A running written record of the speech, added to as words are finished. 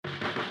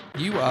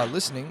You are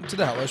listening to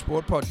the Hello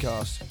Sport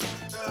Podcast.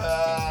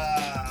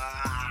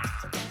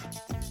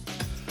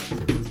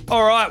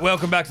 All right,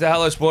 welcome back to the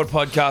Hello Sport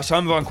Podcast,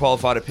 home of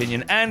unqualified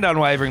opinion and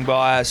unwavering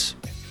bias.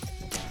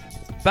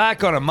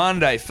 Back on a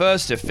Monday,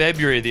 1st of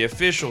February, the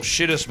official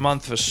shittest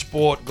month for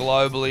sport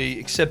globally,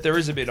 except there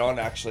is a bit on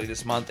actually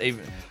this month.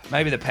 Even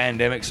maybe the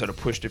pandemic sort of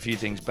pushed a few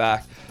things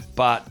back,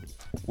 but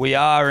we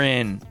are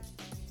in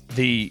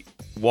the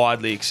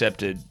widely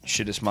accepted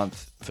shittest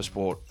month for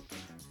sport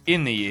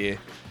in the year.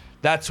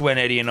 That's when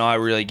Eddie and I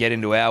really get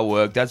into our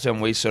work. That's when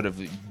we sort of,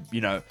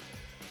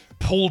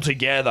 pull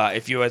together.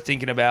 If you were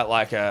thinking about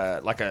like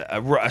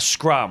a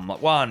scrum,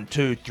 like 1,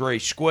 2, 3,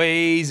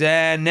 squeeze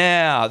and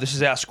now. This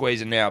is our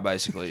squeeze and now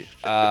basically.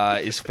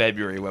 Is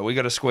February where we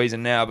got to squeeze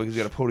and now because we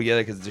got to pull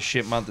together because it's a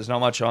shit month. There's not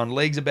much on.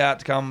 League's about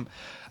to come.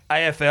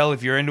 AFL,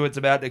 if you're into it's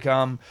about to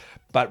come.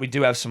 But we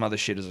do have some other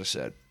shit, as I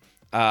said.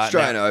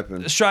 Australian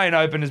Open. Australian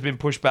Open has been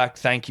pushed back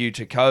thank you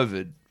to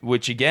COVID,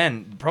 which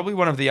again, probably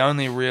one of the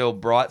only real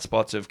bright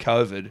spots of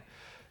COVID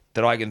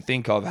that I can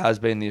think of has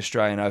been the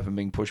Australian Open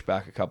being pushed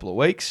back a couple of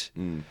weeks.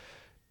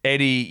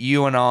 Eddie,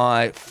 you and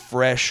I,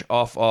 fresh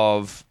off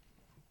of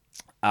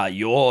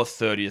your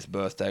 30th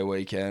birthday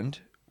weekend,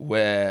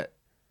 where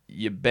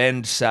you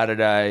bend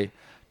Saturday,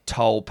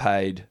 toll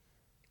paid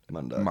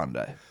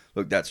Monday.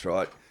 Look, that's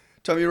right.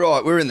 Tom, you're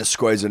right. We're in the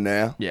squeezer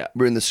now. Yeah.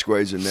 We're in the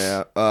squeezer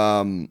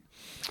now.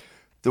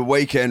 The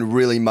weekend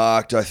really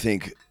marked, I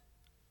think,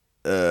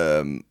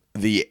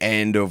 the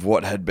end of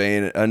what had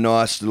been a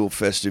nice little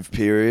festive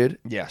period.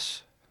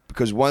 Yes.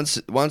 Because once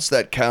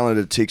that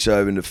calendar ticks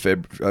over to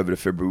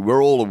February,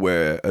 we're all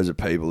aware as a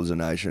people, as a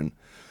nation,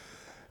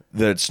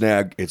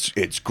 that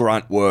it's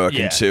grunt work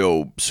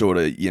until sort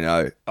of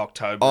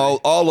October. I'll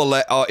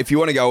allow if you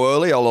want to go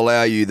early, I'll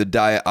allow you the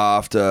day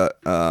after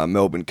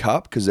Melbourne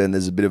Cup because then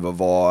there's a bit of a vibe.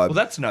 Well,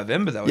 that's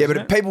November though. Yeah, isn't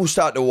but it? people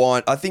start to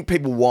wind. I think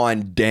people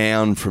wind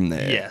down from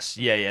there. Yes,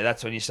 yeah.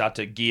 That's when you start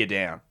to gear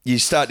down. You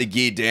start to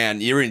gear down.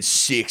 You're in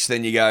 6th,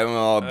 then you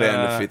go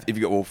down to 5th. If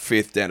you got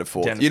 5th down to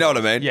 4th, you know what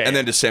I mean. Yeah, and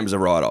then December's a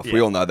write off. Yeah. We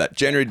all know that.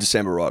 January,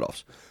 December write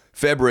offs.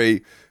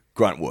 February.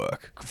 Grunt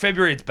work.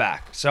 February, it's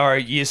back.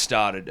 Sorry, year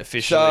started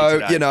officially So,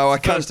 today.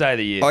 first day of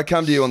the year. I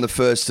come to you on the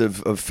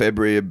 1st of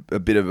February, a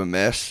bit of a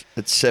mess.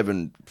 It's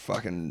 7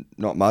 fucking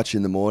not much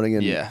in the morning.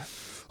 And Yeah.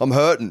 I'm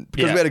hurting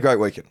because we had a great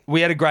weekend.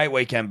 We had a great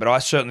weekend,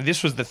 but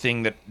this was the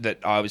thing that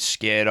I was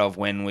scared of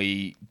when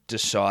we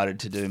decided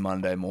to do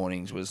Monday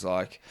mornings was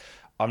like,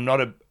 I'm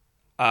not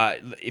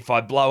if I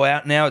blow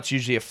out now, it's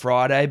usually a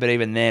Friday, but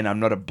even then, I'm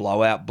not a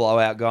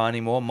blowout guy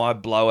anymore. My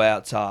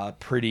blowouts are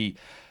pretty...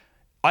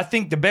 I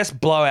think the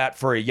best blowout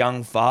for a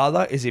young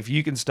father is if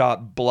you can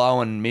start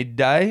blowing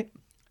midday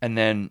and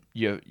then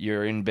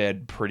you're in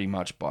bed pretty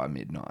much by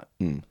midnight.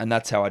 And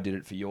that's how I did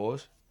it for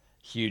yours.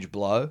 Huge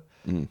blow.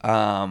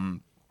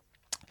 But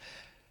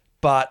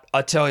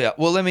I tell you,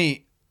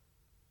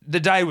 the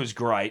day was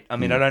great. I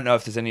mean, I don't know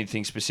if there's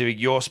anything specific.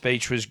 Your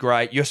speech was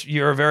great.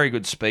 You're a very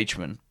good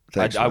speechman.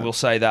 Thanks, I mate. will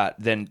say that.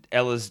 Then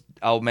Ella's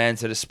old man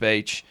said a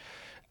speech.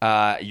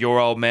 Your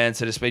old man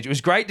said a speech. It was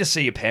great to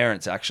see your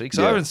parents, actually, because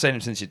I haven't seen them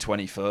since your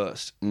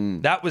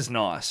 21st. That was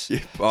nice.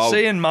 Yeah,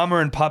 Seeing Mama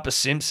and Papa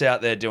Simps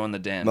out there doing the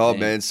damn My old thing.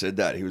 man said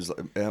that. He was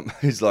like,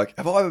 he's like,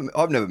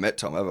 I've never met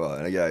Tom, have I?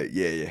 And I go,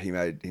 yeah. He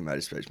made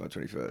a speech my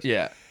 21st.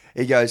 Yeah.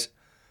 He goes,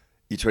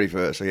 your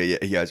 21st. I go, yeah.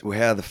 He goes, well,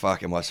 how the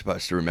fuck am I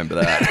supposed to remember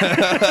that?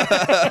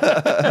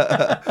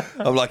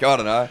 I'm like, I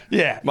don't know.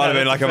 Yeah. Might have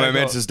been like a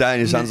momentous day in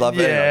your son's life.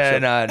 Anyway,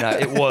 Yeah, no,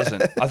 it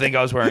wasn't. I think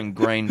I was wearing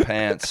green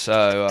pants,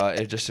 so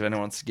if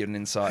anyone's to give an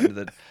insight into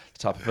the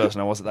type of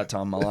person I was at that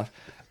time in my life.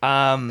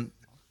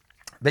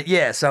 But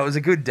yeah, so it was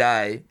a good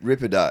day.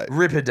 Ripper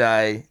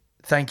day.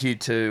 Thank you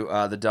to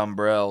the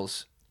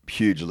Dumbrells.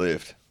 Huge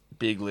lift.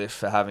 Big lift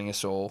for having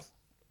us all,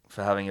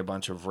 for having a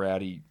bunch of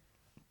rowdy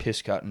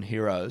piss-cutting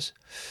heroes.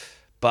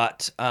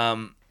 But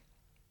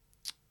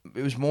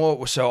it was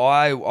more... So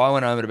I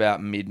went home at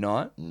about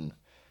midnight,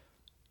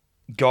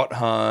 got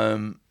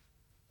home,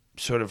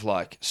 sort of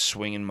like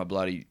swinging my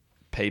bloody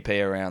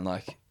pee around,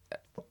 like...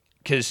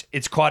 Because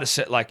it's quite a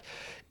set... Like,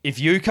 if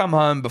you come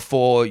home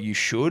before you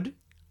should...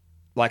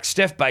 Like,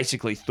 Steph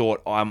basically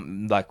thought,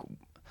 I'm like,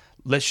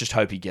 let's just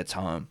hope he gets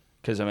home.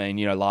 Because, I mean,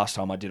 last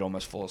time I did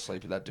almost fall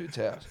asleep at that dude's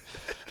house.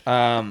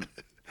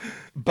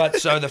 But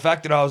so the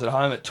fact that I was at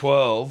home at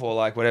 12 or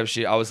like whatever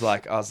shit, I was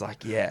like,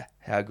 yeah,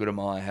 how good am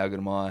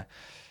I?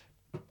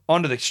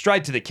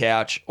 Straight to the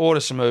couch,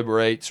 order some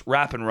Uber Eats,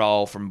 wrap and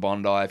roll from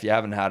Bondi. If you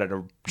haven't had it,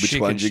 Which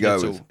one did you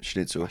go with?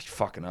 Schnitzel.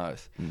 Fucking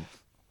oath.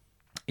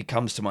 It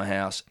comes to my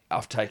house.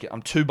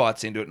 I'm 2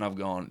 bites into it and I've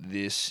gone,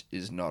 this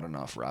is not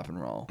enough wrap and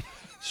roll.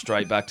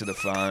 Straight back to the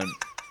phone.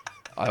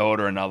 I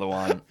order another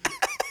one.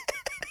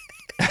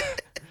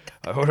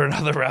 I order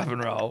another wrap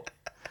and roll.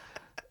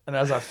 And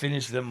as I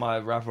finish my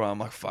wrap and roll, I'm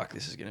like, fuck,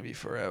 this is going to be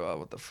forever.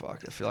 What the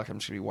fuck? I feel like I'm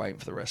just going to be waiting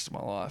for the rest of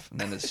my life. And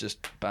then it's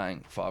just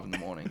bang, 5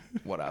 a.m.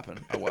 What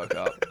happened? I woke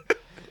up.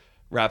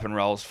 Wrap and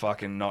roll's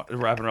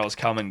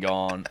come and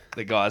gone.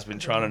 The guy's been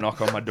trying to knock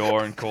on my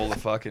door and call my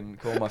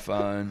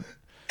phone.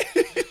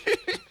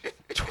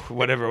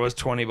 whatever it was,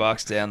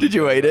 $20 down. Did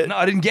you eat it? No,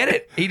 I didn't get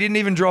it. He didn't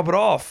even drop it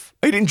off.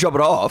 He didn't drop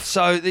it off.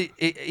 So he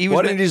was.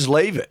 Why didn't he just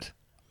leave it?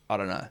 I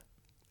don't know.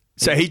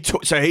 So he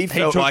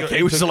felt like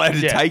he was allowed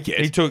to take it.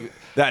 He took.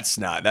 That's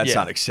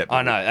unacceptable.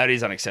 I know that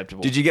is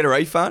unacceptable. Did you get a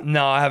refund?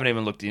 No, I haven't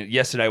even looked.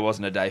 Yesterday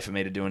wasn't a day for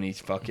me to do any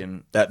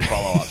fucking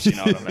follow-ups. You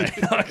know what I mean?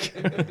 Like,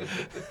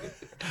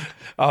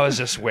 I was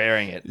just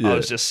wearing it. Yeah. I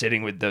was just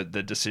sitting with the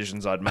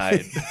decisions I'd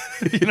made.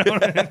 You know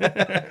what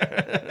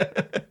I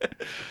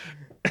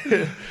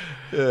mean?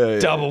 Yeah.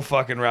 Double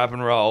fucking wrap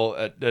and roll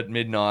at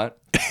midnight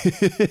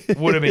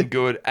would have been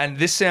good. And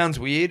this sounds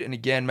weird. And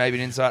again, maybe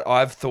an insight.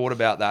 I've thought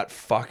about that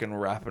fucking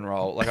wrap and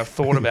roll. Like I've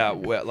thought about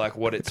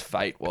what its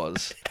fate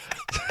was.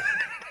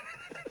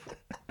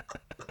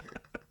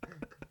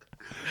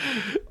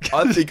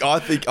 I think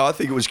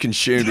it was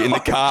consumed in the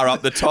car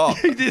up the top.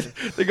 He did.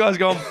 The guy's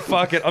going,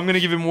 fuck it. I'm going to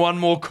give him one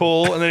more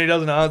call, and then he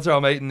doesn't answer.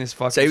 I'm eating this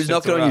fucking. So he was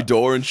knocking on your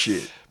door and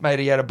shit. Mate,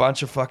 he had a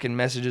bunch of fucking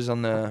messages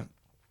on the.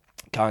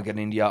 Can't get in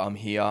India. I'm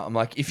here. I'm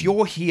like, if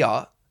you're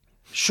here,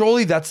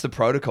 surely that's the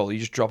protocol. You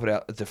just drop it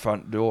out at the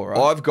front door, right?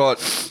 I've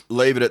got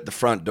leave it at the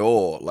front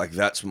door. Like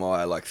that's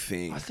my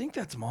thing. I think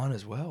that's mine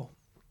as well.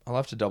 I'll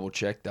have to double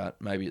check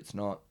that. Maybe it's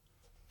not.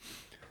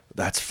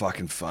 That's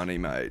fucking funny,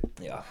 mate.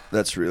 Yeah.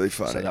 That's really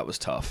funny. So that was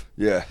tough.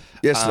 Yeah.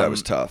 Yesterday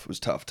was tough. It was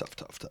tough.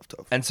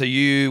 And so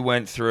you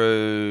went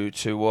through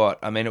to what?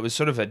 I mean, it was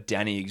sort of a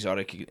Danny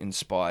Exotic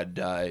inspired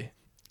day.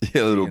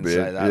 Yeah, a little can bit.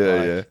 say that, Yeah,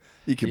 like, yeah.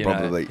 You could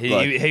probably.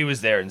 He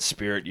was there in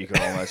spirit, you could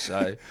almost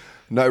say.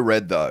 No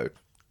red, though.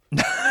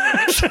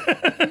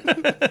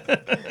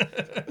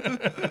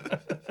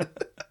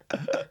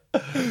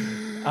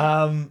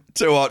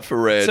 Too hot for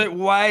red. So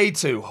way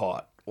too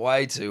hot.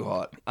 Way too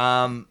hot.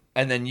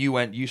 And then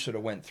you sort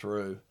of went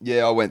through.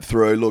 Yeah, I went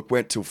through. Look,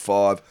 went till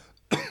 5.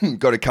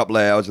 Got a couple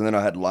of hours, and then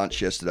I had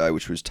lunch yesterday,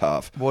 which was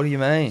tough. What do you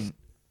mean?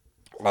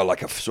 Oh,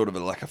 like a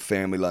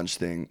family lunch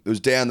thing. It was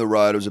down the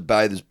road. It was a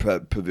Bathers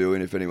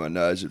Pavilion, if anyone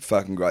knows it.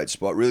 Fucking great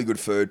spot. Really good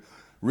food.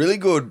 Really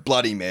good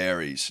Bloody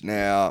Marys.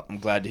 Now, I'm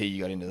glad to hear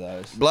you got into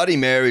those. Bloody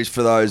Marys,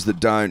 for those that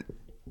don't,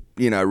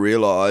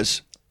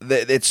 realise,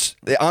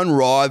 they're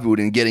unrivaled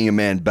in getting a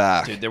man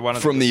back. Dude, they're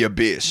from the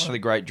abyss. One of the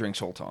great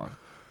drinks all time.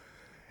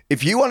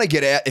 If you want to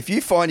get out, if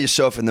you find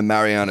yourself in the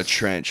Mariana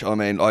Trench, I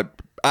mean, I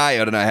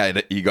don't know how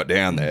you got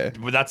down there.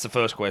 Well, that's the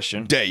first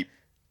question. Deep.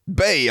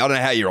 B, I don't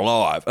know how you're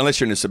alive, unless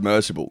you're in a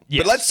submersible.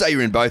 Yes. But let's say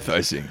you're in both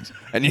those things,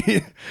 and you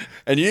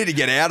need to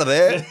get out of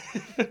there.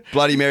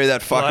 Bloody Mary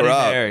that fucker Bloody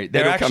up. Mary.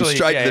 They're It'll come actually-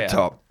 straight yeah, to the yeah.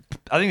 top.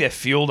 I think they're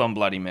fueled on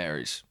Bloody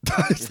Marys. They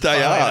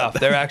Funnily are. enough,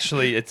 they're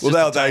actually. It's Well,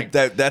 just a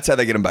tank. that's how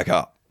they get them back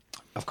up.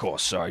 Of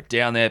course, sorry.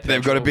 Down there,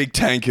 They've got a big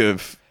tank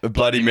of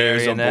Bloody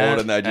Marys on board,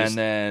 and they just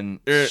and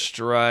then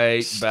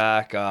straight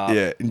back up.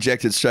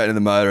 injected straight in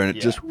the motor, and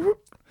it just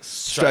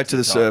straight to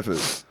the top.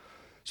 surface.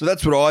 So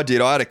that's what I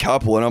did. I had a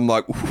couple, and I'm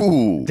like,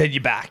 ooh. Then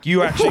you're back.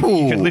 You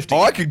actually you could lift.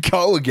 I could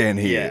go again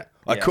here.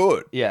 Yeah, I yeah,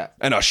 could. yeah.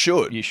 And I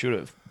should. You should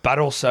have. But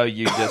also,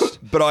 you just.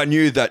 But I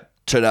knew that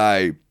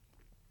today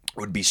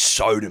would be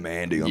so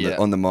demanding on Yeah.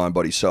 on the mind,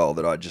 body, soul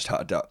that I just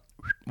had to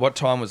What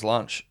time was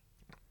lunch?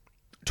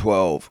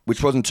 12,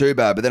 which wasn't too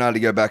bad. But then I had to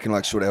go back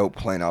and sort of help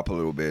clean up a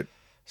little bit.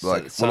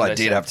 I Sunday,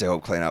 did have to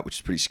help clean up, which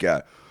is pretty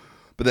scary.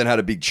 But then had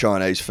a big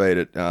Chinese feed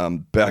at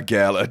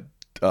Balgala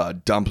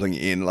Dumpling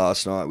Inn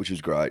last night, which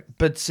was great.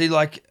 But see,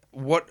 like,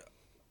 what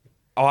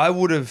I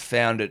would have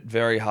found it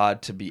very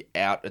hard to be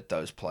out at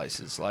those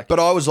places. Like, But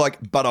I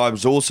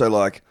was also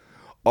like,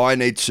 I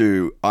need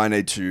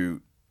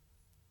to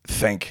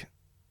thank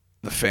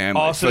the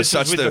family Oh, so for this was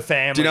such with the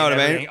family Do you know what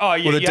and I mean? everything. Oh,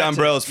 yeah, Well, the you had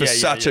to- Dumbrellas for yeah,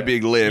 such yeah. a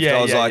big lift. Yeah,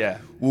 I was yeah, like, yeah.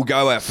 we'll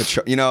go out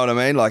for. You know what I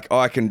mean? Like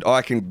I can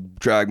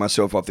drag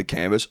myself off the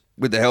canvas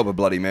with the help of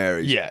Bloody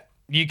Marys. yeah,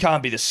 you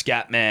can't be the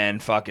scat man,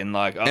 fucking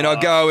like. And I'll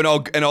go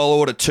and I'll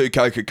order 2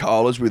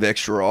 Coca-Colas with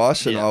extra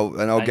ice, and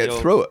I'll get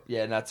through it.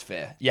 Yeah, that's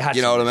fair. You had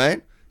You to. know what I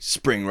mean?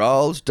 Spring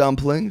rolls,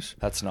 dumplings,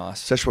 That's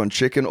nice. Szechuan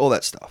chicken, all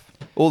that stuff,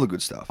 all the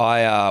good stuff.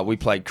 We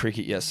played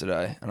cricket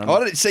yesterday, and I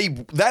didn't see.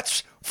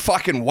 That's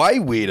fucking way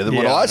weirder than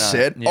what Yeah, I I know.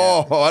 said. Yeah.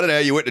 Oh, I don't know how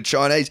you went to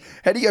Chinese.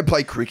 How do you go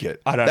play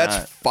cricket? I don't That's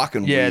know.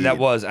 fucking Yeah, weird. that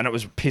was, and it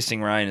was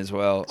pissing rain as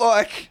well.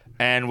 Like,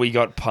 And we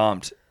got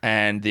pumped,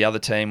 and the other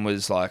team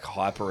was like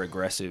hyper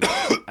aggressive,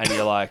 and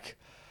you're like,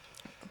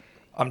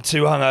 I'm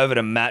too hungover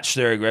to match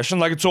their aggression.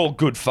 Like, it's all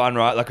good fun,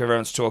 right? Like,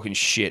 everyone's talking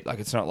shit. Like,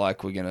 it's not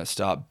like we're gonna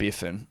start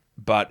biffing,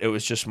 but it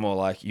was just more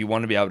like you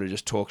want to be able to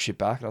just talk shit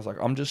back. And I was like,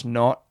 I'm just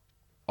not.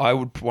 I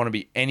would want to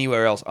be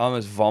anywhere else. I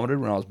almost vomited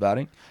when I was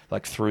batting,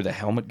 like through the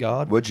helmet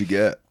guard. what'd you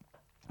get?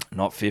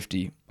 Not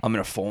 50. I'm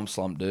in a form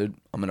slump, dude.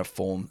 I'm in a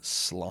form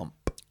slump.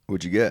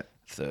 What'd you get?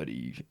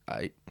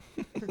 38,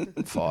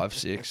 5,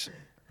 6.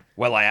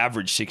 Well, I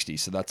averaged 60,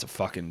 so that's a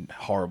fucking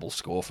horrible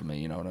score for me.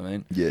 You know what I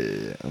mean?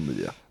 Yeah, I'm with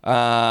you.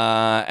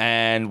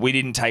 And we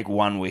didn't take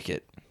one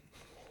wicket.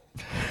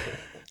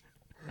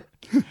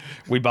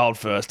 We bowled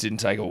first, didn't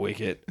take a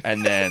wicket,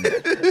 and then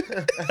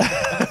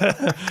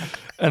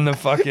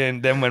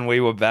then when we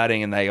were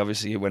batting, and they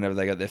obviously whenever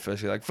they got their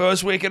first, like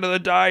first wicket of the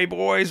day,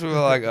 boys, we were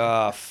like,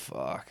 oh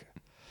fuck,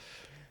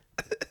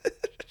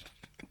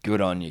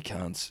 good on you,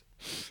 cunts.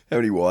 How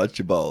many wides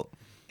you bowl?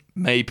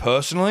 Me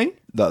personally,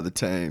 No, the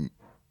team.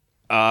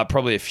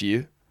 probably a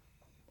few.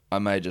 I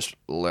may just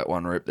let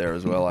one rip there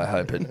as well. I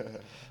hope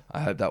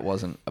that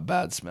wasn't a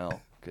bad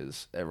smell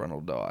because everyone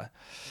will die.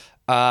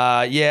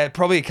 Yeah,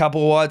 probably a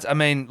couple of wides. I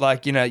mean,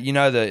 like, you know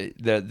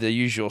the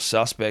usual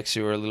suspects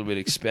who are a little bit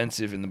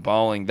expensive in the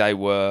bowling. They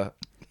were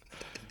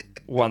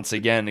once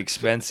again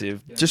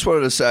expensive. Just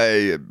wanted to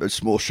say a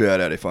small shout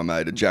out, if I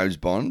may, to James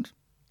Bond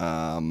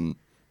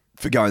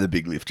for going the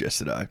big lift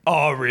yesterday.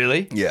 Oh,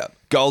 really? Yeah.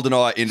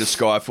 GoldenEye into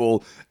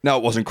Skyfall. No,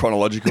 it wasn't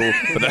chronological,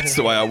 but that's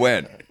the way I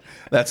went.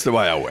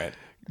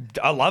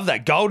 I love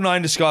that. GoldenEye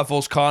into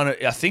Skyfall's kind of,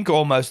 I think,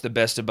 almost the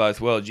best of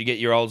both worlds. You get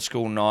your old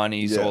school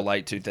 90s or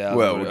late 2000s.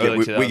 Well,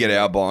 we get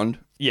our Bond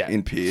Yeah.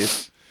 in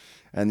Pierce,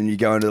 and then you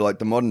go into like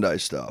the modern day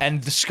stuff.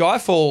 And the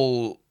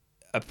Skyfall,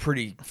 a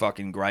pretty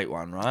fucking great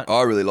one, right?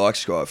 I really like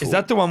Skyfall. Is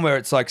that the one where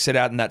it's like set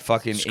out in that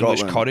fucking Scotland.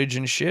 English cottage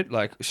and shit?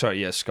 Like,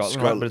 sorry, yeah,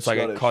 Scotland, right? But it's like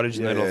a cottage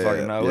in the middle of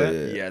fucking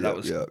nowhere. Yeah, that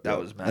was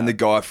mad. And the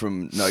guy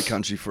from No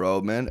Country for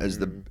Old Men as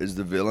the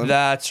villain.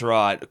 That's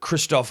right,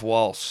 Christoph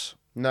Waltz.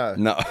 No.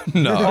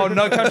 Oh,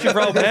 No Country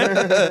for Old Men.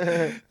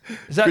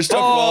 Is that Christoph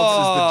Waltz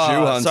is the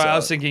Jew hunter. Sorry, I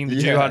was thinking the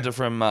Jew hunter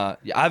from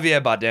Javier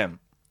Bardem.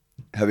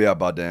 Javier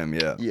Bardem,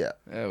 yeah. Yeah.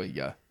 There we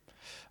go.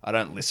 I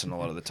don't listen a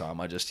lot of the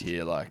time. I just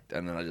hear and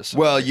then I just.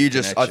 Well,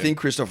 I think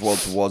Christoph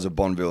Waltz was a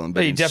Bond villain,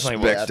 but He definitely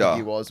was. Yeah, I Spectre, think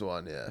he was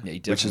one, yeah. Yeah, he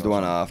which is definitely the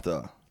one was.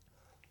 after.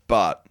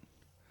 But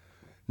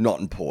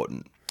not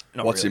important.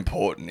 Not What's really.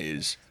 important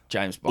is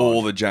James Bond.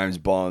 all the James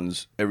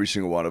Bonds, every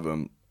single one of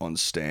them on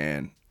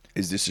Stan.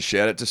 Is this a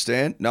shout out to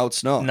Stan? No,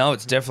 it's not. No,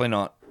 it's definitely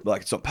not.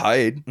 Like, it's not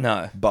paid.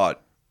 No.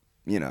 But,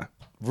 you know,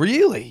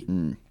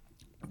 Really?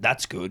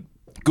 That's good.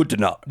 good to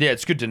know. Yeah,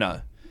 it's good to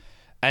know.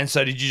 And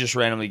so, did you just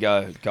randomly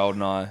go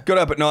GoldenEye? Got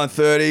up at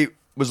 9:30.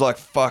 Was like,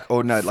 fuck.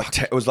 Or no, like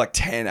it was like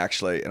 10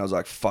 actually. And I was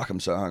like, fuck, I'm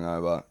so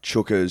hungover.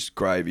 Chookers,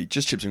 gravy.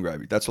 Just chips and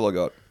gravy. That's all I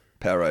got.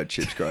 Powerade,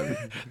 chips, gravy.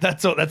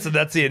 That's all. That's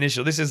the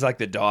initial. This is like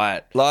the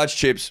diet. Large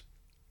chips,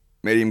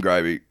 medium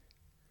gravy.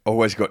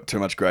 Always got too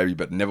much gravy,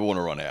 but never want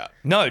to run out.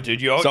 No,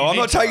 dude. So I'm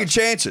not taking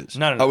chances.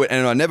 No.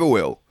 And I never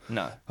will.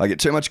 No. I get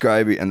too much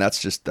gravy, and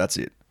that's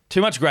it.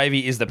 Too much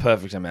gravy is the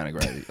perfect amount of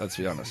gravy. Let's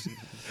be honest.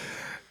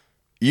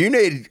 You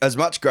need as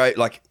much gravy.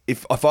 Like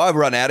if I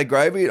run out of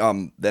gravy,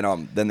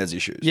 then there's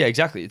issues. Yeah,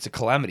 exactly. It's a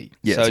calamity.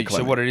 Yeah, So, it's a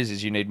calamity. so what it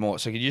is you need more.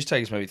 So could you just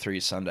take us maybe through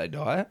your Sunday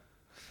diet?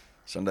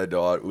 Sunday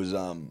diet was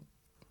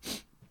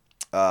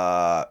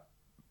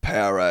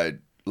Powerade,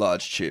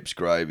 large chips,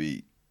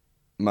 gravy,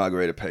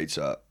 margarita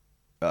pizza,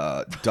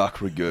 duck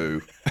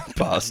ragu,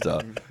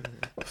 pasta,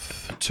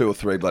 2 or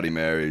 3 Bloody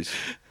Marys,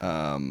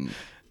 nap.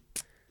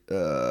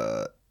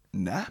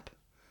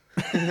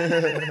 Is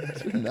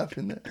there a nap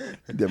in there?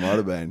 There might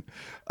have been.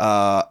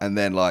 And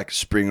then like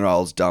spring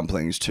rolls,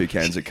 dumplings, 2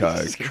 cans of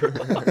Coke.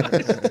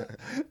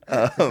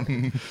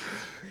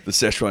 The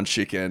Szechuan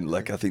chicken,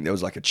 like I think there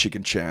was like a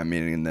chicken chow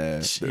mein in there.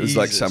 It was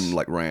like Jesus. some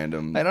like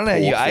random. I don't know how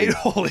you pork ate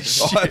thing. all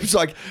this I shit. was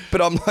like,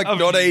 but I'm like I'm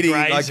not eating.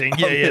 grazing. Like,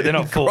 Yeah, they're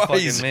not full fucking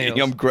grazing. meals.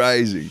 I'm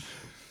grazing.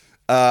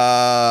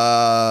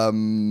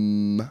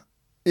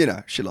 You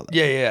know, shit like that.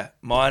 Yeah.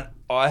 Mine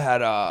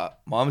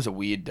was a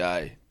weird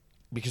day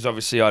because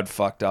obviously I'd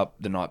fucked up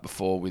the night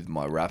before with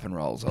my wrap and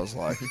rolls. I was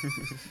like,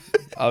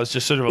 I was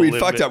just sort of a We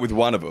little fucked bit, up with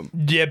one of them.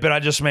 Yeah, but I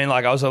just mean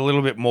like I was a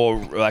little bit more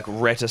like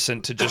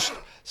reticent to just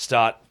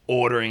start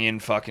ordering in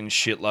fucking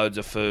shitloads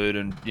of food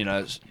and, you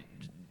know,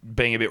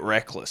 being a bit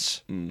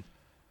reckless.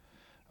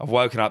 I've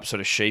woken up sort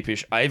of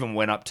sheepish. I even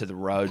went up to the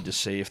road to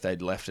see if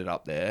they'd left it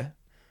up there.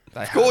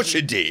 Of course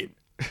you did.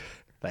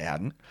 They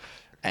hadn't.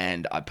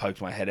 And I poked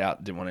my head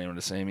out, didn't want anyone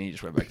to see me,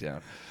 just went back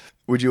down.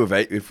 Would you have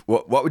ate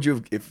what would you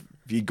have if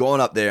you'd gone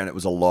up there and it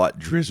was a light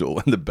drizzle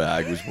and the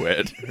bag was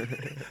wet?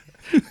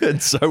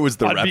 And so was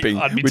the wrapping.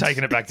 I'd be which,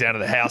 taking it back down to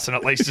the house and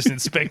at least just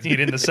inspecting it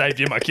in the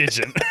safety of my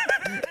kitchen.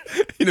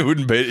 you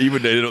wouldn't eat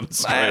it on the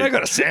street. Man, I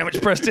got a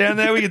sandwich press down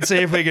there. We can see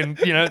if we can,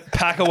 you know,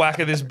 pack a whack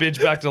of this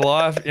bitch back to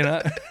life, you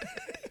know.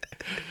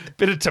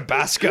 Bit of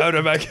Tabasco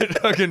to make it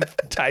fucking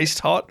taste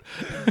hot.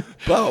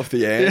 Blow off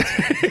the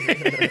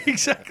ant.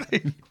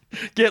 Exactly.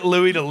 Get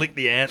Louis to lick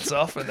the ants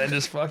off and then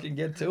just fucking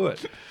get to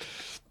it.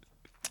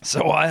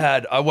 So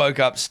I woke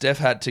up, Steph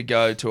had to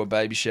go to a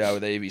baby shower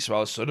with Evie, so I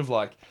was sort of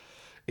like,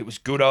 it was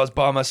good I was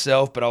by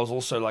myself, but I was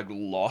also like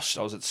lost.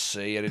 I was at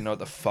sea. I didn't know what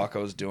the fuck I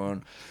was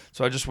doing.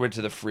 So I just went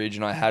to the fridge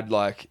and I had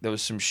like, there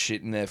was some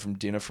shit in there from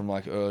dinner from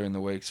like earlier in the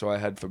week. So I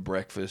had for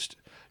breakfast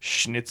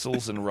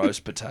schnitzels and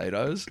roast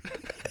potatoes.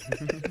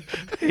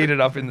 Heated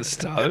up in the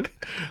stove.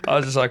 I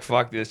was just like,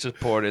 fuck this, just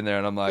pour it in there.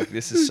 And I'm like,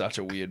 this is such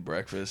a weird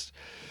breakfast.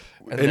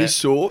 And Any then-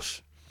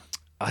 sauce?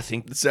 I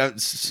think It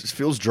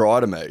feels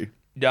dry to me.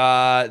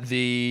 I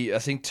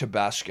think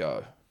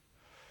Tabasco.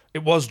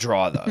 It was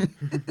dry though.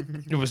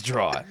 It was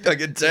dry. I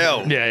can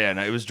tell. Yeah,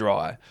 no, it was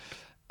dry.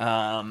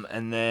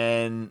 And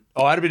then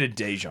I had a bit of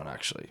Dijon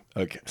actually.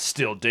 Okay.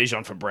 Still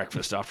Dijon for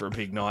breakfast after a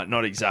big night.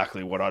 Not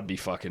exactly what I'd be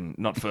fucking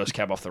not first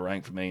cab off the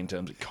rank for me in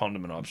terms of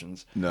condiment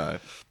options. No.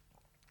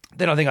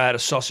 Then I think I had a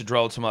sausage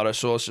roll, tomato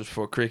sauce just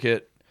before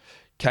cricket.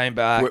 Came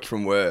back.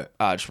 From where?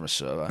 Just from a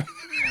survey.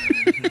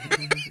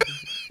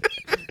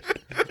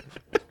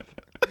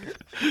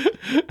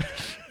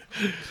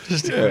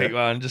 Just a quick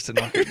one, just to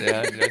knock it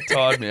down.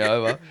 Tide me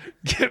over.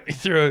 Get me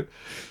through. Do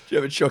you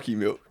have a chalky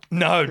milk?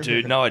 No,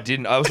 dude. No, I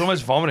didn't. I was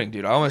almost vomiting,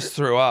 dude. I almost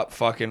threw up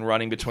fucking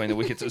running between the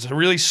wickets. It was a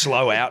really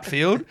slow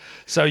outfield.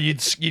 So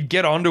you'd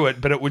get onto it,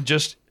 but it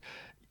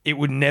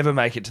would never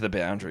make it to the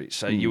boundary.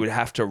 So you would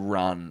have to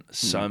run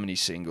so many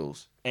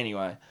singles.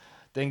 Anyway,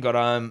 then got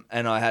home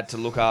and I had to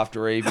look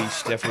after Evie.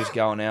 Steph was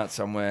going out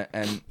somewhere.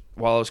 And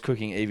while I was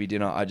cooking Evie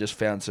dinner, I just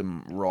found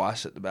some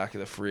rice at the back of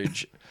the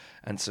fridge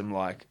and some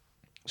like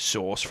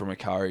sauce from a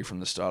curry from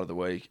the start of the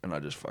week. And I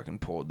just fucking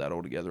poured that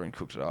all together and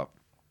cooked it up.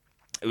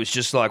 It was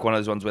just like one of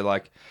those ones where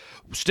like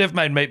Steph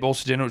made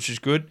meatballs for dinner, which is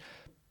good.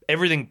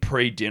 Everything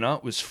pre-dinner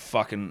was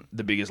fucking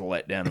the biggest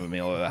letdown of a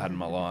meal I've ever had in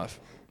my life.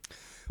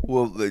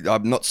 Well,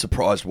 I'm not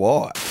surprised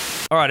why.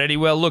 All right, Eddie.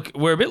 Well, look,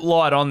 we're a bit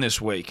light on this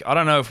week. I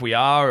don't know if we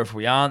are or if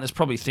we aren't. There's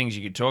probably things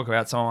you could talk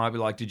about. Someone might be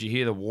like, did you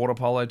hear the water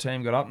polo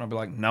team got up? And I'd be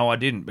like, no, I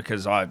didn't,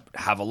 because I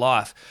have a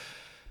life.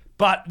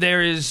 But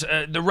there is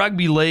the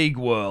rugby league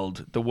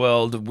world, the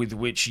world with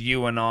which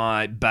you and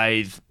I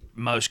bathe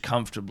most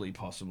comfortably,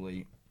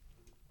 possibly.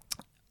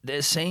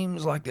 There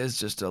seems like there's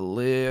just a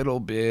little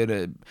bit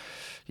of,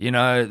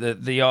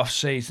 the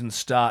off-season's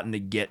starting to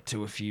get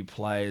to a few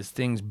players,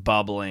 things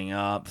bubbling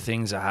up,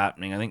 things are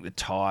happening. I think the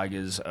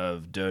Tigers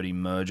of dirty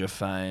merger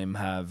fame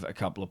have a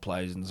couple of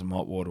players in some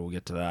hot water. We'll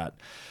get to that.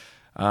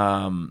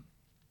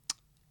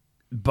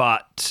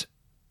 But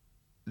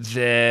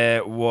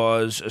there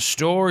was a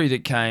story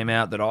that came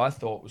out that I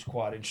thought was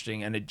quite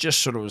interesting, and it just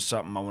sort of was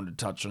something I wanted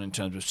to touch on in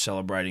terms of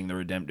celebrating the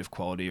redemptive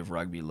quality of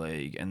rugby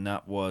league, and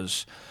that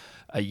was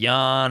a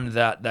yarn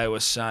that they were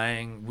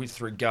saying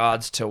with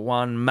regards to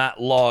one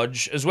Matt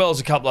Lodge, as well as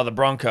a couple other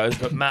Broncos,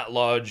 but Matt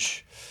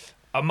Lodge,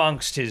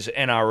 amongst his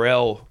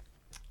NRL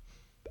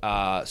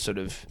sort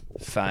of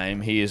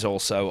fame, he is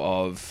also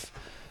of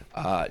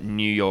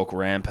New York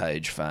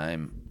Rampage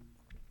fame.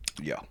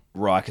 Yeah.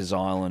 Rikers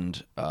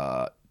Island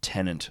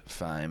tenant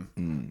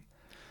fame.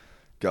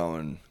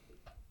 Going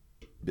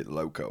a bit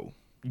loco.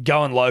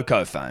 Going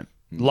loco fame.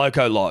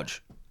 Loco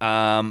Lodge.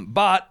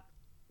 But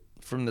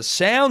from the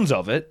sounds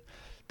of it,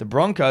 the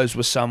Broncos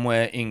were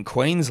somewhere in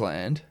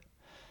Queensland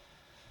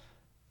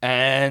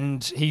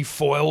and he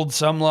foiled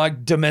some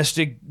like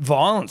domestic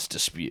violence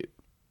dispute.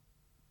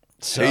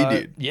 So, he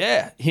did?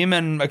 Yeah. Him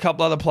and a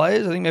couple other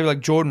players. I think maybe like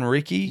Jordan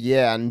Ricky.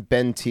 Yeah, and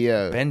Ben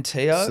Teo. Ben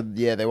Teo? So,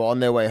 yeah, they were on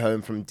their way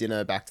home from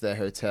dinner back to their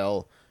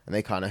hotel and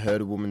they kind of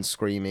heard a woman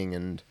screaming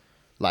and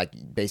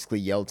like basically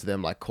yelled to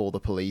them like, call the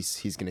police,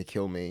 he's going to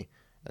kill me.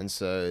 And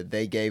so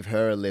they gave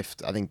her a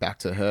lift, I think, back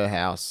to her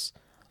house.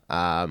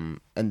 And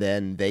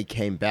then they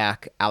came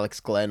back. Alex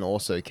Glenn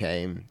also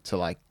came to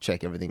like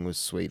check everything was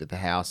sweet at the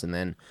house. And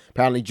then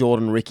apparently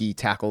Jordan Ricky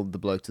tackled the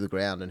bloke to the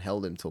ground and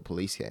held him till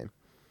police came.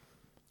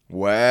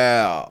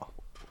 Wow.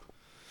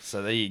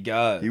 So there you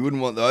go. You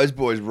wouldn't want those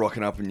boys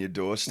rocking up on your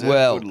doorstep.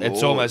 Well, Good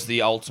it's Lord. almost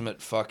the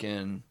ultimate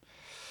fucking...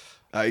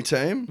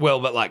 A-team? Well,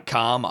 but like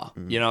karma.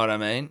 You know what I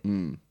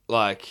mean?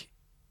 Like...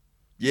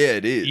 Yeah,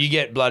 it is. You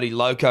get bloody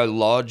Loco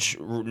Lodge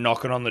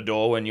knocking on the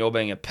door when you're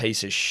being a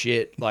piece of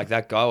shit like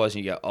that guy was,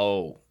 and you go,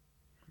 oh,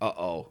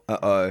 uh-oh.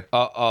 Uh-oh.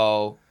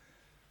 Uh-oh.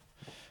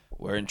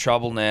 We're in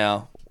trouble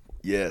now.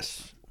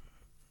 Yes.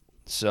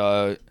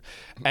 So,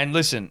 and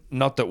listen,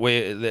 not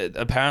that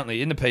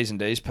apparently in the P's and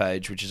D's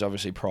page, which is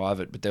obviously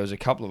private, but there was a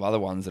couple of other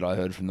ones that I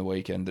heard from the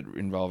weekend that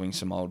involving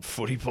some old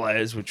footy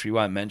players, which we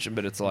won't mention,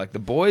 but it's like the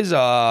boys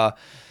are...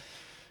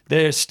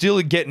 They're still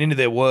getting into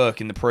their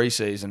work in the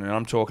preseason, and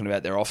I'm talking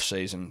about their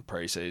off-season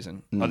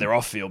preseason, or their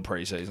off-field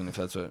preseason, if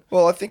that's it.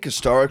 Well, I think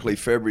historically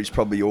February's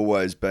probably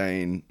always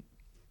been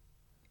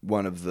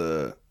one of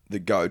the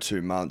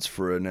go-to months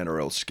for an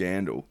NRL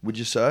scandal. Would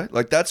you say?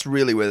 Like that's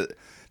really where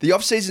the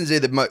off-season's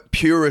either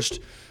purest,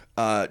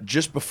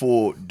 just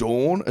before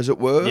dawn, as it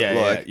were,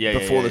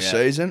 before the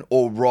season,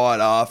 or right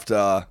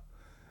after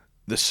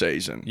the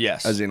season.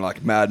 Yes. As in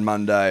like Mad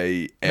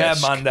Monday-esque. Mad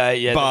Monday,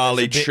 yeah.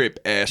 Bali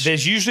trip-esque.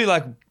 There's usually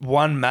like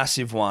one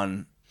massive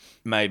one,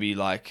 maybe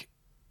like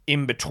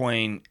in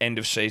between end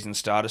of season,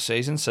 start of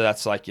season. So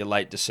that's like your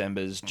late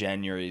Decembers,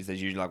 Januaries.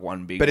 There's usually like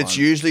one big one. But it's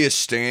usually a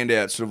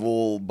standout sort of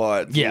all by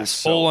itself.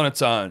 Yes, all on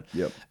its own.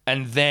 Yep.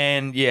 And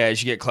then, yeah,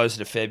 as you get closer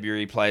to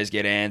February, players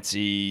get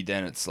antsy.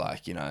 Then it's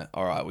like,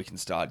 all right, we can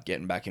start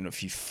getting back into a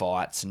few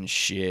fights and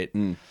shit.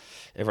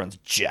 Everyone's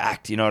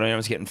jacked, you know what I mean?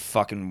 Everyone's getting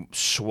fucking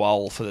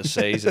swole for the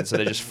season, so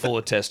they're just full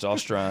of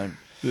testosterone.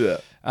 Yeah.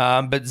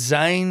 But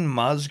Zane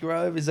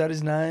Musgrove, is that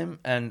his name?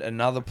 And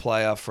another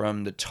player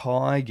from the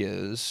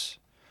Tigers.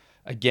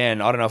 Again,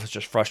 I don't know if it's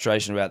just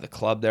frustration about the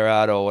club they're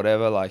at or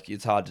whatever. Like,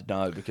 it's hard to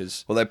know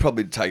because... Well, they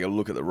probably take a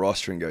look at the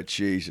roster and go,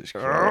 Jesus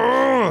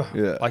Christ.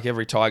 Yeah. Like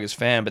every Tigers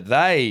fan. But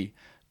they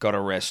got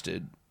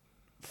arrested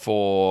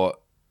for...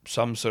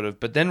 some sort of,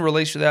 but then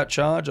released without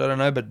charge. I don't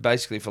know, but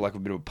basically for like a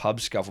bit of a pub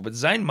scuffle. But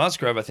Zane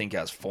Musgrove, I think,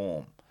 has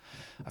form.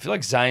 I feel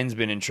like Zane's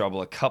been in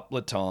trouble a couple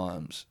of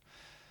times.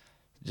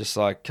 Just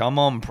like, come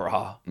on,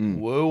 brah.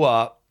 Woo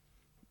up.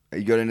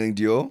 You got anything,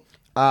 Dior?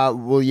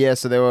 Well, yeah,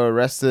 so they were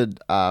arrested,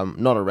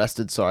 not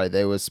arrested, sorry,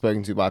 they were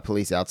spoken to by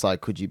police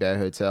outside Coogee Bay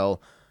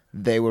Hotel.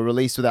 They were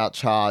released without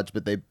charge,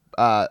 but it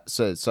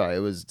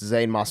was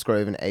Zane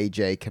Musgrove and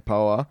AJ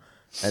Kapoa,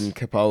 and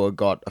Kapoa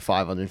got a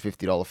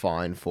 $550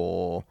 fine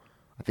for,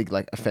 I think,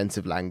 like,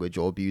 offensive language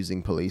or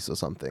abusing police or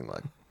something,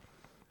 like,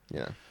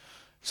 yeah.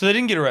 So they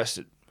didn't get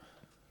arrested?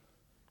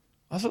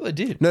 I thought they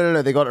did.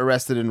 No, they got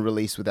arrested and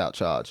released without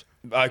charge.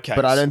 Okay.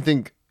 But I don't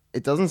think,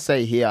 it doesn't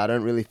say here, I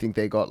don't really think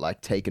they got,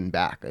 like, taken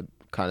back. It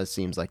kind of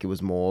seems like it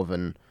was more of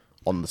an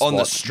on the spot. On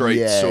the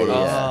street, sort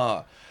of.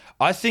 Ah,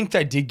 I think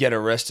they did get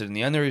arrested, and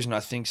the only reason I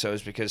think so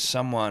is because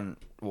someone,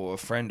 or a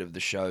friend of the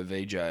show,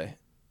 VJ,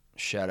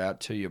 shout out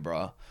to you,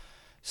 brah,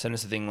 sent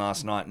us a thing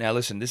last night. Now,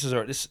 listen,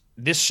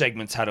 this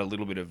segment's had a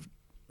little bit of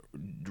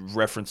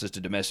references to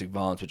domestic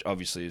violence, which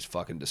obviously is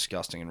fucking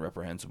disgusting and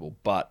reprehensible,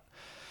 but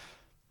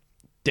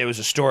there was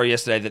a story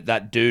yesterday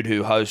that dude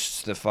who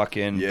hosts the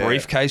fucking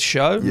briefcase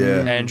show,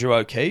 Andrew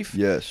O'Keefe,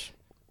 Yes.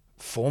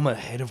 former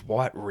head of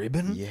White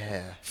Ribbon,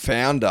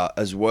 Founder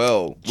as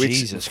well. Which,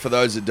 Jesus. for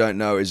those that don't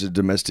know, is a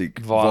domestic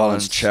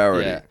violence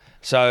charity. Yeah.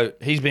 So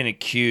he's been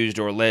accused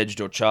or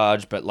alleged or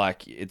charged, but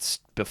like it's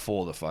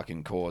before the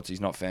fucking courts.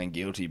 He's not found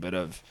guilty, but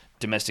of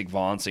domestic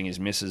violencing his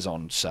missus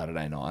on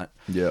Saturday night.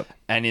 Yeah.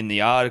 And in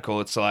the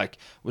article, it's like,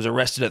 was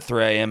arrested at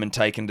 3 a.m. and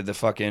taken to the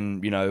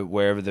fucking,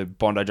 wherever the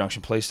Bondi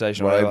Junction police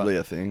station or Waverley, whatever.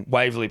 I think.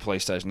 Waverley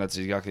police station, that's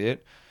exactly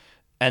it.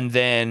 And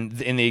then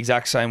in the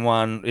exact same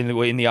one,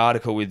 in the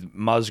article with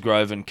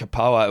Musgrove and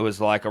Kapoa, it was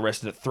like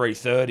arrested at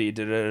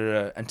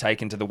 3:30 and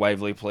taken to the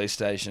Waverley police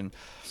station.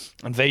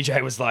 And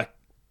VJ was like,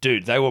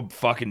 dude, they were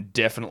fucking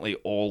definitely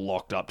all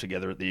locked up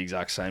together at the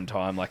exact same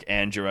time. Like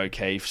Andrew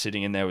O'Keefe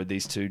sitting in there with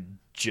these two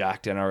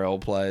jacked NRL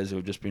players who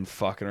have just been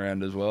fucking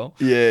around as well.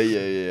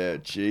 Yeah.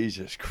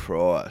 Jesus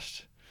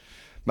Christ.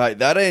 Mate,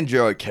 that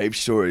Andrew O'Keefe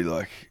story,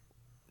 like,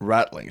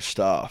 rattling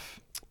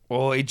stuff.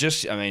 Well, it's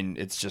just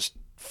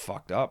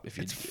fucked up.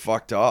 It's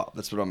fucked up.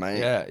 That's what I mean.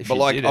 Yeah, if but you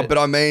like, did it. but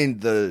I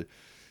mean the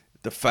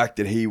fact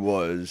that he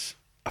was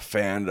a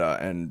founder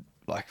and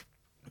like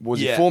was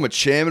he former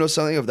chairman or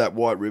something of that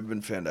White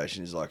Ribbon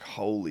Foundation is like,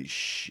 holy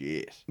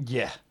shit.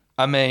 Yeah.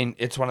 I mean,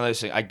 it's one of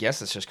those things. I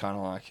guess it's just kind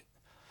of like,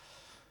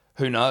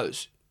 who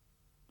knows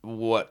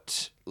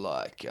what,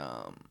 like, he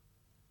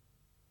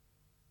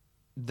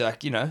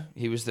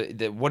was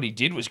what he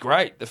did was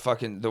great.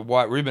 The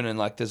White Ribbon, and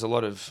like, there's a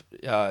lot of,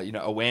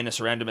 awareness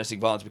around domestic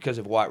violence because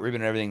of White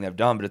Ribbon and everything they've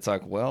done. But it's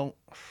like, well,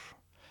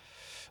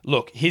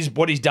 look,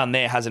 what he's done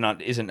there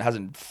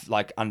hasn't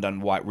like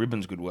undone White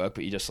Ribbon's good work,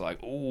 but you're just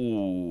like,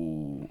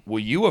 ooh, were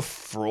you a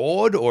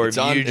fraud or It's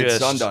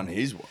undone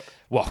his work.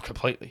 Well,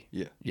 completely.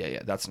 Yeah.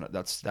 That's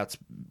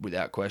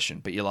without question.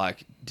 But you're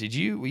like,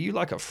 were you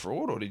like a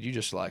fraud, or did you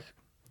just like,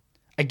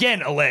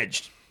 again,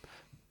 alleged,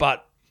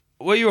 but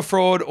were you a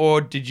fraud,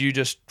 or did you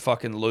just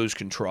fucking lose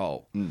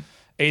control?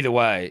 Either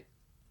way,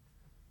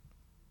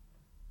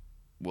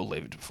 we'll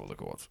leave it before the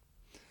courts.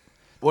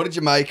 What did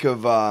you make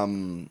of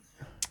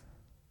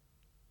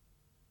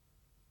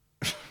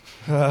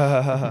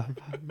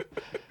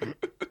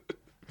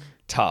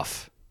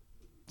Tough.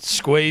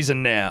 Squeeze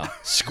and now.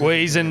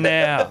 Squeeze and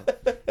now.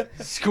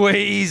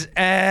 Squeeze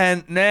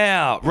and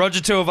now. Roger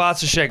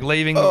Tuivasa-Sheck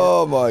leaving.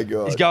 Oh my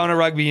God. He's going to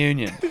rugby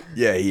union.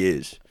 Yeah, he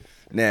is.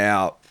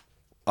 Now,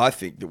 I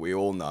think that we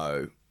all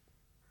know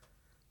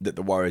that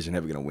the Warriors are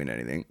never going to win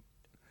anything.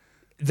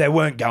 They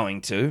weren't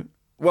going to.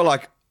 Well,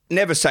 like,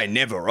 never say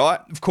never, right?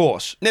 Of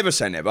course. Never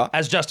say never.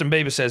 As Justin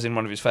Bieber says in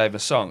one of his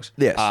famous songs.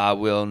 Yes. I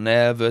will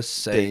never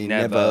say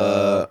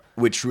never.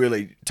 Which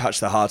really touched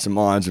the hearts and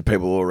minds of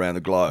people all around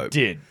the globe.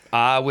 Did.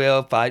 I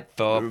will fight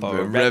for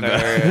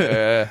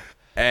forever.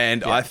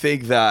 And I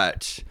think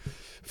that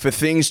for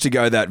things to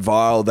go that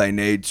viral, they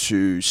need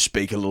to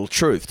speak a little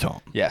truth,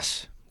 Tom.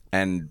 Yes.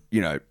 And,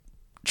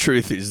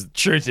 truth is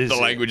the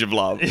language of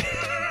love.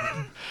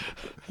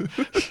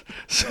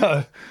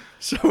 So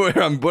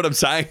what I'm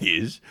saying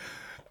is,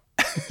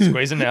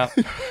 squeezing out.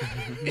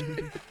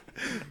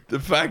 the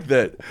fact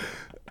that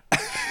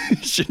you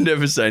should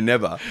never say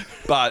never,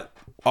 but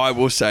I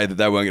will say that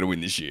they weren't going to win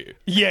this year.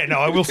 Yeah, no,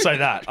 I will say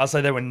that. I'll say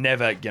they were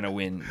never going to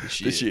win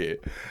this year.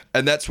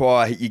 And that's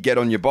why you get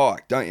on your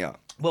bike, don't you?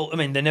 Well, I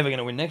mean, they're never going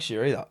to win next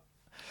year either.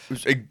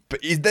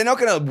 But they're not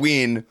going to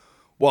win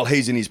while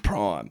he's in his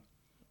prime.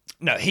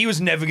 No, he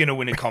was never going to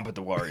win a comp at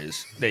the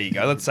Warriors. There you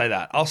go. Let's say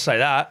that. I'll say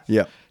that.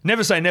 Yeah.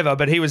 Never say never,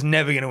 but he was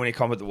never going to win a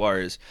comp at the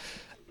Warriors.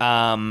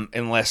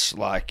 Unless,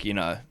 like, they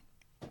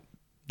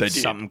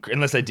did.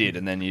 Unless they did,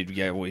 and then you'd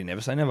go, well, you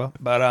never say never.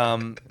 But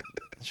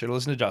should have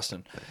listened to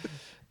Justin.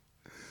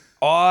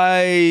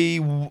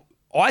 I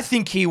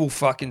think he will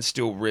fucking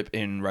still rip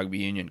in rugby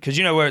union. Because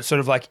where it's sort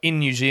of like in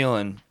New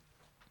Zealand,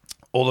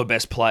 all the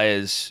best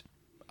players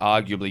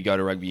arguably go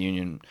to rugby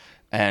union,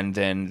 and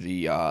then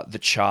the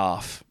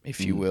chaff, if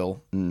you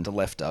will, the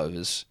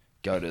leftovers,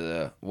 go to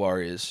the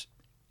Warriors,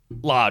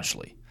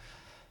 largely.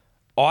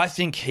 I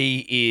think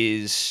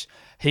he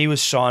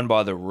was signed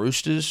by the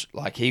Roosters.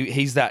 Like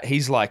he's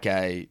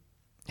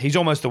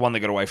almost the one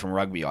that got away from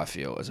rugby, I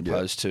feel, as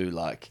opposed to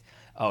like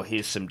oh,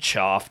 here's some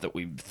chaff that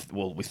we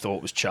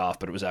thought was chaff,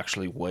 but it was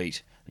actually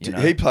wheat. You know?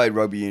 He played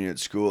rugby union at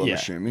school, I'm yeah.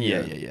 assuming.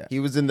 Yeah. He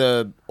was in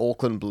the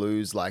Auckland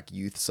Blues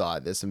youth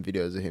side. There's some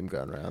videos of him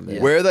going around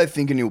there. Where are they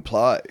thinking he'll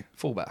play?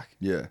 Fullback.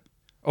 Yeah.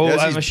 Oh, How's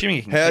I'm his- assuming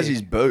he can How's kick.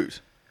 his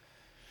boot?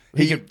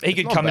 He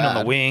could not come in on the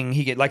bad. wing.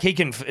 He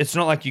can. It's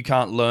not like you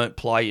can't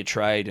play your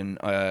trade and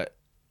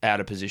out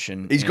of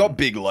position. He's got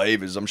big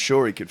levers. I'm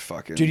sure he could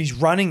fucking... Dude, his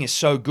running is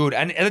so good.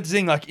 And that's the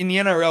thing, like in the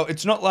NRL,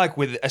 it's not like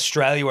with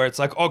Australia where it's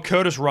like, oh,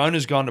 Curtis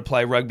Rona's gone to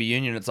play rugby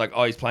union. It's like,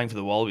 oh, he's playing for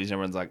the Wallabies. And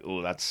everyone's like,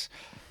 oh, that's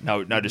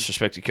no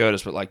disrespect to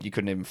Curtis, but like you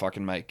couldn't even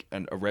fucking make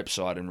a rep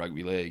side in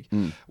rugby league.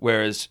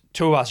 Whereas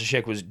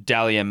Tuivasa-Sheck was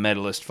Dally M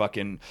medalist,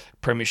 fucking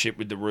premiership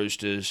with the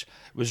Roosters,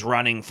 was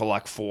running for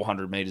like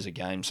 400 meters a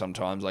game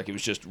sometimes. Like it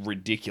was just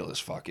ridiculous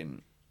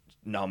fucking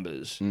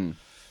numbers.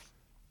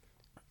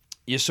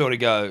 You sort of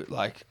go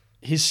like,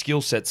 his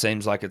skill set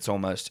seems like it's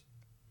almost...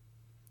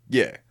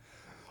 Yeah.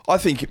 I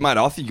think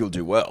he'll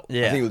do well.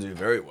 Yeah. I think he'll do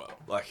very well.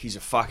 Like, he's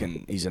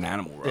an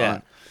animal, right?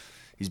 Yeah.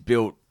 He's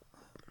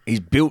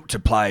built to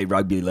play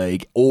rugby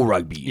league or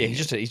rugby Yeah, union.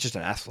 he's just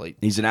an athlete.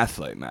 He's an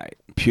athlete, mate.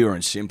 Pure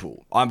and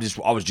simple. I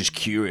was just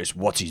curious,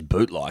 what's his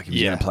boot like if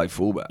he's Yeah. going to play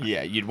fullback?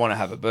 Yeah, you'd want to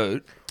have a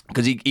boot.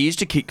 Because he used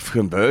to kick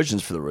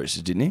conversions for the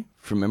Roosters, didn't he?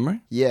 From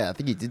memory? Yeah, I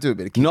think he did do a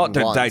bit of kicking Not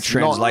that once. they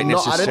translate I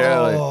don't-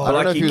 necessarily. I but don't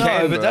like know if you he was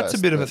can. No, but that's a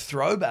bit of a but-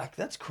 throwback.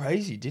 That's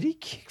crazy. Did he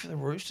kick for the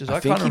Roosters? I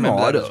think can't he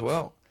remember might that as have.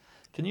 well.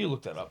 Can you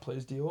look that up,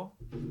 please, Dior?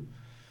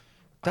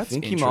 That's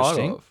think he might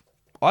interesting. have.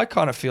 I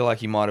kind of feel like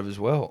he might have as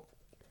well.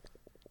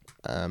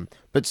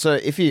 But so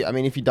if he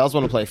does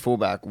want to play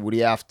fullback, would he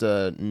have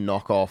to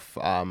knock off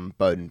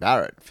Beauden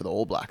Barrett for the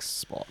All Blacks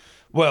spot?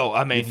 Well,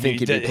 I mean, You'd think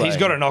he'd be he's playing.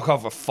 got to knock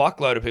off a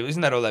fuckload of people.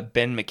 Isn't that all that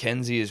Ben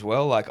McKenzie as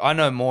well? Like, I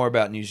know more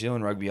about New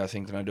Zealand rugby, I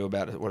think, than I do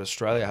about what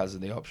Australia has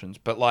in the options.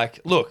 But, like,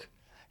 look,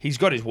 he's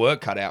got his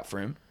work cut out for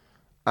him.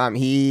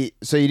 He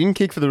didn't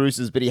kick for the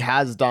Roosters, but he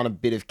has done a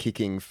bit of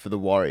kicking for the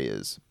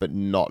Warriors, but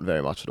not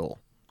very much at all.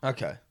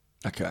 Okay.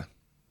 Okay.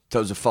 So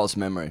it was a false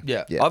memory.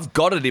 Yeah. Yeah. I've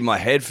got it in my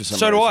head for some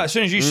So reason. do I. As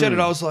soon as you said it,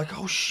 I was like,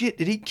 oh, shit,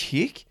 did he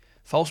kick?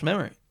 False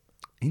memory.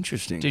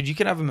 Interesting. Dude, you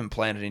can have them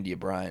implanted into your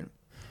brain.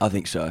 I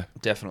think so.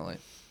 Definitely.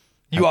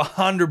 You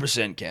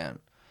 100% can.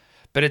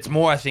 But it's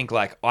more, I think,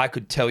 like, I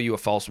could tell you a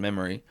false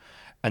memory,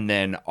 and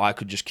then I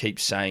could just keep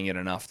saying it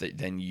enough that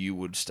then you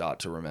would start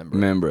to remember it.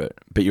 Remember it.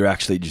 But you're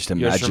actually just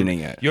You're just imagining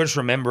it. You're just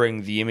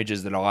remembering the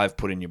images that I've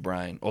put in your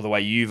brain, or the way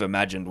you've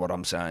imagined what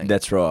I'm saying.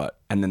 That's right.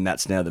 And then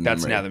that's now the memory.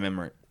 That's now the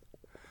memory.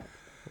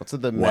 What's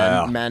it, the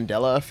Wow.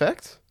 Mandela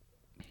effect?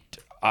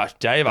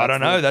 Dave, I don't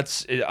know.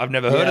 I've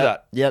never heard of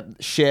that. Yep,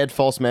 shared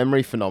false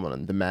memory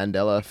phenomenon, the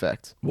Mandela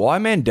effect. Why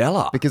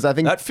Mandela? Because I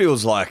think- that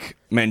feels like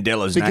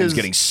Mandela's name's Because-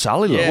 getting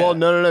sullied. Yeah. Well,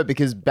 no,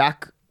 because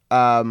back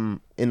in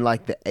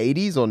like the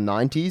 80s or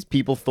 90s,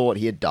 people thought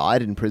he had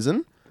died in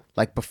prison,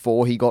 like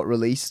before he got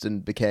released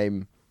and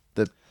became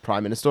the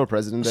prime minister or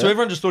president. So there.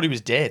 everyone just thought he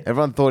was dead.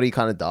 Everyone thought he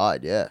kind of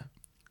died, yeah.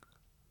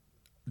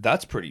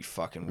 That's pretty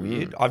fucking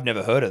weird. I've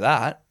never heard of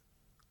that.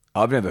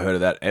 I've never heard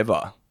of that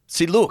ever.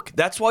 See, look,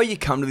 that's why you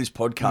come to this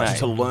podcast Mate.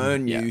 to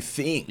learn Yeah. new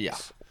things. Yeah.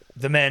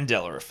 The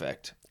Mandela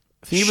effect.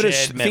 Think of it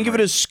Shared think of it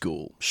memory. as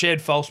school.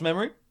 Shared false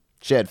memory.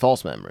 Shared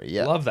false memory,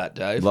 yeah. Love that,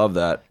 Dave. Love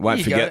that. Won't There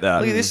you forget go. that.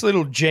 Look at this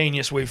little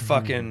genius we've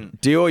fucking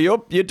Dior,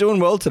 you're doing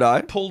well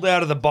today. pulled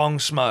out of the bong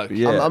smoke.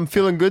 Yeah. I'm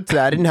feeling good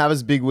today. I didn't have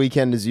as big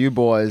weekend as you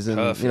boys, and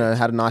Perfect.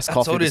 had a nice That's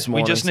coffee all it this is. We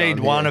morning. just so need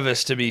I'm one here. of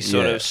us to be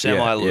sort of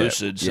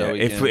semi-lucid. So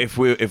we if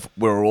can, if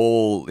we're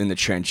all in the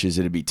trenches,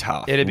 it'd be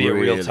tough. it'd be a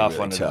real Really, tough really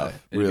one today.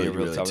 It'd Really, be a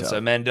real really tough one. So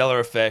Mandela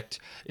effect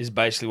is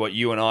basically what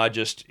you and I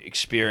just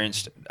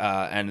experienced,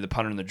 and the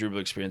punter and the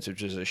dribbler experience,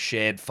 which is a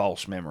shared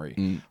false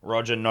memory.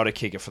 Roger, not a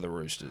kicker for the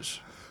Roosters.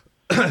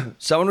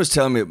 Someone was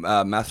telling me,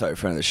 Matho, a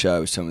friend of the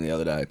show, was telling me the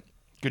other day,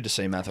 Good to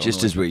see Matthew.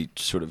 just as we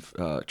sort of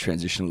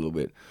transition a little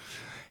bit,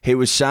 he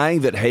was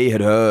saying that he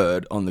had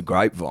heard on the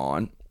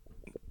grapevine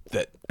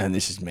that, and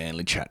this is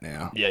Manly chat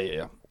now,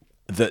 yeah.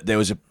 that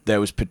there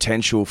was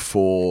potential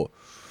for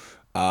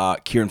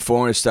Kieran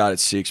Foran to start at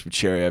 6 with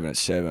Cherry Evans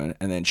at 7,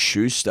 and then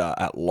Schuster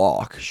at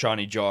lock,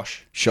 Shiny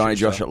Josh.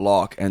 Josh at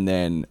lock, and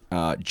then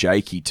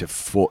Jakey to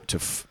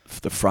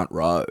the front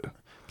row.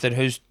 Then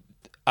who's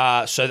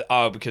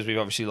because we've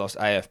obviously lost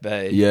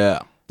AFB.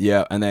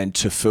 Yeah, and then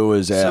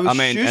Tafua's out. So I is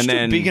mean, Schuster and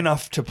then big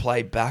enough to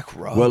play back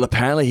row? well,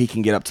 apparently he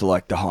can get up to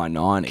like the high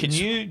 90s. Can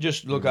you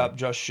just look up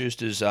Josh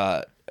Schuster's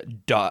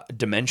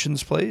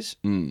dimensions, please?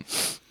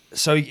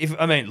 So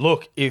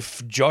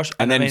if Josh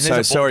And then there's a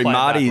ball sorry,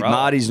 playing back row.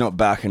 Marty's not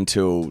back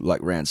until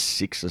like round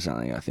 6 or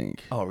something. I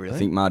think. Oh, really? I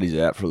think Marty's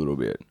out for a little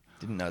bit.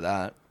 Didn't know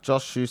that.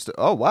 Josh Schuster.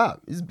 Oh, wow.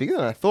 He's bigger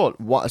than I thought.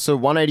 So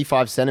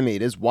 185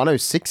 centimeters,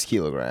 106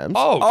 kilograms.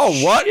 Oh,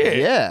 what? shit.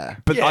 yeah.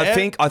 But Yeah. I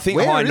think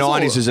Where high is all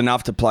 90s of- is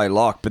enough to play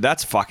lock, but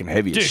that's fucking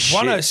heavy Dude, as shit.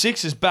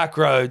 106 is back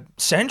row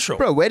central.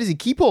 Bro, where does he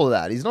keep all of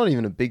that? He's not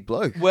even a big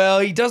bloke. Well,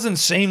 he doesn't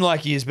seem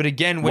like he is, but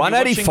again, when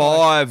you're watching,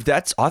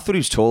 185. I thought he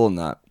was taller than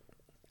that.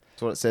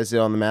 That's what it says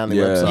here on the Manly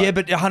Yeah. website. yeah,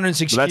 but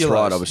 160 Well, that's kilos.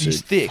 right, obviously.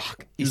 He's thick.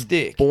 He's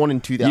thick. Born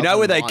in 2000. You know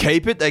where they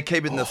keep it? They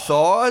keep it in the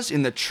thighs,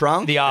 in the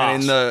trunk, The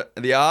and in arse.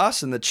 the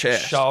arse and the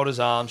chest. Shoulders,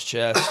 arms,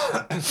 chest.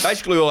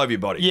 Basically all over your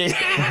body. Yeah.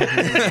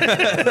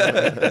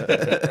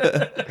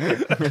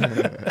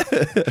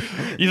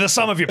 You're the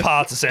sum of your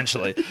parts,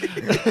 essentially.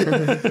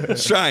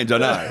 Strange, I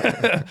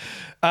know.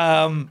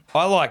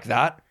 I like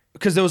that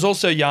because there was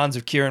also yarns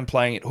of Kieran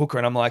playing at hooker,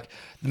 and I'm like,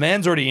 the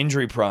man's already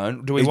injury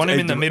prone. Do we want him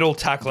in the middle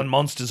tackling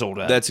monsters all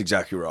day? That's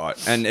exactly right.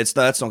 And that's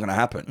not going to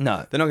happen.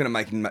 No. They're not going to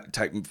make him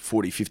take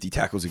 40, 50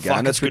 tackles a game.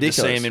 Fuck, That's it's good ridiculous.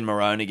 to see him in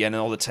maroon again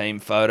and all the team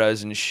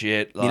photos and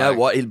shit. You know like-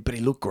 what? But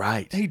he looked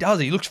great. He does.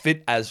 He looks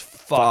fit as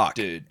fuck,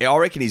 dude. I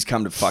reckon he's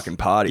come to fucking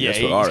party. Yeah, That's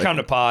he's what I reckon. come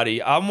to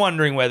party. I'm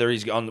wondering whether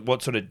he's on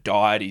what sort of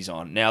diet he's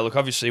on. Now, look,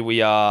 obviously we've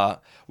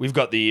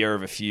got the ear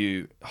of a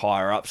few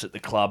higher ups at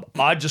the club.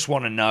 I just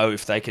want to know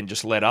if they can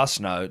just let us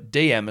know,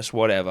 DM us,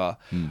 whatever,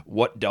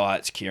 what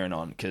diet's Kieran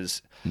on.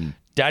 Because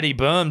Daddy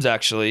Burns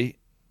actually,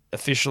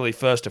 officially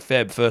 1st of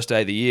Feb, first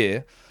day of the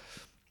year,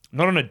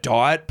 not on a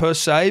diet per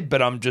se, but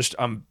I'm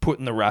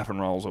putting the wrap and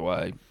rolls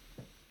away.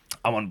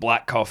 I'm on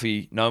black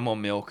coffee, no more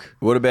milk.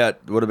 What about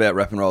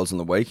wrap and rolls on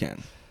the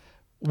weekend?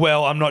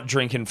 Well, I'm not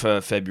drinking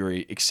for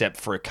February except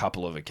for a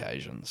couple of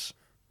occasions.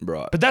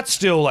 Right. But that's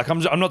still like I'm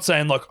not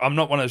saying like I'm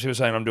not one of those people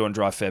saying I'm doing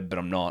dry Feb, but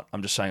I'm not.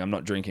 I'm just saying I'm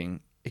not drinking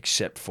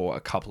except for a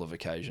couple of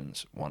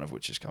occasions, one of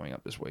which is coming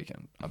up this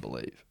weekend, I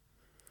believe.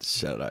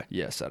 Saturday.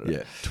 Yeah, Saturday.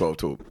 Yeah, 12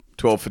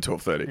 for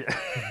 12:30.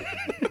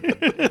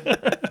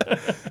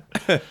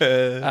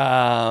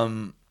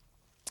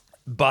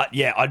 But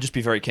yeah, I'd just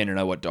be very keen to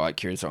know what diet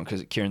Kieran's on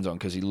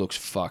because he looks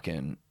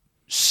fucking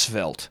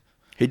svelte.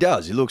 He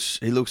does. He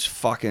looks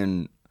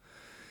fucking.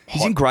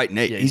 He's in great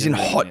nick. Yeah, he's in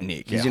really hot good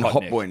nick. Yeah, He's in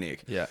hot boy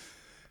nick. Yeah.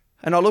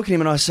 And I look at him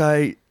and I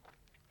say,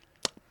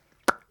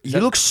 "You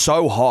look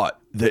so hot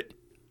that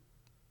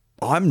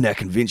I'm now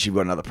convinced you've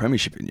got another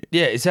premiership in you."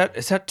 Yeah, is that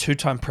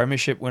 2-time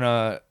premiership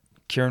winner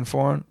Kieran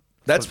Foran?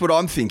 That's what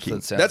I'm thinking.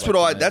 That sounds That's like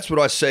what to me. That's what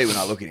I see when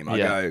I look at him. I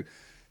Yeah. go,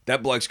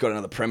 "That bloke's got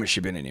another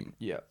premiership in him."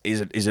 Yeah.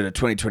 Is it a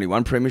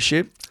 2021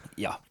 premiership?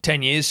 Yeah.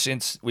 10 years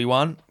since we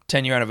won.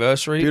 10-year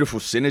anniversary. Beautiful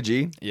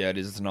synergy. Yeah, it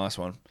is. It's a nice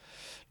one.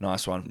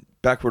 Nice one.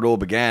 Back where it all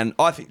began.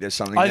 I think there's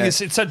something I there.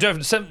 think it's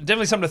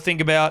definitely something to think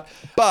about.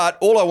 But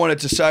all I wanted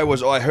to say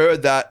was I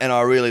heard that and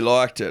I really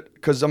liked it.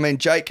 Because, I mean,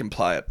 Jake can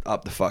play it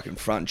up the fucking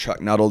front and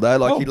chuck nut all day.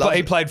 Like, he loves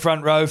He it. played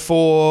front row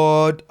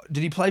for...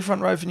 Did he play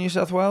front row for New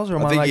South Wales? Or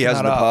am I think he making has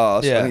in that the up?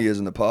 past. Yeah. I think he has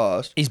in the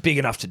past. He's big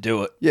enough to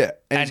do it. Yeah.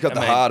 And he's got And,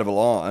 the I mean, heart of a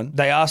lion.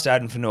 They asked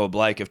Adam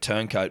Fanua-Blake of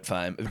Turncoat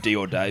fame, of D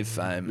or Dave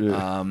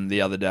fame,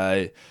 the other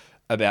day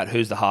about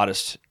who's the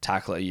hardest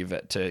tackler you've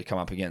had to come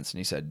up against. And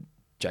he said,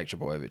 Jake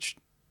Trbojevic.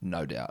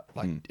 No doubt.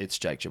 Like, it's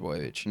Jake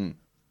Trbojevic.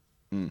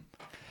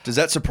 Does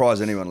that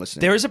surprise anyone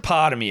listening? There is a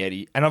part of me,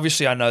 Eddie, and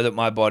obviously I know that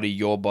my body,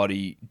 your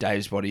body,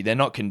 Dave's body, they're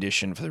not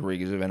conditioned for the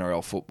rigours of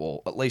NRL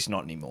football, at least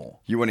not anymore.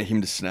 You wanted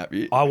him to snap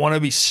you? I want to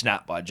be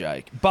snapped by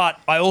Jake. But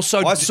I also...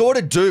 I sort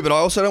of do, but I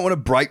also don't want to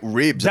break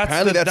ribs.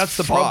 Apparently that's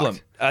the fucked. problem.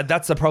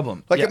 That's the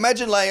problem. Like, Yeah.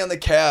 imagine laying on the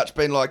couch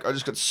being like, I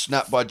just got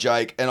snapped by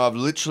Jake and I've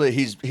literally,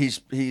 he's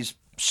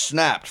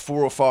snapped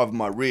 4 or 5 of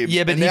my ribs.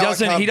 Yeah, but and he now I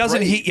doesn't can't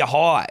breathe. hit you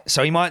high,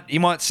 so he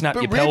might snap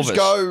But your ribs pelvis.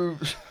 go...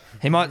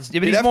 He might, yeah,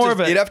 but He'd he's have, more to, of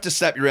a he'd have to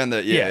snap you around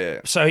the... Yeah.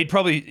 So he'd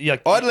probably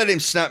like I'd let him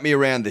snap me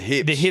around the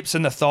hips. the hips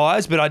and the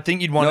thighs, but I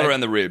think you'd want Not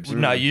around the ribs.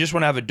 No, you just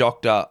want to have a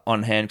doctor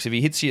on hand because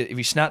if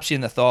he snaps you in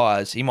the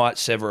thighs, he might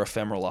sever a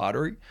femoral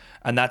artery,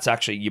 and that's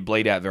actually you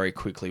bleed out very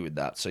quickly with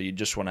that. So you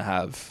just want to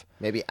have.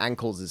 Maybe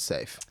ankles is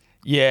safe.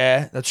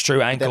 Yeah, that's true.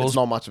 Then Ankles. it's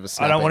not much of a I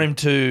snapping. don't want him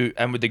to,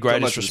 and with the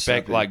greatest much of a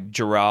respect, snapping. like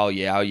Jarrell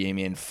Yao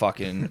and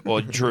fucking,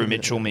 or Drew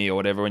Mitchell me or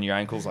whatever, when your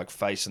ankle's like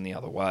facing the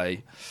other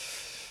way.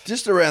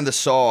 Just around the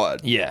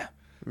side. Yeah.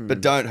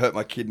 But don't hurt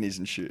my kidneys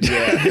and shit.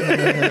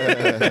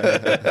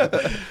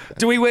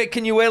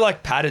 Can you wear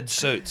like padded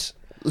suits?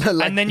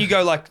 And then you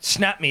go like,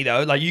 snap me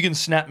though. Like you can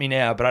snap me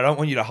now, but I don't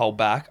want you to hold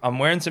back. I'm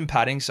wearing some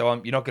padding, so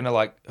you're not going to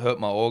like hurt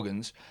my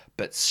organs,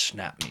 but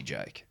snap me,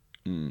 Jake.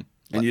 And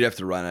you'd have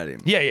to run at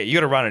him. Yeah, you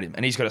got to run at him,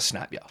 and he's got to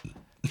snap you.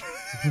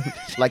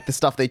 Like the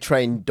stuff they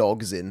train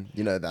dogs in,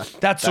 you know,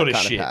 That sort of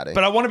kind shit. padding.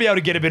 But I want to be able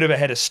to get a bit of a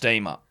head of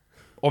steam up.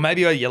 Or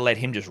maybe you let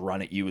him just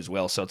run at you as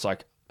well, so it's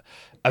like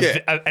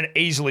an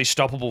easily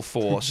stoppable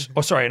force,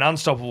 an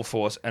unstoppable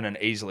force and an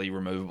easily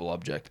removable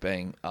object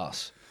being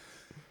us.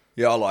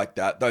 Yeah, I like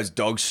that. Those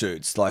dog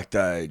suits, like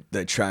they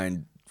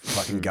train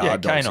fucking guard Yeah,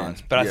 dogs canines,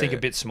 in. but I Yeah, think yeah.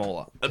 a bit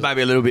smaller.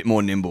 Maybe a little bit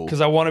more nimble.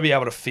 Because I want to be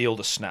able to feel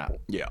the snap.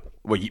 Yeah.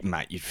 Well,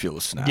 mate, you'd feel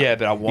a snap. Yeah,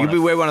 but I want You'd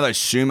to- wear one of those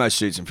sumo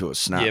suits and feel a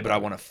snap. Yeah, but I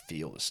want to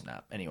feel the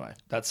snap. Anyway,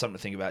 that's something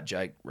to think about,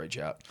 Jake. Reach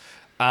out.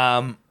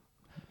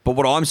 But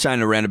what I'm saying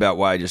in a roundabout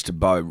way, just to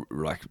bow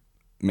like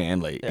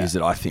Manly, is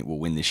that I think we'll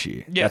win this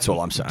year. Yeah, That's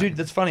all I'm saying. Dude,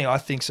 that's funny. I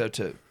think so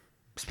too.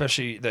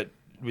 Especially that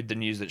with the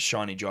news that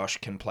Shiny Josh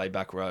can play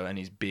back row and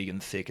he's big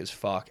and thick as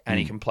fuck and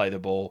he can play the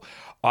ball.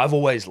 I've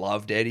always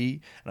loved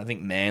Eddie, and I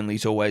think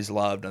Manly's always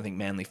loved. I think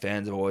Manly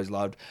fans have always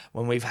loved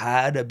when we've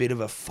had a bit of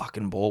a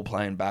fucking ball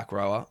playing back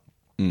rower.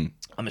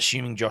 I'm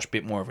assuming Josh a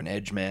bit more of an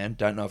edge man.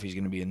 Don't know if he's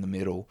going to be in the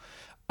middle.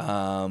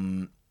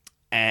 And,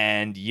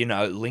 you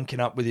know, linking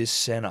up with his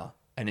centre.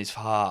 and his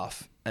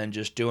half and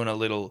just doing a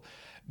little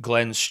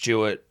Glenn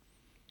Stewart,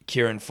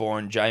 Kieran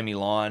Foran, Jamie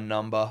Lyon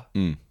number.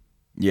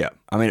 Yeah,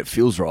 I mean, it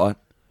feels right.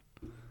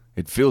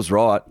 It feels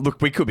right.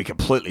 Look, we could be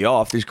completely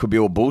off. This could be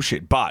all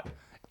bullshit, but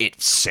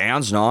it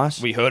sounds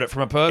nice. We heard it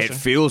from a person. It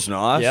feels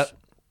nice. Yep.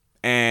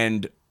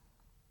 And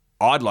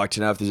I'd like to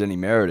know if there's any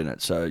merit in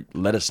it, so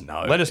let us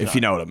know. If you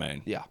know what I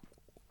mean. Yeah.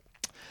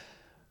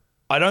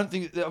 I've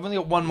only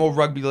got one more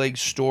rugby league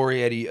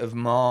story, Eddie, of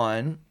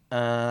mine,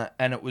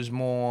 and it was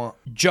more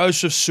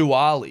Joseph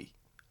Suaalii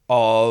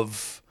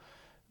of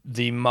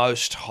the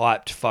most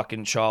hyped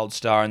fucking child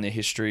star in the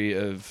history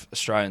of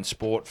Australian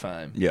sport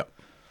fame. Yeah.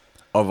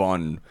 Of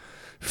on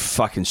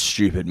fucking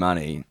stupid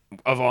money.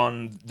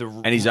 And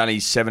he's only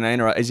 17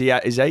 or is he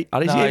even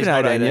 18 yet? He's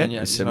not 18.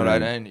 He's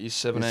 17. He's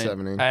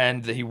 17.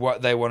 And they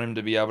want him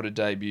to be able to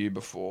debut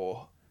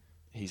before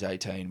he's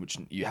 18, which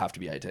you have to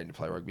be 18 to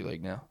play rugby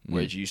league now.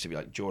 Whereas you used to be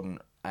like Jordan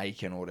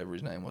Aiken or whatever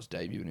his name was,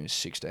 debut when he was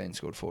 16,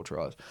 scored 4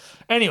 tries.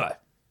 Anyway,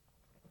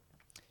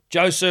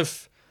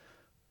 Joseph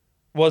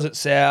was at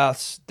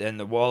Souths, then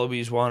the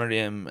Wallabies wanted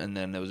him, and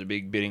then there was a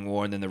big bidding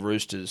war, and then the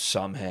Roosters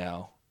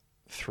somehow,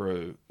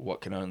 through what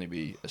can only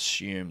be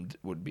assumed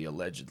would be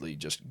allegedly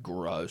just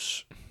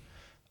gross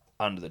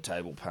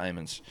under-the-table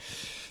payments,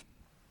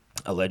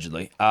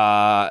 allegedly,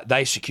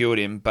 they secured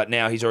him, but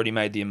now he's already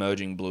made the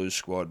emerging Blues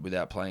squad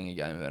without playing a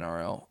game of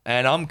NRL.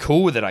 And I'm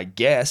cool with it, I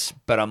guess,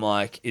 but I'm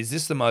like, is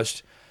this the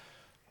most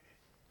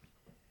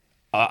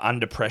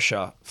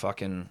under-pressure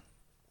fucking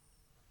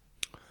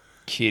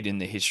kid in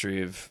the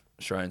history of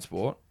Australian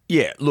sport?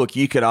 Yeah, look,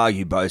 you could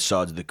argue both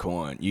sides of the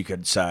coin. You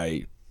could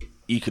say...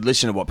 You could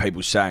listen to what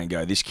people say and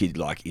go, this kid,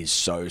 like, is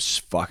so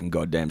fucking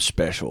goddamn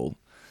special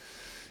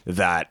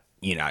that,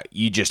 you know,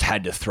 you just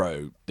had to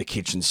throw the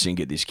kitchen sink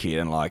at this kid.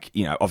 And, like,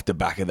 you know, off the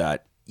back of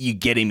that, you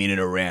get him in and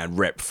around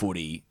rep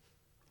footy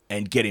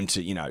and get him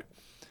to, you know,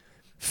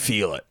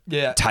 feel it.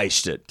 Yeah.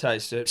 Taste it.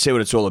 See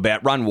what it's all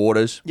about. Run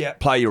waters. Yeah.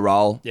 Play your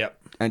role. Yep.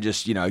 And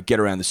just, you know, get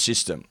around the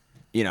system.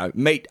 You know,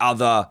 meet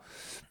other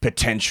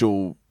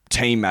potential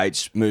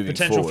teammates moving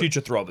Potential forward.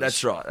 future throbbers.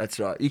 That's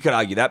right. You could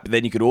argue that, but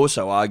then you could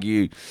also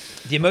argue...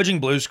 The emerging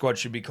Blues squad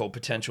should be called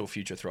potential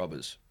future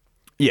throbbers.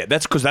 Yeah,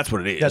 that's because that's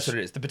what it is. That's what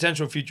it is. The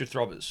potential future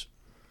throbbers.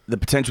 The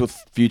potential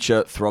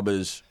future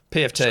throbbers...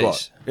 PFTs. Squad.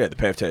 Yeah, the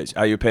PFTs.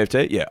 Are you a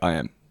PFT? Yeah, I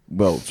am.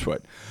 Well,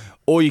 sweet.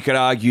 Or you could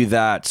argue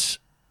that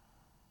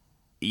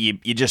you're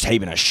just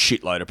heaping a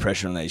shitload of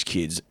pressure on these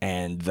kids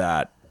and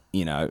that,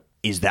 you know,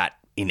 is that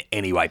in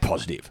any way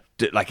positive?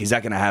 Like, is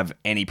that going to have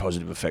any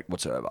positive effect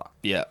whatsoever?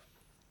 Yeah.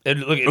 Or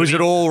is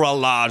it all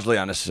largely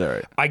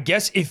unnecessary? I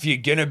guess if you're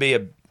gonna be a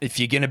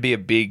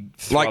big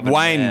Like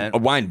man,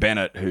 Wayne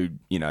Bennett, who,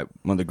 you know,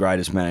 one of the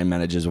greatest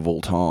managers of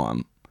all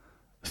time,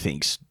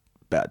 thinks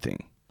bad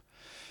thing.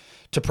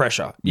 to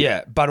pressure.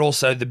 Yeah, but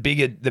also the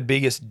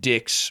biggest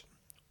dicks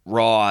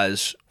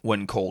rise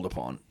when called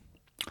upon.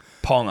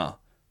 Ponga,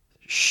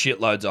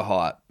 shitloads of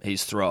hype.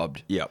 He's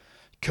throbbed. Yep.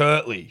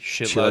 Kirtley,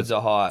 shitloads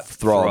of hype.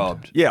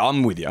 Throbbed. Yeah,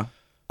 I'm with you.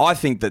 I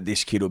think that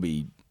this kid will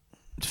be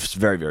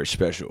very, very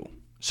special.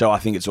 So I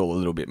think it's all a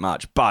little bit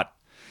much. But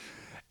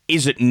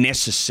is it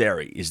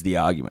necessary is the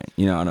argument.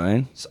 You know what I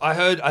mean? So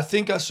I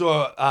think I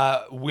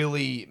saw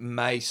Willie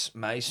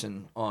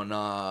Mason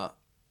on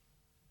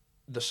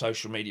the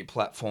social media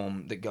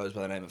platform that goes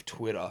by the name of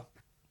Twitter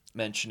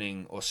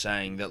mentioning or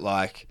saying that,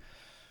 like,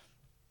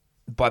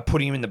 by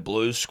putting him in the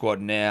Blues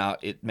squad now,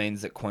 it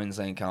means that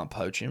Queensland can't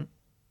poach him.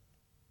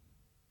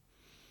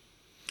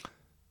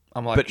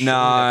 I'm like, But surely they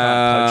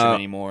can't poach him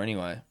anymore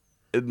anyway.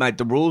 Mate,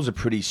 the rules are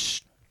pretty...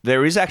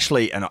 There is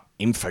actually an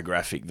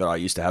infographic that I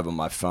used to have on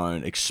my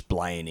phone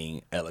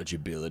explaining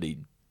eligibility,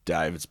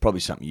 Dave. It's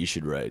probably something you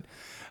should read,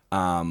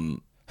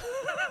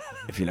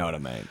 if you know what I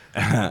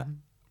mean.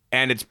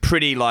 And it's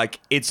pretty, like,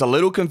 it's a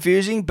little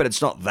confusing, but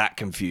it's not that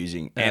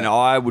confusing. Yeah. And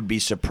I would be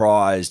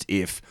surprised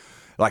if,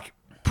 like,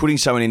 putting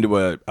someone into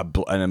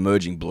an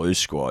emerging Blues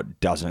squad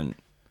doesn't...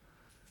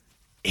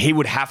 He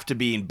would have to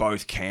be in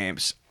both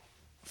camps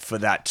for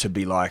that to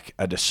be like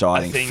a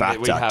deciding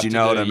factor. Do you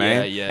know what I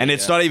mean? Yeah, and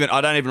it's not even, I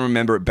don't even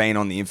remember it being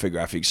on the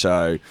infographic,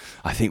 so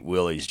I think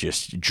Willie's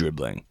just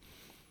dribbling,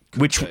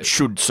 which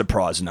should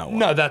surprise no one.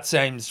 No, that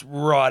seems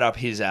right up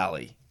his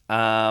alley.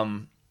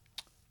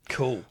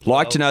 Cool.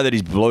 To know that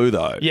he's blue,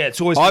 though. Yeah,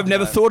 it's always... I've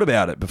never thought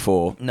about it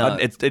before. No.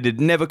 It had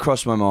never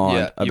crossed my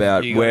mind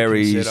about where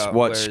he's,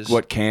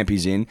 what camp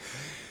he's in.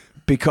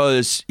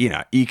 Because, you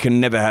know, you can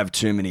never have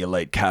too many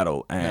elite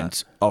cattle,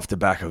 and off the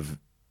back of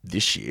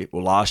this year,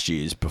 or last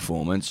year's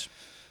performance,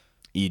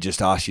 you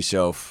just ask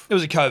yourself... It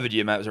was a COVID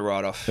year, mate. It was a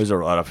write-off. It was a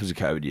write-off. It was a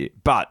COVID year.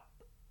 But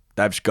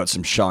they've got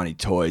some shiny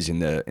toys in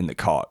the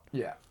cot.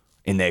 Yeah.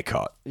 In their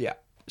cot. Yeah.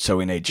 So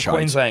we need shiny...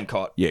 Queensland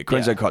cot. Yeah,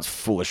 Queensland cot's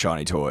full of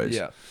shiny toys.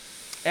 Yeah.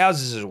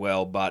 Ours is as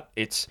well, but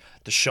it's...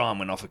 The shine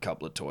went off a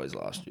couple of toys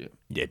last year.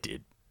 Yeah, it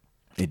did.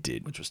 It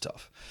did. Which was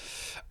tough.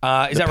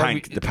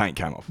 The paint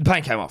came off. The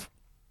paint came off.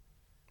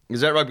 Is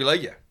that rugby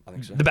league? Yeah, I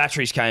think so. The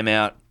batteries came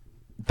out.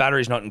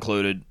 Batteries not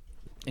included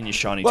in your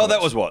shiny Well, toys.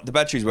 that was what? The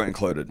batteries weren't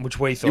included. Which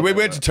we thought we they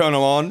went were. to turn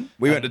them on.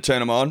 We went to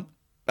turn them on.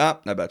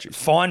 No batteries.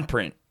 Fine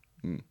print.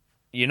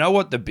 You know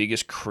what the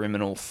biggest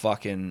criminal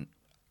fucking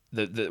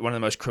one of the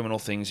most criminal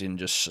things in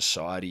just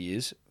society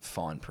is?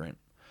 Fine print.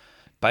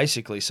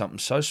 Basically, something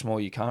so small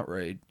you can't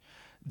read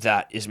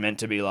that is meant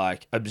to be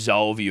like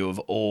absolve you of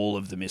all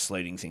of the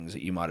misleading things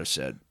that you might have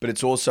said. But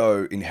it's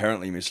also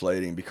inherently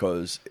misleading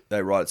because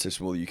they write it so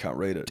small you can't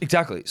read it.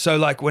 Exactly. So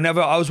like whenever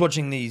I was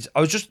watching these,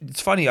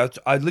 it's funny,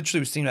 I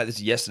literally was thinking about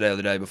this yesterday or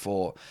the day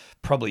before,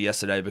 probably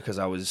yesterday because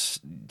I was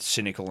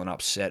cynical and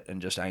upset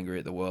and just angry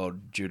at the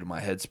world due to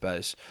my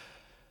headspace.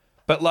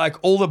 But like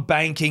all the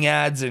banking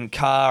ads and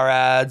car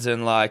ads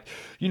and like,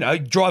 you know,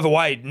 drive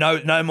away,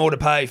 no more to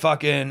pay,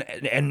 fucking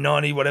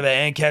N90, whatever,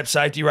 ANCAP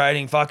safety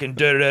rating, fucking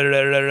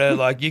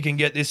like you can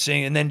get this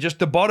thing. And then just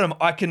the bottom,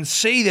 I can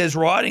see there's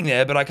writing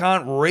there, but I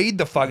can't read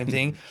the fucking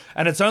thing.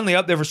 And it's only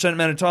up there for a certain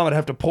amount of time. I'd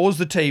have to pause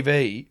the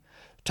TV,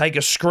 take a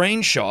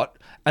screenshot,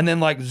 and then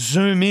like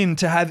zoom in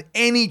to have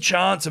any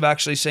chance of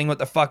actually seeing what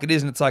the fuck it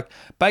is. And it's like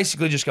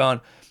basically just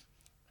going,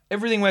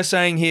 everything we're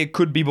saying here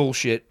could be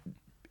bullshit.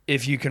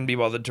 If you can be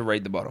bothered to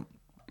read the bottom.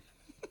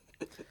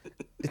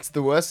 It's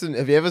the worst.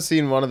 Have you ever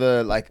seen one of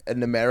the, like,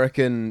 an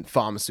American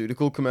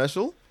pharmaceutical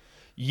commercial?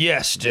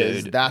 Yes,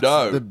 dude. That's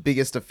the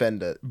biggest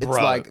offender. It's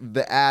Bro. like,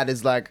 the ad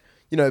is like,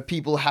 you know,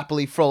 people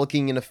happily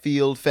frolicking in a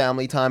field,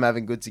 family time,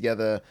 having good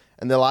together.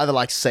 And they'll either,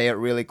 like, say it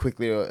really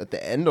quickly or at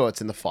the end, or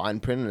it's in the fine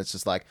print, and it's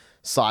just like,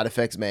 side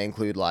effects may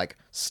include, like,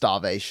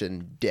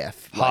 starvation,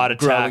 death, Heart like,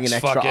 growing attacks, an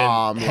extra fucking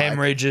arm,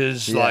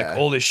 hemorrhages, like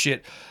all this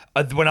shit.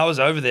 When I was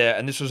over there,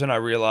 and this was when I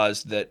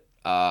realized that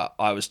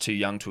I was too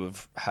young to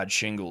have had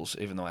shingles,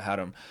 even though I had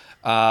them,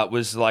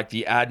 was like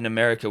the ad in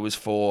America was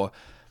for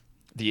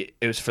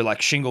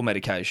like shingle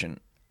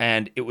medication.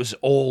 And it was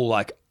all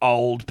like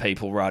old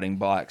people riding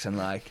bikes and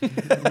like,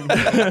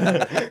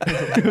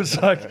 it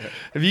was like,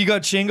 have you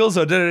got shingles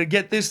or did I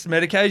get this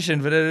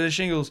medication for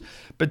shingles?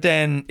 But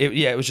then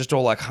it was just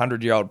all like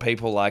 100-year-old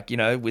people, like, you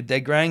know, with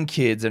their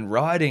grandkids and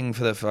riding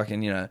for the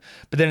fucking, you know,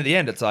 but then at the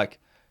end it's like,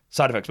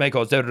 side effects may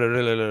cause.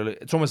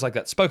 It's almost like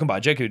that spoken by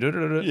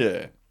Jeku.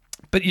 Yeah.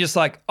 But you're just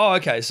like, oh,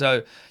 okay,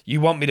 so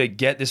you want me to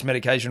get this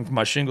medication for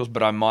my shingles,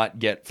 but I might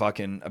get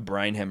fucking a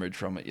brain hemorrhage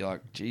from it. You're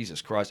like,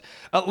 Jesus Christ.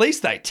 At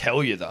least they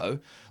tell you, though.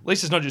 At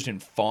least it's not just in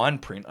fine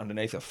print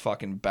underneath a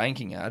fucking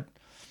banking ad.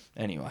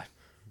 Anyway.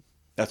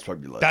 That's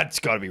rugby league. That's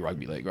got to be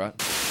rugby league, right?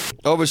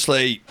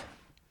 Obviously,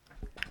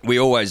 we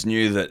always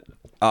knew that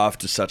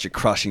after such a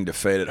crushing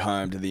defeat at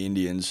home to the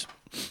Indians,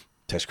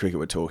 Test cricket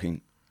we're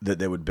talking, that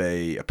there would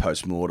be a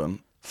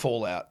post-mortem.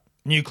 Fallout.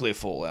 Nuclear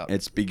fallout.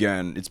 It's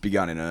begun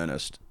in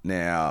earnest.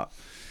 Now,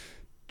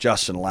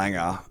 Justin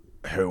Langer,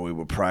 who we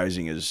were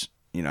praising as,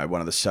 you know,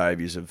 one of the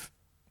saviours of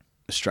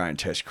Australian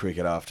Test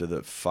cricket after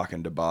the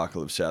fucking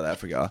debacle of South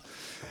Africa,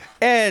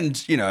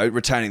 and, you know,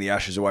 retaining the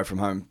Ashes away from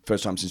home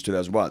first time since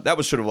 2001. That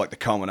was sort of like the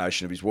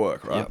culmination of his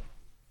work, right? Yep.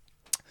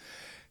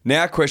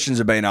 Now questions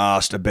have been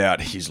asked about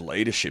his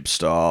leadership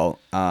style.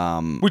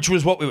 Which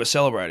was what we were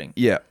celebrating.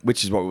 Yeah,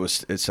 which is what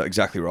it's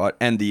exactly right.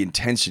 And the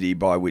intensity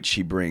by which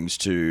he brings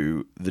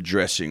to the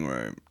dressing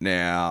room.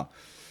 Now,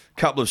 a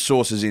couple of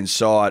sources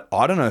inside,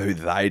 I don't know who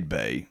they'd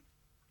be.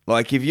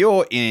 Like, if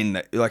you're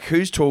in, like,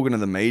 who's talking to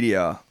the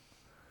media?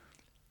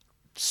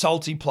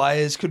 Salty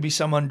players. Could be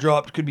someone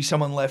dropped. Could be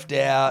someone left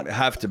out.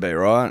 Have to be,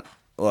 right?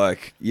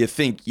 Like, you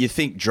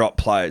think drop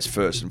players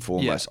first and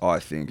foremost, Yeah. I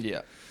think.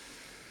 Yeah.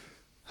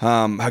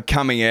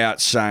 Coming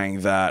out saying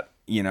that,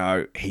 you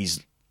know,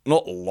 he's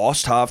not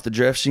lost half the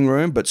dressing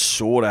room, but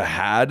sort of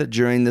had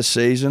during the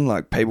season.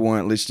 Like, people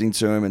weren't listening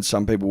to him and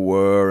some people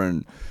were,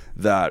 and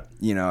that,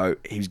 you know,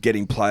 he was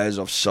getting players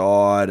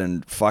offside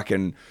and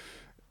fucking,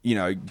 you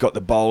know, got the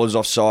bowlers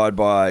offside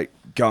by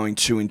going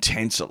too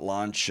intense at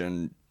lunch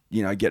and,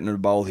 you know, getting a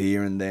bowl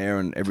here and there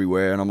and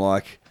everywhere. And I'm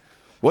like,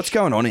 what's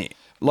going on here?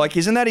 Like,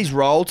 isn't that his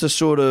role to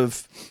sort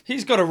of...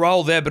 He's got a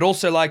role there, but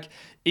also, like,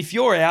 if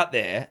you're out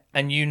there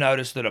and you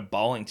notice that a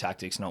bowling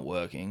tactic's not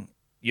working,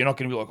 you're not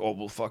going to be like, oh,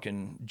 well,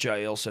 fucking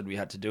JL said we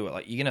had to do it.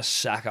 Like, you're going to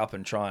sack up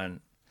and try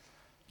and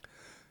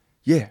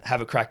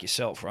have a crack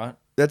yourself, right?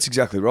 That's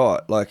exactly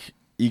right. Like,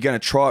 you're going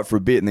to try it for a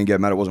bit and then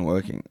get mad it wasn't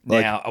working.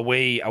 Like, Now, are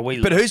we?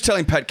 But who's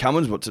telling Pat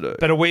Cummins what to do?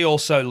 But are we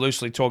also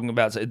loosely talking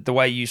about the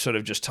way you sort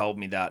of just told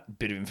me that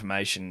bit of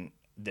information?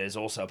 There's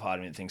also a part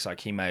of me that thinks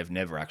like he may have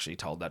never actually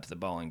told that to the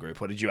bowling group.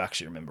 Or did you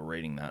actually remember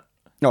reading that?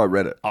 No, I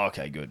read it. Oh,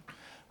 okay, good.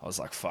 I was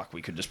like, fuck,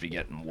 we could just be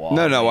getting wild.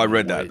 No, I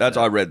read that.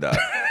 I read that.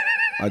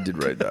 I did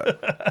read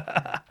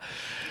that.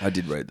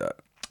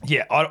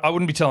 Yeah, I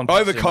wouldn't be telling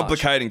people too much.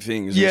 Overcomplicating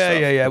things. Yeah.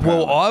 and stuff,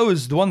 Well, apparently.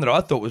 the one that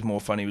I thought was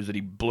more funny was that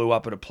he blew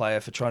up at a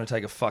player for trying to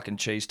take a fucking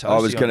cheese toast. I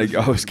was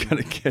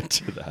gonna get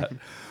to that.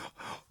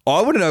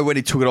 I want to know when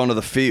he took it onto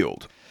the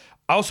field.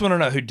 I also want to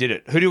know who did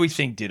it. Who do we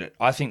think did it?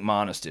 I think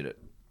Marnus did it.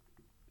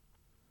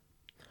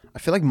 I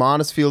feel like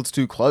Marnus Field's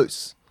too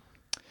close.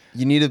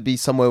 You need to be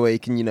somewhere where you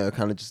can, you know,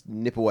 kind of just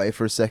nip away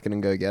for a second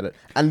and go get it.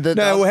 And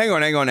Well, hang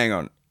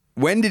on.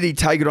 When did he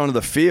take it onto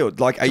the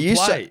field? Like, are you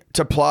play.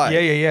 to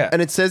play? Yeah.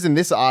 And it says in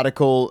this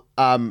article,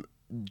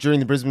 during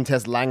the Brisbane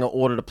Test, Langer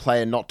ordered a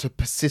player not to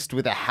persist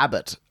with a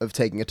habit of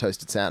taking a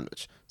toasted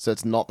sandwich. So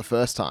it's not the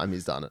first time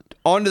he's done it.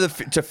 Onto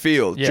to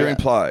field during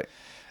play.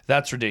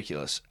 That's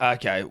ridiculous.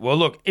 Okay, well,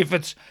 look,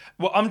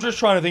 I'm just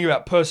trying to think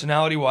about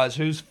personality-wise,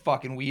 who's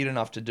fucking weird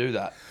enough to do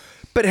that?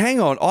 But hang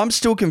on, I'm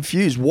still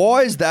confused.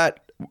 Why is that?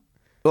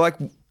 Like,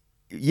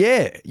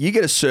 yeah, you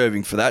get a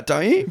serving for that,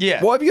 don't you?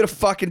 Yeah. Why have you got a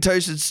fucking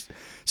toasted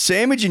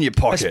sandwich in your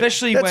pocket?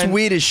 That's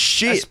weird as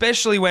shit.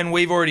 Especially when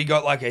we've already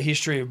got like a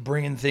history of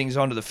bringing things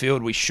onto the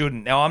field we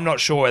shouldn't. Now, I'm not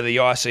sure whether the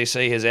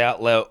ICC has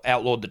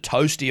outlawed the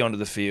toasty onto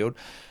the field,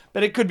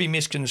 but it could be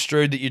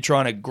misconstrued that you're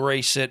trying to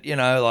grease it,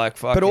 like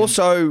fucking... But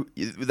also,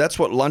 that's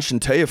what lunch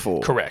and tea are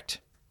for. Correct.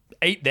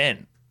 Eat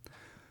then.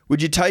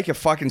 Would you take a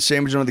fucking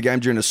sandwich onto the game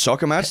during a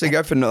soccer match? They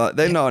go for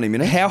they're 90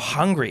 minutes. How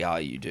hungry are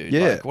you, dude?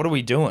 Yeah. Like, what are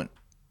we doing?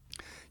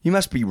 You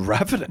must be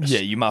ravenous. Yeah,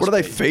 you must. What are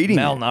they be feeding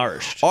you?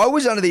 Malnourished. I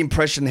was under the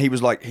impression he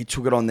was like, he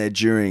took it on there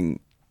during,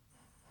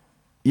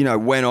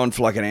 went on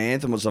for like an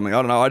anthem or something. I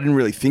don't know. I didn't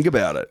really think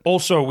about it.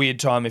 Also a weird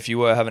time if you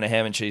were having a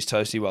ham and cheese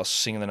toasty while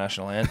singing the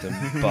national anthem.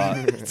 But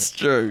It's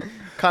true.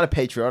 Kind of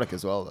patriotic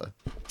as well,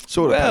 though.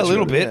 Sort of. a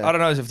little bit. Yeah. I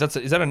don't know if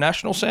is that a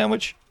national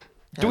sandwich?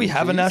 Do we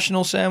have a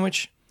national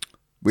sandwich?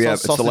 We have,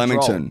 it's the Sausage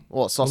Lamington. roll. Or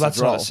Well, sausage that's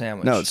roll. not a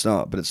sandwich. No, it's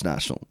not, but it's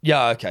national.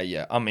 Yeah, okay,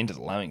 yeah. I'm into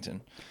the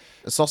Lamington.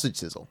 A sausage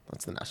sizzle.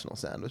 That's the national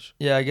sandwich.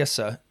 Yeah, I guess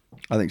so.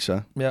 I think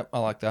so. Yep, I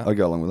like that. I'll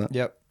go along with that.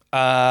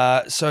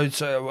 Yep.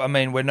 So I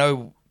mean, we're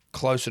no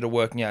closer to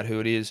working out who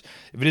it is.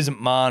 If it isn't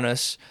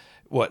Marnus,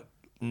 what,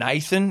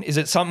 Nathan? Is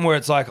it something where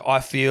it's like, I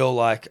feel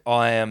like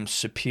I am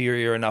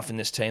superior enough in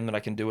this team that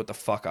I can do what the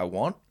fuck I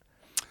want?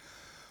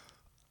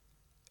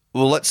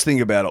 Well, let's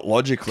think about it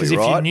logically, 'Cause if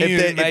you right? knew,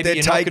 if maybe they're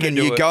you're not gonna taking,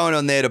 do you're it. going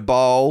on there to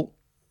bowl,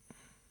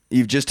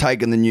 you've just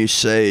taken the new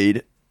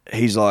seed.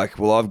 He's like,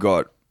 well, I've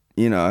got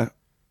an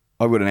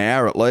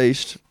hour at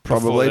least,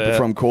 probably,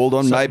 before I'm called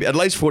on. Maybe at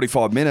least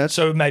 45 minutes.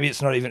 So maybe it's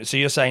not even. So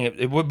you're saying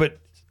it would, but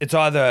it's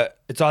either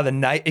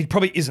Nate. It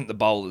probably isn't the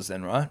bowlers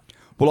then, right?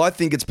 Well, I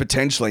think it's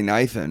potentially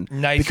Nathan,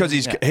 because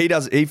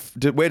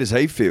where does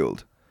he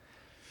field?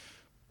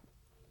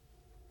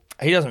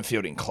 He doesn't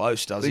field in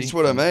close, does he? That's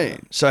what I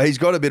mean. So he's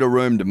got a bit of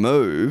room to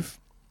move,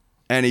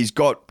 and he's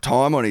got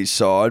time on his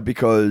side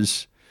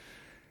because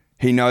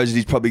he knows that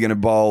he's probably going to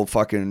bowl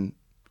fucking,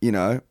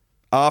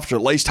 after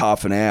at least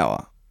half an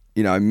hour.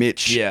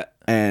 Mitch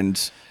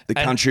and the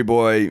country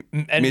boy,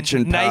 and Mitch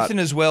and Nathan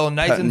Pat, as well. and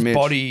Nathan's Mitch.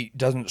 body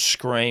doesn't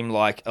scream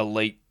like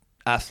elite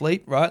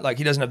athlete, right? Like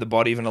he doesn't have the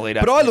body of an elite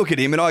But athlete. I look at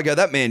him and I go,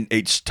 that man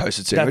eats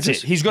toasted That's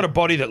sandwiches. it. He's got a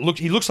body that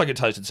looks like a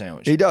toasted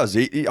sandwich. He does.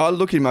 I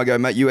look at him. I go,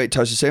 mate, you eat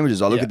toasted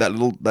sandwiches. I look Yeah. at that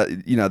little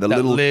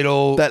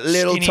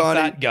skinny tiny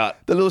fat gut.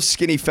 the little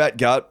skinny fat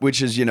gut,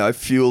 which is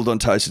fueled on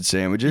toasted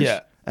sandwiches. Yeah.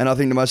 And I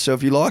think to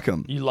myself, you like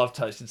them. You love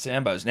toasted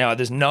sambos. Now,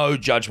 there's no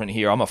judgment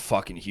here. I'm a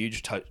fucking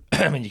huge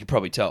I mean, you can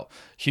probably tell.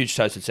 Huge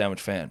toasted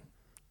sandwich fan.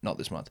 Not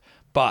this month.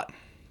 But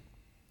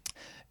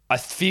I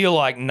feel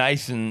like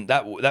Nathan,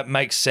 that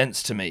makes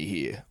sense to me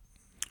here.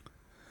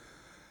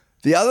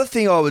 The other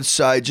thing I would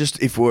say,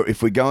 just if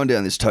we're going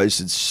down this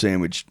toasted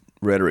sandwich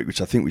rhetoric,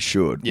 which I think we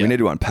should, Yeah. we need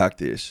to unpack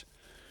this.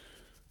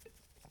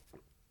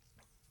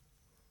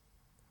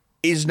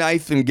 Is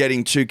Nathan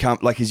getting too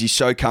is he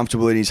so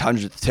comfortable in his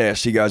 100th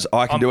test? He goes,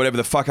 I can do whatever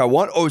the fuck I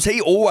want, or has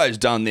he always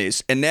done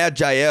this? And now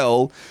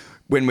JL,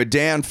 when we're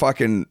down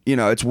fucking,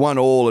 it's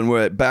 1-1 and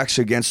we're backs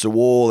against the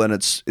wall and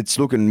it's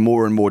looking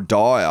more and more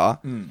dire.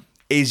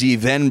 Is he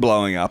then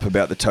blowing up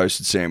about the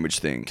toasted sandwich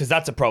thing? Because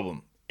that's a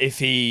problem. If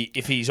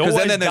he's always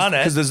done it,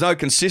 because there's no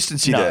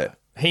consistency there.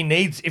 He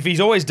needs, if he's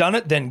always done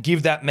it, then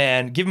give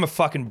him a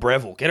fucking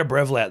Breville. Get a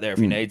Breville out there if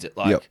he needs it.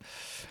 Like, Yep.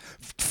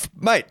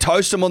 Mate,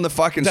 toast him on the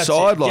fucking that's it.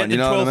 sideline. Get the You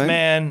know what I 12th mean?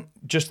 man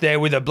just there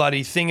with a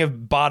bloody thing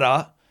of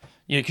butter.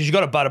 Because you got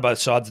to butter both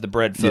sides of the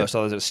bread first,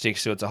 otherwise it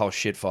sticks to it's a whole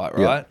shit fight,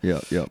 right?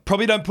 Yeah.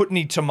 Probably don't put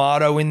any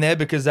tomato in there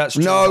because that's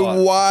too No hot.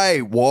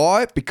 way.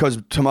 Why? Because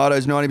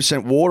tomato's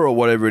 90% water or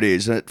whatever it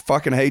is, and it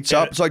fucking heats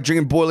up. It's like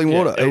drinking boiling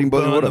water, It'll eating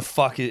boiling burn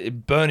water.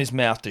 it burn his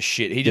mouth to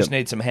shit. He just Yep.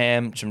 needs some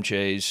ham, some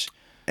cheese.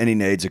 And he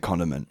needs a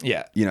condiment.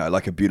 Yeah.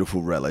 Like a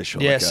beautiful relish or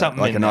Yeah, like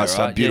something like in a nice,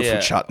 there, right? beautiful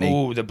Yeah. chutney.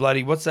 Oh, the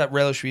bloody, what's that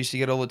relish we used to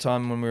get all the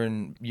time when we were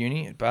in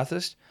uni at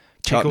Bathurst?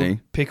 Chutney.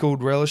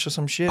 Pickled relish or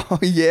some shit. Oh,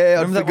 yeah,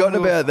 I'd Remember that one forgotten we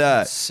were about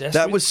that. obsessed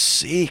That with? was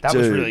sick, That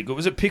dude. was really good.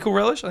 Was it pickle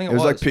relish? I think It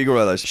was like pickle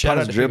relish. Shout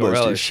out Punters to pickle dribblers, dude.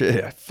 relish.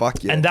 Shit,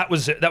 fuck yeah. And that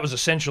was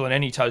essential in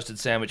any toasted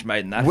sandwich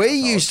made in that. we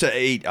household. used to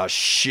eat a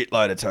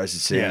shitload of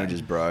toasted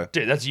sandwiches, bro.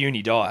 Dude, that's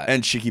uni diet.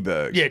 And chicky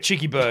burgers. yeah,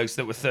 chicken burgers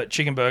that were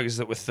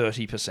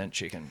 30%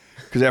 chicken.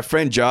 Because our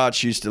friend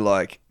Jarch used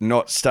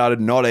to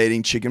started not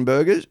eating chicken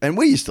burgers, and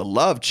we used to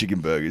love chicken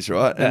burgers,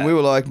 right? And Yeah. we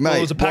were like, mate, Well,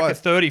 it was a pack why, of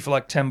 30 for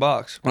like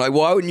 $10. like,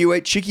 why wouldn't you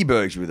eat chicky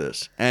burgers with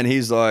us? And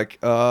he's like,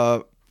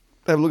 have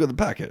a look at the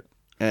packet,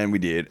 and we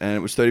did, and it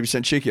was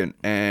 30% chicken,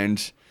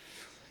 and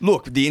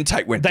Look, the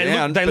intake went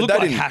down. They but look they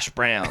like didn't- hash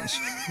browns.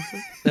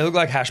 They look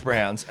like hash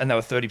browns, and they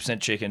were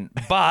 30% chicken.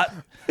 But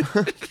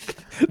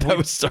That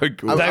was so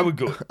good. they were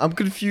good. I'm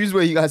confused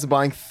where you guys are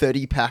buying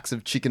 30 packs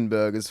of chicken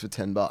burgers for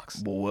 $10.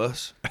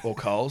 Woolworths or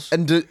Coles.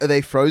 And are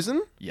they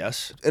frozen?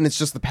 Yes. And it's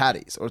just the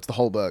patties, or it's the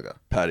whole burger?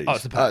 Patties. Oh,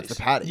 it's the Oh, patties. it's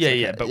the patties. Yeah, okay.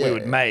 yeah. But we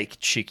would make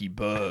chicky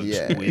burgers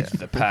Yeah, with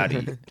the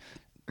patty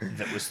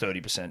that was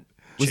 30%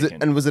 Was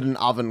chicken. it? Was it an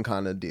oven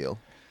kind of deal?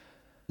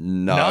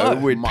 No, No,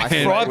 we'd my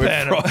fry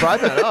pan 'em. Fry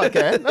pan. Oh,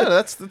 okay. No,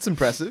 that's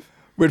impressive.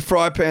 We'd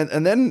fry pan,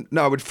 and then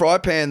we'd fry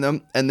pan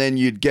them, and then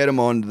you'd get them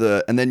on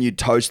and then you'd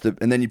toast them,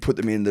 and then you'd put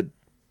them in the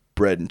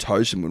bread and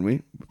toast them, wouldn't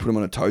we? Put them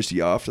on a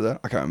toasty after that.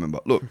 I can't remember.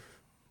 Look,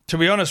 To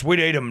be honest, we'd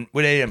eat them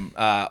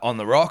on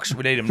the rocks.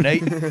 We'd eat them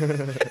neat.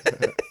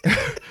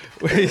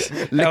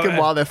 Lick them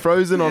while they're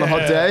frozen on a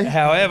hot day.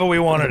 However we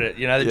wanted it.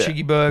 You know, the Yeah.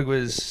 chicky burg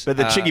was... But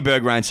the Chicky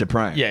Burg reigned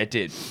supreme. Yeah, it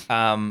did.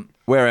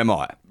 Where am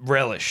I?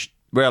 Relish.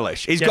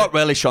 Relish. He's Yeah. got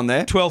relish on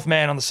there. 12th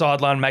man on the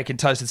sideline making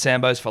toasted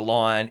sambos for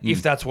Lyon,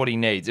 if that's what he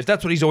needs. If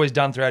that's what he's always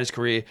done throughout his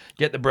career,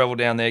 get the Breville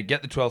down there,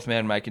 get the 12th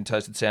man making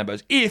toasted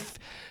sambos. If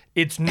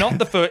it's not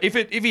the first, if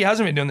he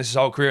hasn't been doing this his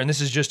whole career and this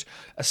is just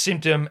a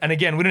symptom, and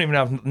again, we don't even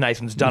know if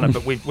Nathan's done it,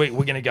 but we're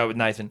going to go with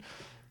Nathan.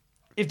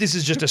 If this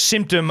is just a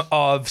symptom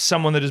of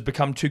someone that has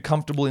become too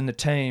comfortable in the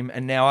team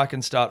and now I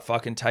can start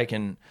fucking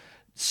taking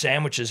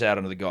sandwiches out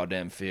onto the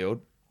goddamn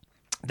field,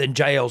 then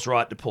JL's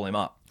right to pull him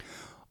up.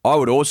 I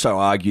would also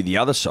argue the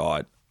other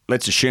side.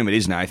 Let's assume it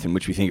is Nathan,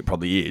 which we think it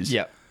probably is.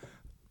 Yeah.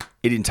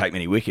 He didn't take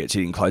many wickets.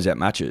 He didn't close out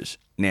matches.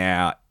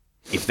 Now,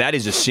 if that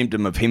is a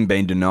symptom of him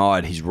being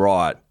denied his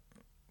right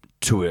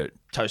to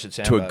Toasted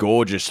sambo. a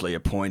gorgeously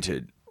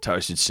appointed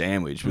toasted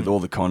sandwich with all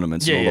the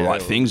condiments and all the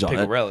right things on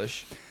pickle it,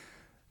 relish.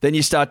 then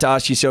you start to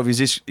ask yourself, is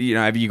this,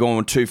 have you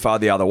gone too far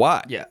the other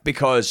way? Yeah.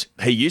 Because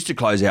he used to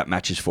close out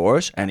matches for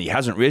us, and he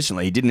hasn't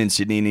recently. He didn't in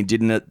Sydney, and he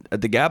didn't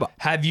at the Gabba.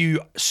 Have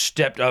you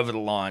stepped over the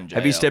line, JL?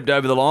 Have you stepped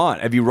over the line?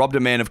 Have you robbed a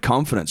man of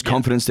confidence?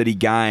 Confidence that he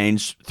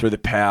gains through the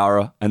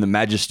power and the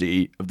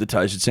majesty of the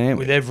toasted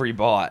sandwich. With every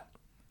bite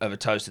of a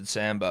toasted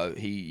sambo,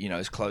 he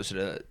is closer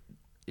to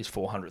his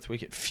 400th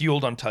wicket,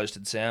 fueled on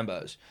toasted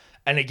sambos.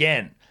 And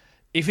again,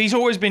 if he's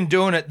always been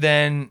doing it,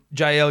 then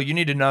JL, you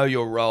need to know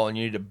your role and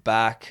you need to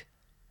back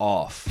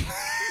off.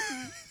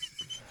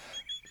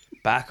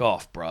 Back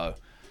off, bro.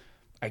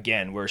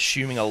 Again, we're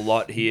assuming a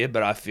lot here,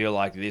 but I feel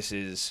like this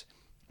is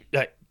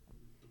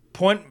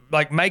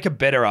make a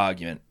better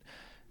argument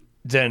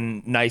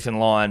than Nathan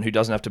Lyon, who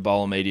doesn't have to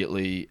bowl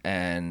immediately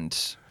and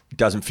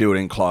Doesn't field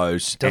in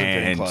close Doesn't field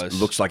in and close.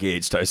 looks like he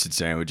eats toasted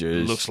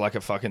sandwiches. looks like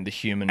the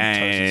human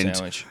and,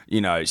 toasted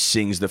sandwich.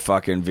 Sings the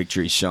fucking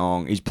victory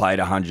song. He's played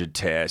 100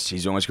 tests.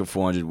 He's almost got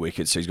 400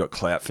 wickets, so he's got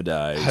clout for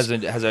days. Has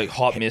a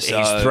hot miss.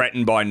 He's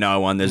threatened by no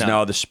one. There's No.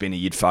 no other spinner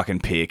you'd fucking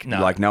pick. No.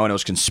 Like, no one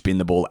else can spin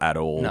the ball at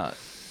all. No.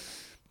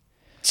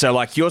 So,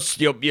 like, your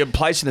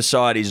place in the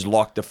side is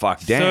locked the fuck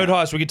down. Third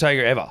highest wicket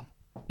taker ever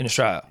in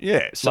Australia.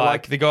 Yeah, so,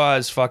 like the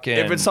guy's fucking.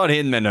 If it's not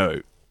him, then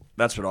who?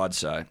 That's what I'd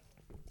say.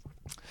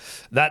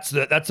 That's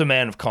a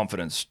man of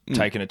confidence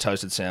taking a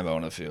toasted sambo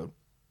on the field.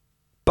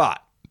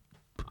 But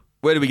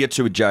where do we get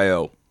to with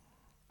JL?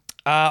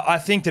 I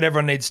think that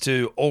everyone needs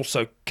to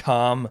also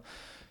calm.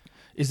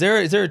 Is there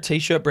a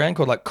t-shirt brand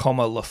called like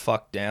Comma La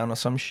Fuck Down or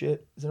some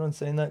shit? Has anyone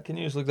seen that? Can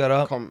you just look that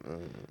up?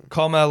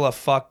 Comma La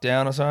Fuck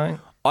Down or something?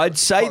 I'd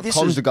say this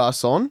Comme is... de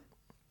Garçon.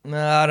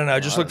 Nah, I don't know.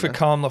 Just look for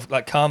calm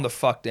the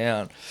fuck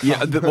down.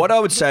 Yeah, but what I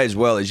would say as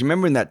well is, you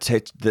remember in that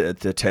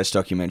the test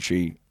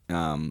documentary,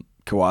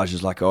 Kawaj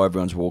is like, oh,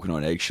 everyone's walking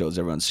on eggshells,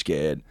 everyone's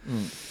scared.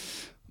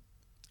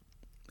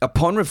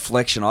 Upon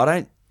reflection,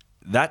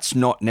 that's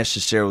not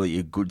necessarily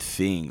a good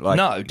thing. Like,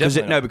 No,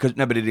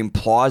 definitely but it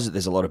implies that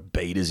there's a lot of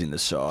beaters in the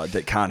side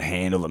that can't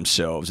handle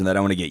themselves and they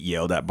don't want to get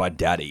yelled at by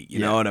daddy. You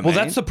know what I mean? Well,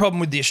 that's the problem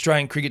with the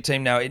Australian cricket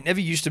team now. It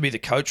never used to be the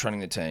coach running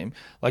the team.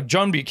 Like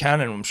John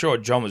Buchanan, I'm sure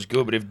John was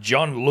good, but if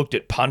John looked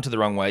at punter the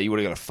wrong way, you would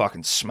have got a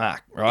fucking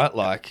smack, right?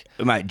 Like,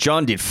 Mate,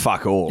 John did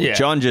fuck all. Yeah.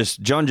 John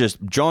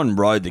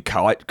rode the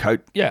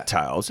coat Yeah.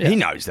 tails. Yeah. He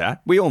knows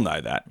that. We all know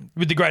that.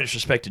 with the greatest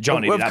respect to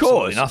John, he Well, did of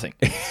absolutely course. nothing.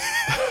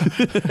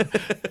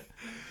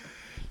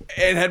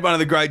 And had one of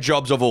the great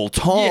jobs of all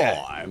time.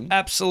 Yeah,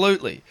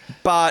 absolutely.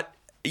 But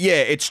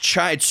yeah, it's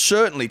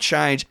certainly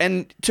changed.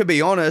 And to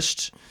be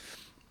honest,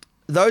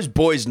 those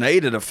boys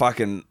needed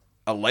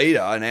a leader,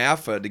 an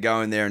alpha, to go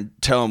in there and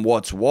tell them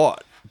what's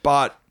what.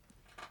 But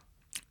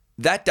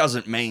that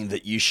doesn't mean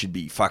that you should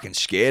be fucking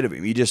scared of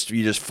him. You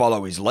just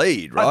follow his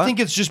lead, right? I think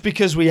it's just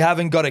because we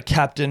haven't got a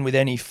captain with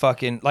any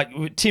fucking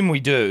like Tim. We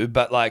do,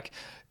 but like,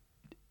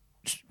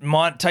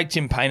 might take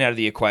Tim Payne out of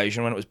the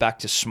equation when it was back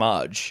to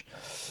Smudge.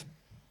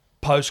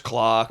 Post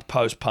Clark,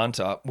 post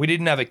punter, we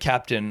didn't have a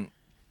captain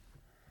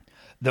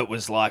that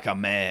was like a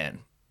man.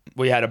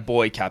 We had a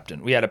boy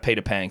captain. We had a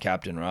Peter Pan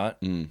captain, right?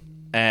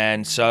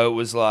 And so it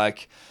was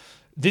like,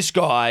 this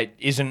guy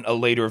isn't a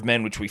leader of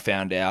men, which we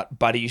found out,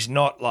 but he's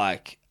not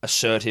like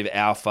assertive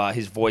alpha.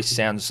 His voice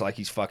sounds like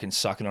he's fucking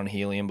sucking on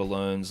helium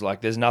balloons.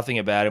 Like, there's nothing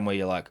about him where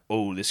you're like,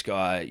 oh, this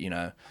guy,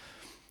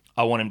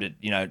 I want him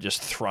to,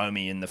 just throw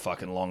me in the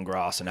fucking long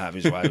grass and have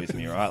his way with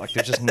me, right? Like,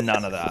 there's just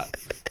none of that.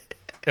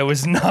 There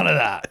was none of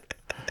that.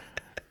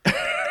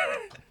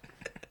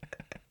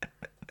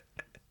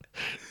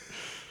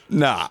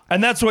 Nah.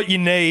 And that's what you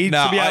need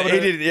to be able to... I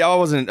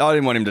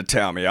didn't want him to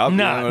towel me up.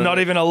 No, not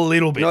even a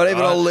little bit. Not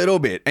even right? a little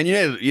bit. And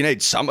you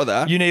need some of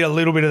that. You need a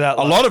little bit of that.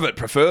 A lot of it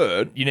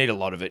preferred. You need a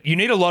lot of it. You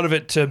need a lot of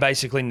it to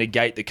basically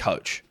negate the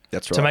coach.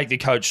 That's right. To make the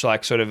coach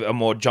like sort of a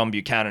more John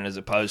Buchanan as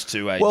opposed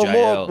to a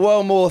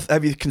JL. More.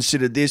 Have you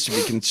considered this? Have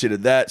you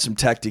considered that? Some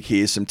tactic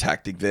here, some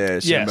tactic there,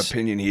 some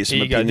opinion here, some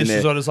Here you go. opinion This there.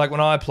 is what it's like when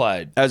I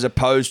played. As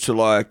opposed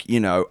to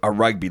a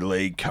rugby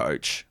league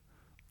coach,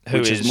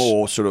 which is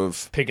more sort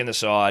of picking the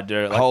side.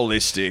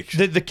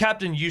 holistic. The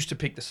captain used to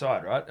pick the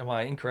side, right? Am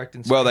I incorrect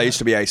in saying Well, they that? used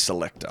to be a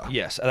selector.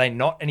 Yes. Are they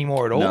not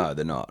anymore at all? No,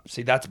 they're not.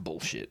 See, that's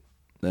bullshit.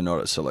 They're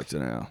not a selector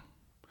now.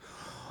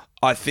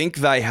 I think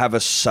they have a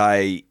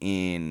say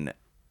in...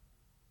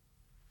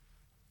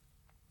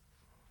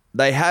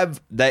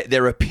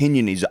 Their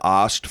opinion is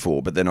asked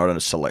for, but they're not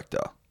a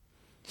selector.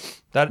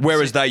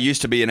 Whereas they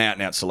used to be an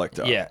out-and-out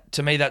selector. Yeah,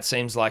 to me that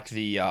seems like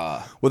the...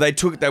 Well,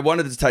 they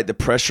wanted to take the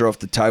pressure off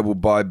the table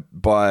by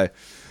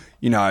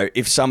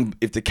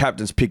if the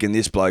captain's picking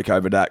this bloke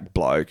over that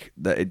bloke,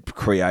 they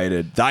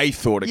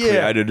thought it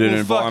created an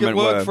environment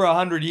worked where... for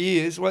 100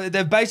 years. Well,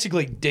 they've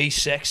basically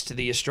de-sexed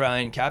the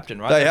Australian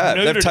captain, right? They have.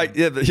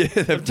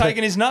 They've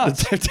taken his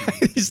nuts. They've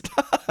taken his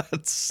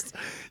nuts.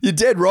 You're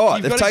dead right.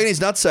 You've They've gotta taken his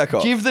nutsack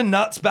off. Give the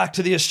nuts back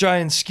to the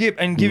Australian skip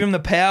and give him the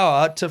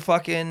power to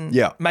fucking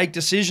make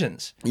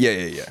decisions.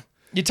 Yeah.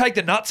 You take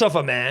the nuts off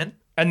a man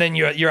and then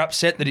you're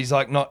upset that he's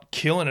like not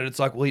killing it. It's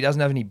like, well, he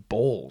doesn't have any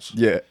balls.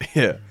 Yeah.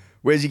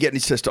 Where's he getting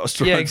his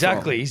testosterone Yeah,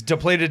 exactly. from? He's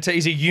depleted.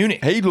 He's a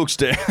eunuch. He looks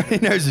down. He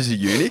knows he's a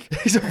eunuch.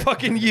 He's a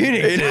fucking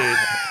eunuch,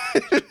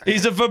 dude.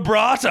 He's a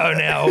vibrato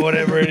now or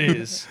whatever it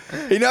is.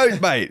 He knows,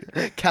 mate.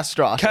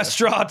 Castrato.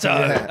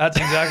 Castrato. That's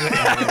exactly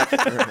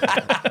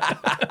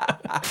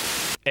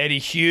Eddie,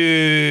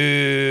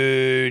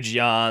 huge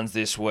yarns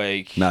this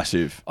week.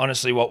 Massive.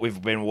 Honestly, what we've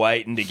been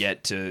waiting to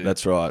get to.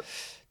 That's right.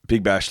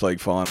 Big Bash League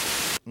final.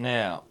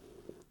 Now,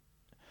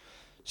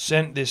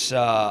 sent this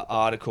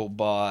article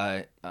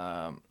by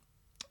a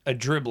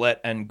dribblet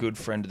and good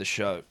friend of the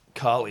show,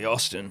 Carly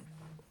Austin,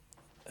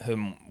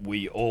 whom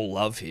we all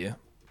love here.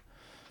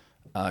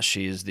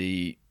 She is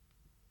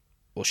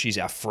she's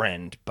our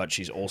friend, but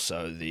she's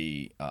also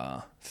the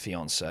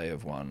fiance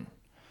of one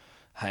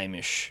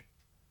Hamish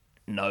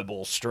No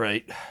Ball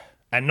Street.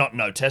 And not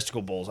no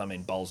testicle balls, I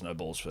mean balls, no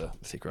balls for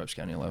Thick Ropes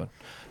County 11,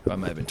 who I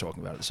may have been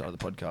talking about at the start of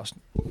the podcast.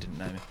 Didn't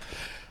name him.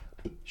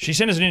 She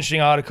sent us an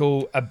interesting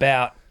article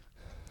about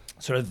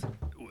sort of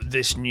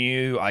this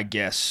new, I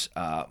guess,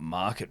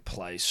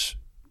 marketplace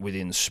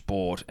within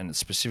sport, and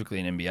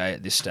specifically in NBA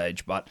at this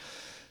stage. But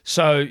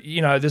so,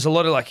 there's a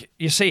lot of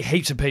you see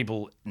heaps of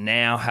people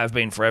now, have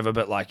been forever,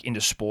 but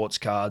into sports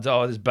cards.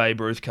 Oh, there's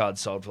Babe Ruth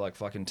cards sold for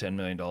fucking $10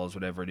 million,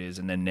 whatever it is.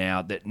 And then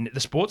now that the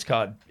sports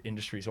card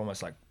industry is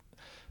almost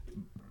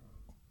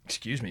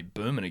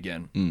booming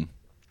again.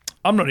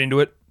 I'm not into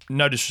it.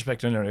 No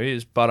disrespect to anyone who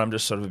is, but I'm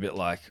just sort of a bit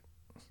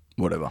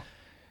whatever.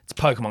 It's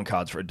Pokemon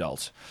cards for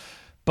adults.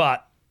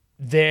 But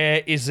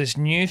there is this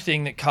new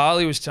thing that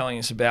Carly was telling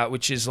us about,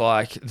 which is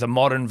the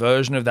modern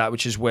version of that,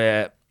 which is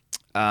where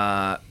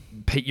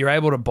you're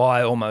able to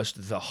buy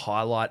almost the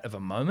highlight of a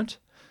moment.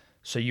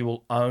 So you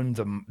will own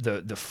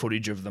the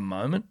footage of the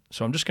moment.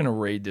 So I'm just going to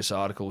read this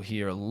article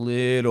here a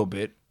little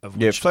bit.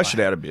 Flesh it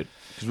out a bit.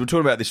 Because we were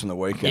talking about this on the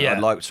weekend. Yeah.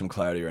 I'd like some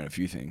clarity around a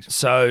few things.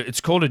 So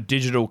it's called a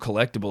digital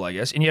collectible, I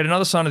guess. And yet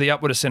another sign of the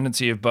upward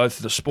ascendancy of both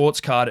the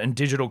sports card and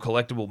digital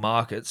collectible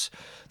markets.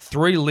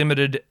 3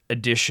 limited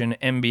edition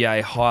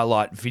NBA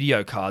highlight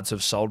video cards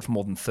have sold for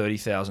more than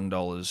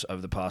 $30,000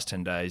 over the past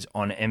 10 days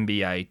on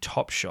NBA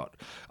Top Shot,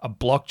 a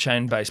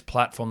blockchain-based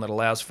platform that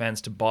allows fans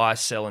to buy,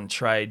 sell, and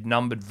trade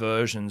numbered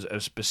versions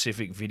of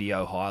specific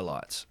video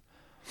highlights.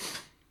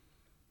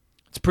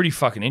 It's pretty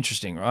fucking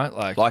interesting, right?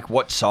 Like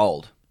what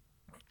sold?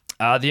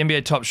 The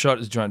NBA Top Shot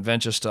is a joint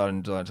venture started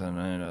in July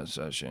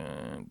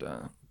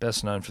 2009.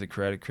 Best known for the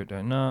creative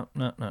crypto. No.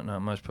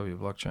 Most popular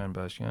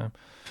blockchain-based game.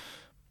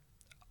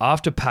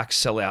 After packs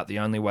sell out, the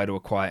only way to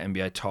acquire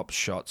NBA Top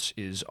Shots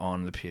is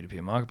on the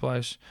peer-to-peer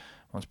marketplace.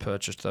 Once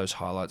purchased, those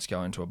highlights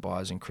go into a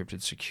buyer's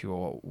encrypted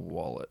secure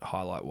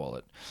highlight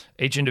wallet.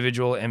 Each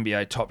individual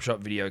NBA Top Shot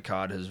video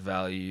card has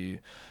value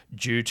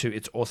due to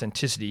its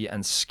authenticity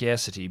and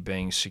scarcity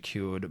being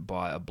secured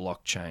by a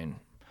blockchain.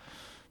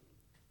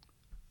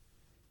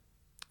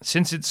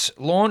 Since its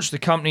launch, the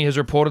company has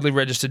reportedly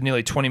registered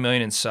nearly $20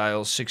 million in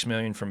sales, $6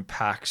 million from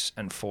packs,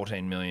 and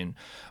 $14 million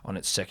on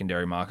its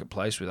secondary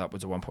marketplace, with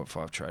upwards of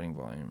 1.5 trading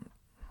volume.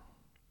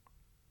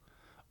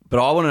 But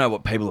I want to know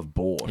what people have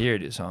bought. Here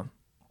it is, huh?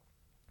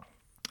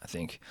 I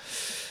think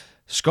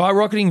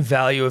skyrocketing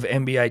value of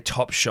NBA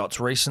Top Shots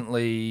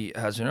recently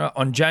has,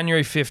 on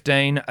January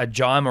 15, a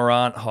Ja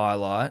Morant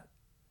highlight,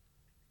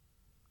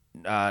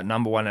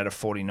 number 1 out of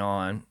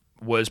 49,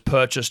 was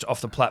purchased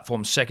off the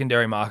platform's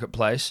secondary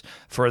marketplace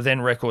for a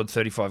then record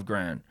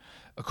 $35,000.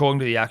 According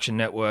to the Action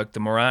Network, the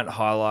Morant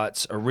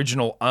Highlights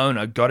original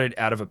owner got it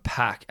out of a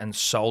pack and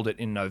sold it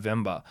in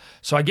November.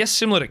 So I guess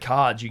similar to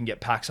cards, you can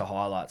get packs of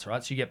highlights,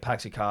 right? So you get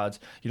packs of cards,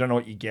 you don't know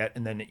what you get,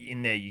 and then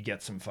in there you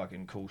get some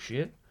fucking cool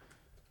shit.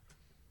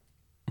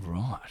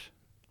 Right.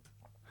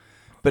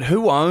 But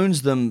who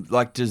owns them?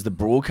 Like, does the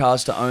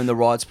broadcaster own the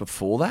rights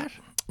before that?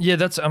 Yeah,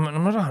 I'm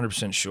not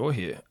 100% sure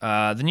here.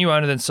 The new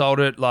owner then sold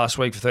it last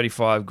week for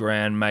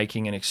 $35,000,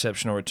 making an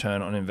exceptional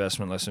return on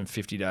investment less than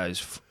 50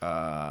 days.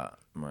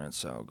 Morant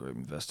Sale Group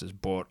investors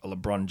bought a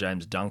LeBron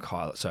James dunk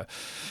highlight. So,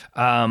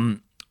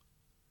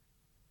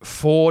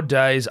 4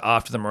 days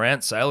after the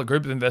Morant sale, a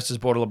group of investors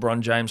bought a LeBron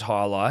James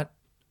highlight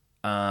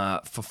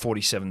for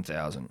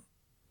 $47,000.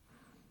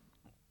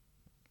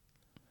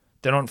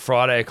 Then on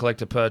Friday, a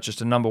collector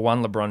purchased a number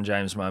 1 LeBron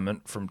James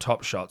moment from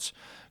Top Shots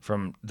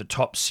from the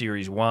Top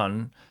Series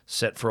 1,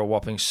 set for a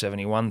whopping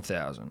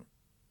 $71,000.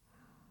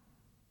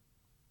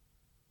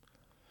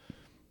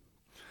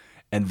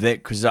 And that,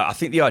 because I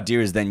think the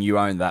idea is then you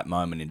own that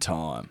moment in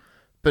time.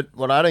 But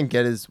what I don't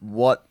get is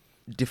what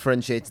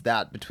differentiates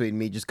that between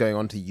me just going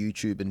onto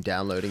YouTube and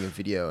downloading a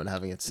video and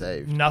having it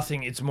saved.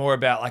 Nothing. It's more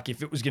about like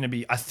if it was going to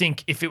be, I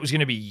think if it was going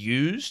to be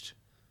used,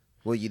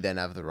 Well, you then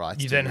have the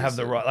rights. you to then use have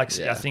the it. right. Like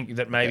Yeah. I think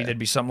that maybe Okay. there'd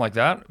be something like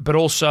that. But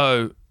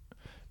also,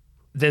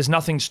 there's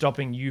nothing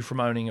stopping you from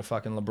owning a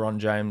fucking LeBron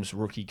James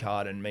rookie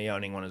card and me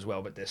owning one as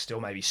well. But they're still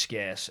maybe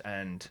scarce,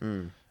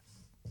 and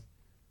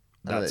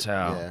that's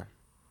how. Yeah.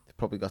 They've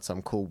probably got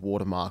some cool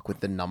watermark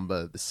with the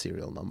number, the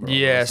serial number. on it or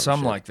Yeah, some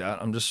something shit. like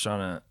that. I'm just trying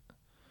to.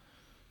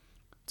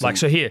 Like,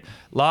 so here,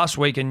 last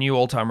week, a new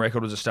all-time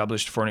record was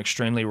established for an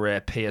extremely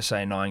rare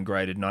PSA 9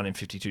 graded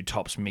 1952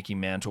 Topps Mickey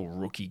Mantle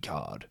rookie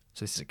card.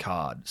 So this is a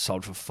card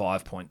sold for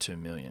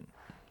 $5.2 million.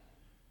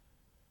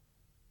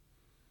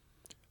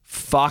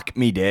 Fuck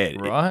me dead.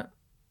 Right?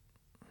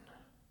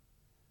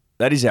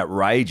 That is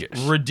outrageous.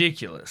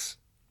 Ridiculous.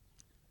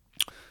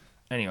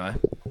 Anyway,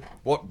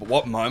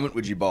 What moment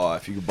would you buy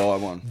if you could buy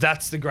one?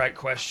 that's the great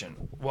question.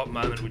 What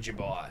moment would you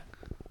buy?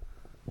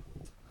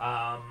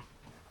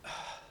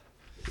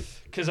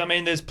 Because, I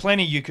mean, there's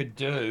plenty you could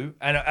do.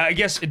 And I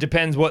guess it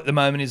depends what the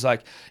moment is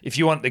like. If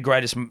you want the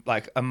greatest,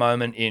 like, a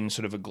moment in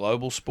sort of a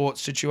global sports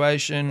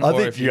situation. I or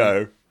think if you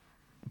go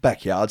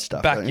backyard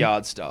stuff. don't you?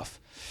 backyard stuff.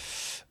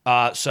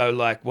 So,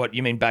 like, what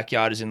you mean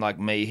backyard is in, like,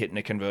 me hitting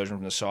a conversion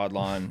from the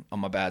sideline on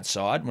my bad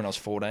side when I was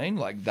 14?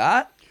 Like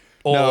that?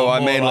 Or No, I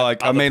more mean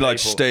like other people?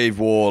 Steve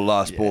Waugh,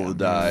 last ball of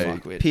the day.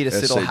 Fuck with. Peter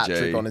Siddle SCG. hat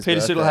trick on his Peter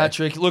birthday. Siddle hat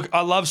trick. Look,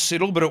 I love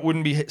Siddle, but it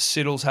wouldn't be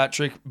Siddle's hat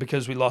trick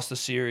because we lost the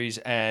series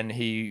and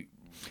he.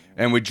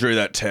 And we drew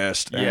that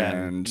test, Yeah,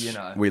 and you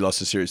know. we lost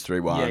the series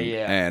 3-1. Yeah,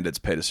 yeah. And it's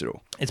Peter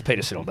Siddle. It's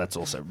Peter Siddle. That's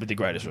also with the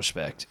greatest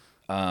respect.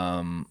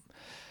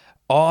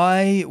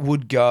 I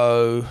would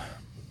go.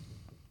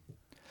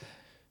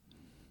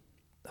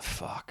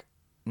 Fuck.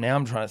 Now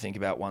I'm trying to think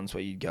about ones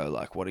where you'd go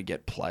like, what to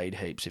get played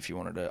heaps if you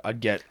wanted to.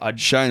 I'd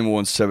Shane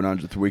Warne's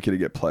 700th wicket to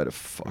get played a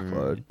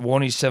fuckload.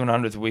 Warney's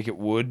 700th wicket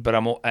would, but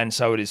and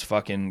so it is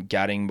fucking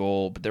Gadding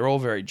ball, but they're all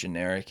very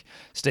generic.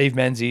 Steve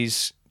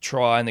Menzies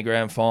try in the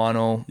grand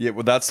final. Yeah,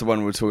 well, that's the one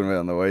we were talking about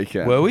on the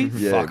weekend. Were we?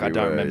 Yeah, Fuck, I we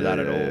don't were. remember that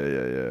at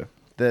all. Yeah.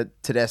 The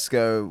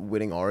Tedesco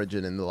winning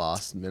Origin in the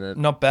last minute.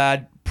 Not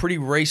bad. Pretty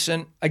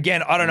recent.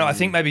 Again, I don't know. I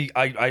think maybe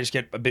I just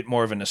get a bit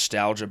more of a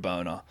nostalgia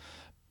boner.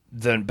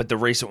 But the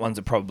recent ones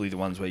are probably the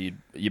ones where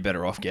you're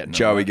better off getting them,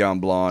 Joey right? going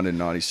blind in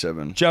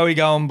 97. Joey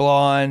going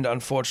blind,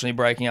 unfortunately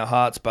breaking our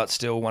hearts, but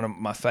still one of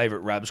my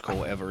favourite Rabs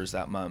call ever is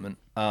that moment.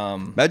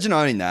 Imagine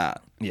owning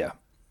that. Yeah.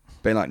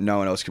 Being like, no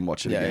one else can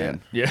watch it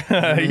again. Yeah.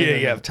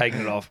 I've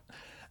taken it off.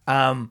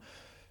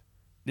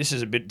 This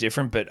is a bit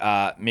different, but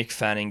Mick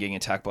Fanning getting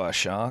attacked by a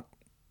shark.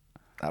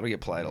 That'll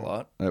get played a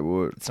lot. It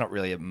would. It's not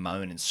really a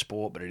moment in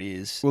sport, but it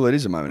is. Well, it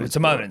is a moment. It's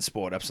a moment in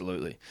sport,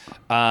 absolutely.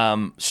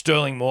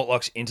 Sterling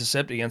Mortlock's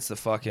intercept against the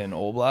fucking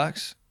All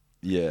Blacks.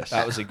 Yes.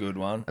 That was a good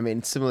one. I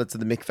mean, similar to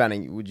the Mick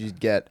Fanning, would you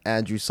get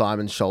Andrew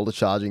Simon shoulder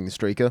charging the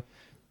streaker?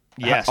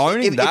 Yes.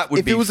 Owning that would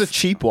if be... it was a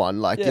cheap one,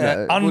 like, you know, it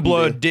wouldn't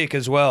Unblurred be- dick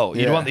as well.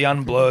 You'd Yeah. want the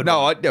unblurred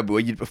No,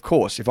 one. of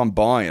course. If I'm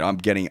buying it, I'm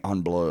getting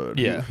unblurred.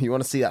 Yeah. You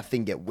want to see that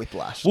thing get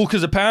whiplashed. Well,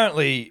 because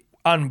apparently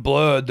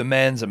unblurred, the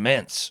man's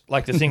immense.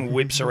 Like the thing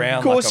whips around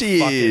Of course like a he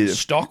fucking is.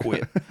 stock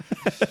whip.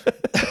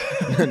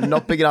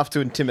 Not big enough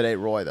to intimidate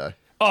Roy, though.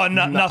 Oh,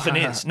 nothing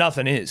is.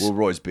 Nothing is. Well,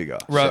 Roy's bigger.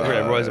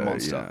 Roy's a so,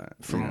 monster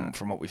you know,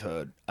 from what we've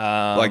heard.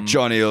 like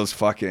John Eel's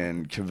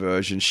fucking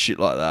conversion, shit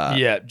like that.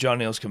 Yeah, John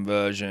Neal's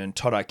conversion,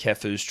 Todd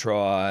Kefu's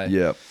try.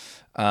 Yep.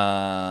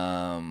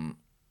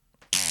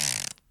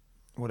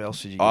 What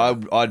else did you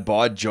get? I'd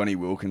buy Johnny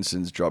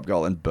Wilkinson's drop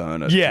goal and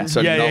burn it. Yeah,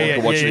 so yeah, no yeah, one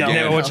can watch yeah, it yeah, again.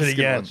 never watch it Else can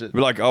again. watch it.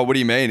 We're like, oh, what do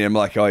you mean? And I'm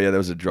like, oh yeah, there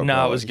was a drop No,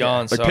 goal. it was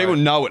gone. Like sorry. people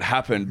know it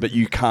happened, but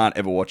you can't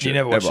ever watch You it.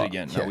 never watched ever. it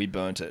again. No, we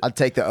burnt it. I'd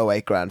take the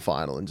 08 grand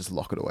final and just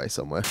lock it away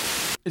somewhere.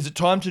 Is it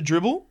time to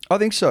dribble? I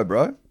think so,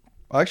 bro.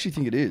 I actually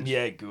think it is.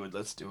 Yeah, good.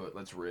 Let's do it.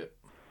 Let's rip.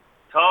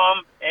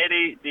 Tom,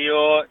 Eddie,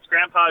 Dior, it's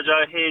Grandpa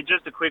Joe here.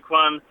 Just a quick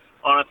one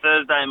on a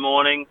Thursday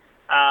morning.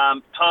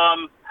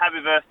 Tom, happy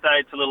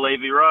birthday to little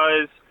Evie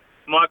Rose.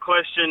 My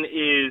question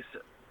is,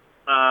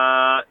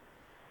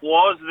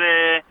 was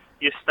there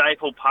your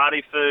staple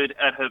party food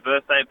at her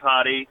birthday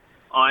party,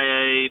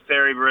 i.e.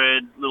 fairy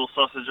bread, little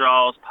sausage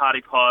rolls,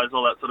 party pies,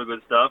 all that sort of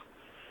good stuff?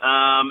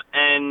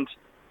 And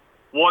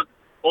what,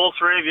 all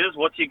three of you,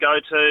 what's your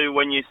go-to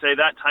when you see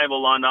that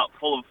table lined up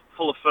full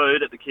of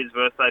food at the kid's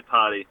birthday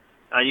party?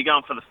 Are you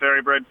going for the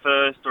fairy bread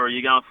first, or are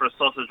you going for a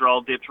sausage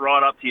roll dipped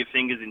right up to your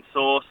fingers in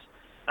sauce?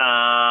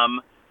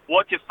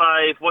 What's your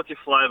fave? What's your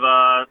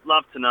flavour?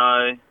 Love to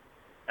know.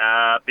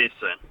 Be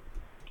soon.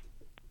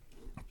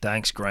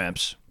 Thanks,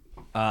 Gramps.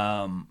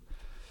 There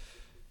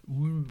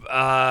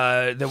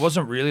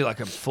wasn't really like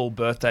a full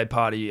birthday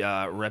party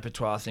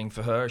repertoire thing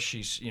for her.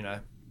 She's, you know,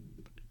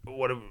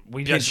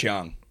 Kid's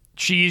young.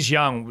 She is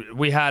young.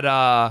 We had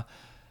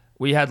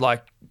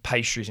like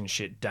pastries and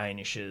shit,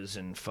 Danishes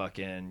and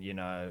fucking, you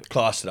know,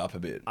 Classed it up a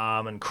bit.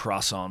 almond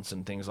croissants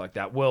and things like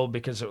that. Well,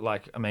 because it,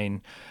 like, I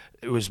mean,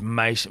 it was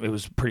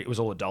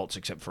all adults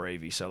except for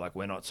Evie, so like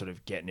we're not sort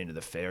of getting into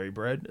the fairy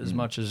bread as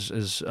much as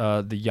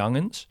the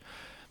young'uns.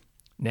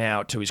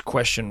 Now, to his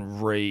question,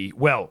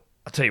 well,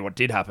 I'll tell you what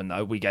did happen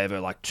though. We gave her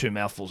like 2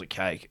 mouthfuls of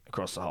cake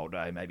across the whole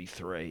day, maybe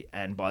 3,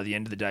 and by the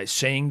end of the day,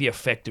 seeing the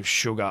effect of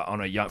sugar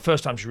on a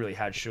first time she really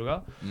had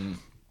sugar.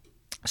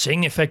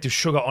 Seeing the effect of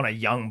sugar on a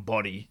young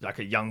body, like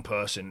a young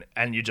person,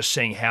 and you're just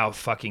seeing how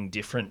fucking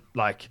different,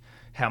 like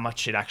how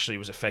much it actually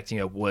was affecting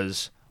her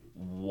was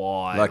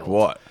wild. Like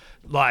what?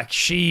 Like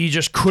she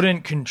just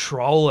couldn't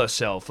control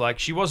herself. Like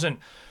she wasn't,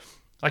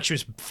 like she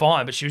was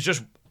fine, but she was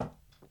just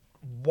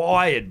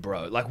wired,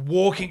 bro. Like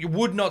walking,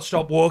 would not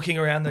stop walking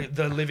around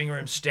the living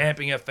room,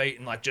 stamping her feet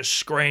and like just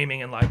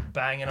screaming and like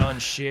banging on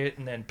shit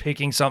and then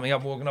picking something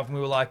up, walking off. And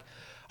we were like,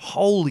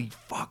 holy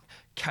fuck.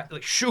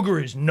 Like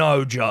sugar is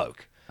no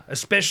joke.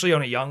 Especially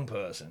on a young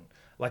person,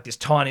 like this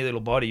tiny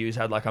little body who's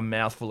had like a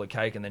mouthful of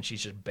cake and then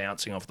she's just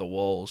bouncing off the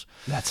walls.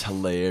 That's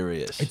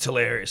hilarious. It's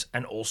hilarious,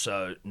 and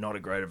also not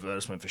a great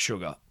advertisement for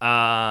sugar.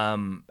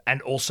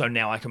 And also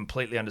now I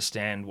completely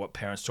understand what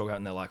parents talk about,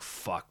 and they're like,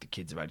 "Fuck, the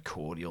kids have had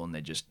cordial and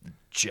they're just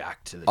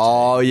jacked to the."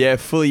 Oh yeah,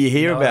 fully. You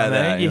hear You know what about I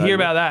mean? that. You You're hear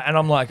like, about that, and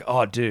I'm like,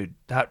 "Oh, dude,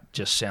 that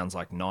just sounds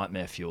like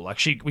nightmare fuel."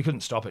 Like we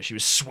couldn't stop it. She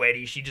was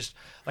sweaty. She just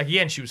like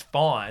again, she was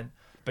fine,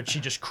 but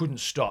she just couldn't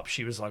stop.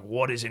 She was like,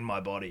 "What is in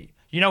my body?"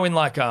 You know, in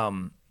like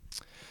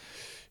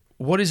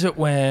what is it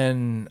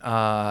when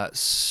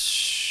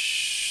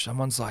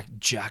someone's like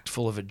jacked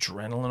full of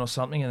adrenaline or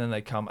something, and then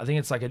they come? I think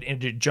it's like a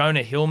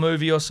Jonah Hill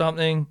movie or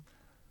something.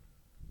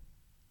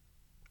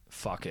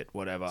 Fuck it,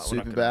 whatever.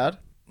 Superbad?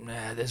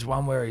 Nah, there's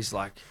one where he's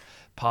like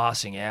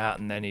passing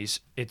out, and then Is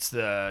it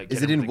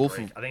in in Wolf?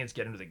 I think it's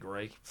Get Him to the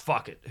Greek.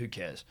 Fuck it, who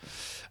cares?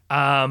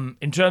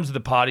 In terms of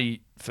the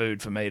party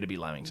food, for me, to be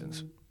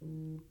Lamingtons.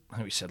 I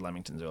think we said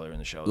Lamingtons earlier in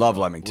the show. Love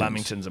Lamingtons.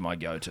 Lamingtons are my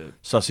go-to.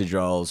 sausage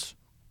rolls,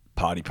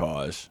 party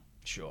pies.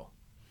 Sure.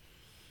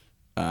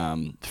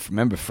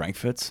 Remember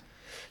Frankfurt's?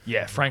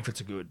 Yeah, Frankfurt's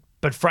are good.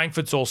 But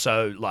Frankfurt's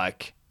also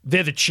like,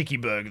 they're the Chicky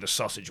Burger of the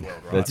sausage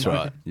world, right? That's Like,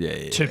 right. Yeah.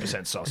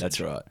 2% sausage. That's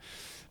right.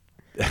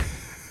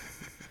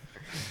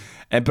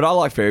 But I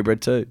like fairy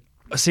bread too.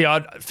 See,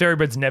 fairy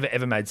bread's never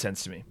ever made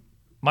sense to me.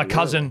 My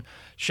cousin,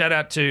 shout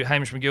out to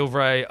Hamish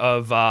McGilvray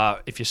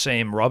of If You See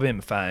Him, Rob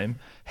Him fame.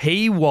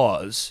 He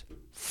was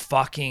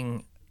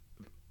fucking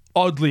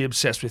oddly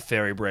obsessed with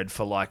fairy bread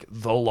for like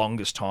the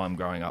longest time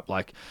growing up.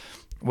 Like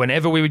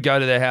whenever we would go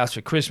to their house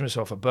for Christmas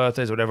or for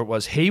birthdays or whatever it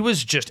was, he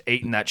was just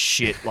eating that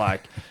shit.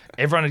 Like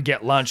everyone would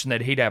get lunch and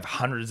then he'd have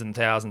hundreds and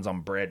thousands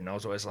on bread. And I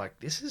was always like,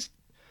 this is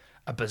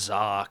a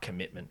bizarre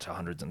commitment to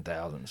hundreds and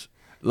thousands.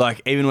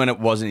 Like even when it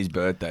wasn't his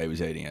birthday, he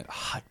was eating it.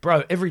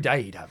 Bro, every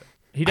day he'd have it.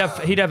 He'd have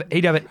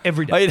it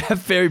every day. Oh, you'd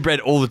have fairy bread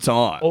all the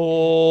time.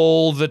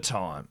 All the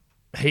time.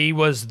 He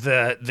was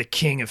the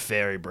king of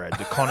fairy bread,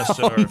 the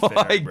connoisseur of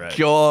fairy bread. My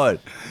God.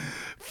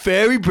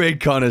 Fairy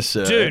bread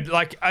connoisseur. Dude,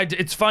 like,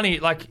 it's funny.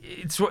 Like,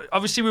 it's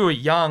obviously we were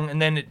young,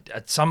 and then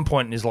at some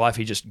point in his life,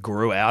 he just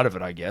grew out of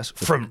it. I guess.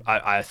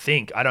 I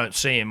think I don't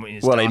see him in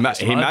his. Well, he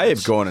darkest may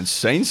moments. have gone and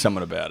seen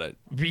someone about it.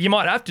 You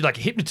might have to, like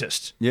a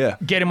hypnotist. Yeah.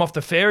 Get him off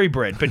the fairy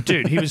bread. But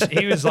dude, he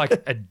was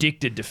like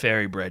addicted to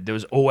fairy bread. There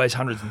was always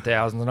hundreds and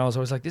thousands, and I was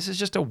always like, this is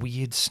just a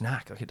weird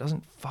snack. Like, it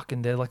doesn't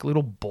fucking. They're like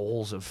little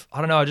balls of. I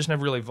don't know. I just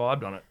never really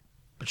vibed on it.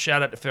 But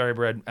shout out to fairy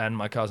bread and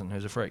my cousin,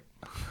 who's a freak.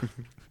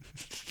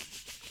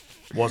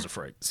 Was a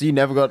freak. So you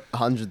never got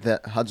hundreds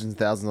and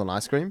thousands on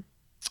ice cream?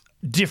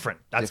 Different.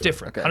 That's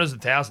different. Okay. Hundreds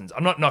of thousands.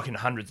 I'm not knocking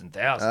hundreds and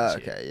thousands.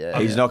 Okay, here. yeah.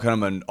 He's knocking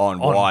them on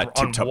white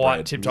tip-top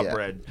bread. Tip-top Yeah.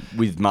 bread.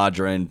 With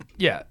margarine.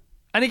 Yeah.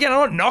 And again, I'm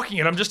not knocking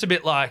it. I'm just a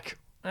bit like,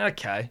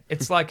 okay.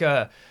 It's like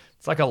a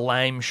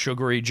lame,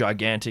 sugary,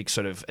 gigantic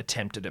sort of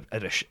attempt at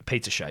a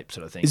pizza shape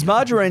sort of thing. Is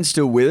margarine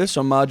still with us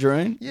on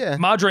margarine? Yeah.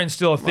 Margarine's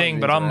still a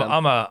thing, but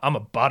Margarine's I'm a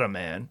butter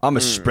man. I'm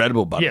a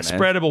spreadable butter Yeah, man.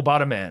 spreadable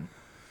butter man.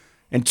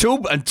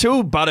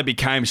 Until butter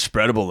became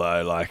spreadable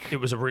though, like It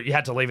was you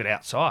had to leave it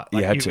outside.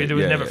 You had to, It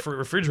was yeah, never yeah.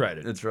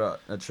 refrigerated. That's right.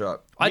 That's right.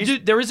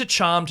 There is a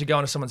charm to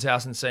going to someone's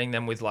house and seeing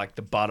them with like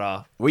the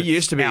butter. we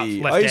used to be.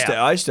 left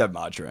I used to have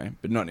margarine,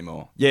 but not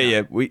anymore.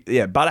 Yeah.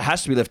 Butter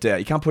has to be left out.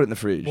 You can't put it in the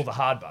fridge. Well, the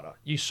hard butter.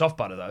 Use soft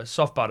butter though.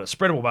 Soft butter,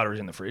 spreadable butter is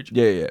in the fridge.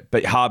 Yeah.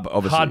 But hard,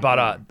 obviously. Hard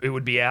butter, it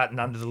would be out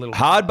and under the little.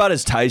 Hard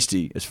butter's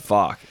tasty as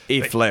fuck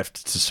if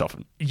left to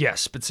soften.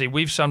 Yes, but see,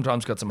 we've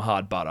sometimes got some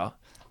hard butter,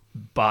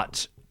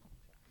 but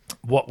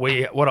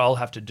what I'll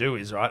have to do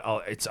is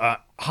it's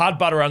hard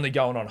butter only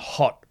going on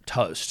hot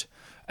toast,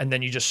 and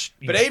then you just.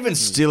 But even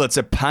still, it's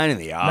a pain in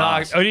the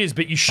ass. No, it is.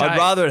 But you shave.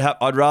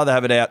 I'd rather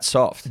have it out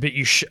soft. But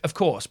of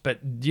course, but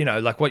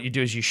like what you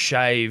do is you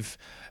shave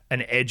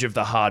an edge of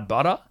the hard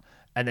butter,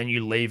 and then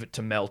you leave it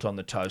to melt on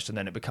the toast, and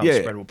then it becomes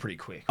spreadable pretty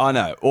quick. I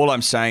know. All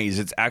I'm saying is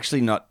it's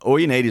actually not. All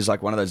you need is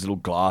like one of those little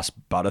glass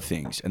butter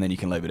things, and then you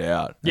can leave it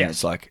out. Yeah. And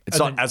it's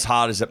not as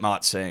hard as it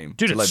might seem.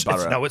 Dude, to leave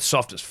butter out. it's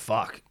soft as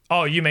fuck.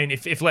 Oh, you mean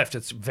if left,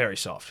 it's very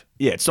soft.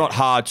 Yeah, it's not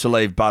hard to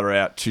leave butter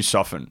out to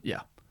soften.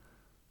 Yeah.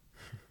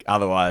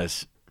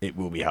 Otherwise, it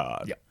will be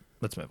hard. Yeah.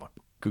 Let's move on.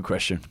 Good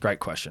question. Great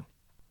question.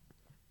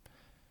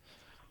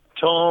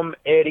 Tom,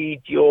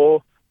 Eddie,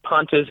 Dior,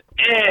 punters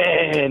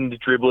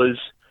and dribblers.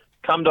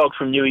 Cum Dog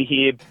from Newey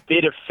here.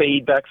 Bit of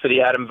feedback for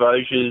the Adam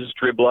Voges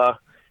dribbler.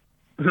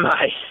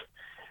 Mate,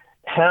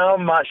 how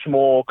much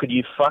more could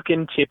you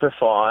fucking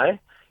typify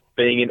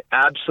being an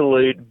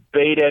absolute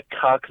beta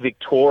cuck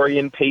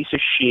Victorian piece of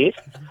shit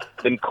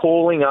than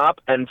calling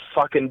up and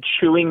fucking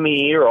chewing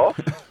me ear off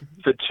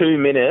for 2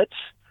 minutes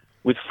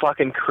with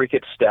fucking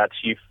cricket stats,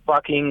 you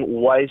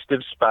fucking waste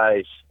of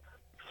space.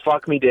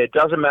 Fuck me dead.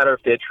 Doesn't matter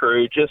if they're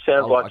true. Just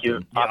sounds like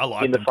you're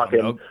up in the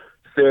fucking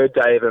third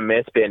day of a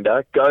meth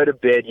bender. Go to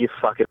bed, you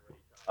fucking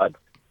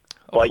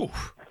like.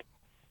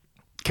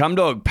 Cum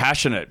Dog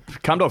passionate.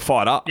 Cum Dog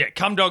fired up. Yeah,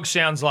 Cum Dog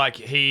sounds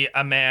like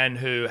a man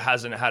who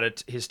hasn't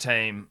had his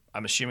team,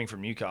 I'm assuming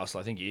from Newcastle,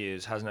 I think he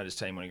is, hasn't had his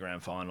team win a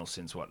grand final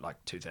since,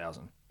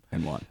 2000?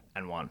 And one.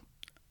 And won.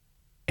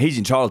 He's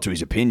entitled to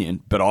his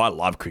opinion, but I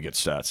love cricket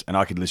stats, and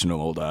I could listen to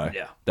him all day.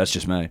 Yeah. That's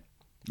just me.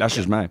 That's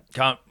just me.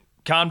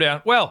 Calm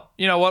down. Well,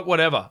 you know what?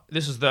 Whatever.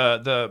 This is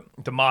the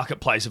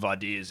marketplace of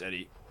ideas,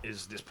 Eddie,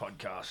 is this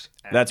podcast.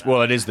 And,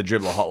 it is the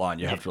dribbler hotline.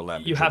 You have to allow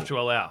me. You have to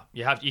allow.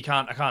 You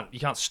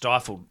can't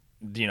stifle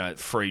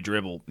free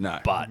dribble. No.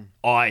 But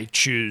I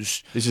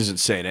choose. This isn't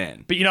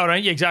CNN. But you know what I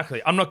mean? Yeah, exactly.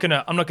 I'm not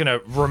gonna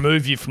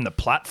remove you from the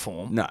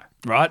platform. No.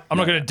 Right? I'm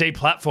not gonna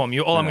deplatform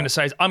you. All I'm gonna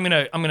say is I'm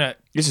gonna.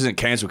 This isn't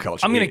cancel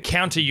culture. I'm gonna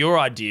counter your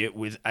idea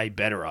with a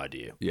better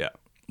idea. Yeah.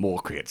 More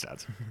cricket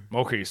stats.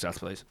 More cricket stats,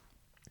 please.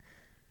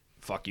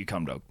 Fuck you,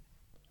 Cum Dog.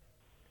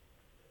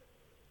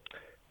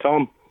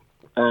 Tom,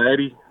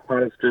 Eddie,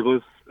 Harness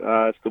Dribblers.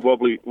 It's the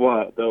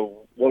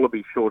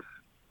Wallaby Shorts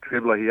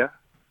dribbler here.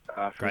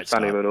 From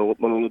sunny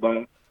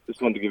Mooloolaba.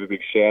 Just wanted to give a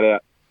big shout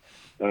out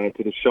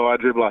to the Shire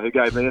dribbler who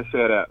gave me a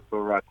shout out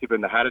for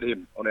tipping the hat at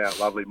him on our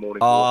lovely morning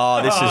walk.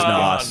 Oh, this is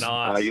nice.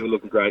 Nice. You were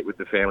looking great with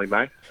the family,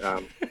 mate.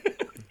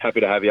 Happy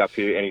to have you up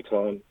here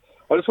anytime.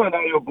 I just want to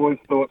know your boys'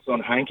 thoughts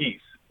on hankies.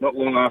 Not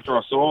long after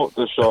I saw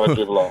the Shire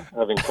dribbler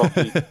having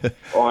coffee,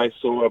 I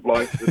saw a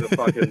bloke with a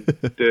fucking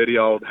dirty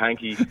old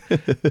hanky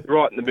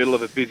right in the middle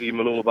of a busy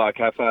Mooloolaba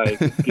cafe,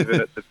 giving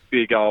it the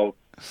big old,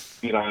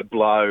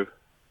 blow.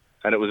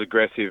 And it was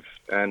aggressive,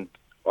 and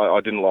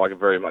I didn't like it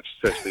very much,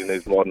 especially in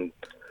these modern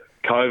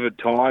COVID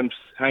times.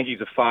 Hankies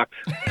are fucked.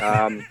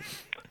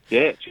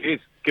 Cheers.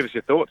 Give us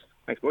your thoughts.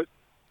 Thanks, boys.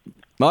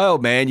 My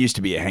old man used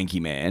to be a hanky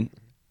man.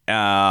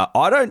 I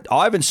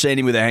haven't seen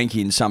him with a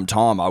hanky in some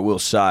time, I will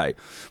say.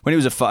 When he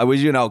was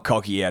an old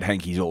cocky, he had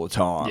hankies all the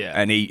time. Yeah.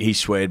 And he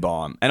sweared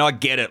by them. And I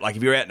get it. Like,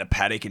 if you're out in a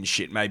paddock and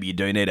shit, maybe you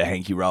do need a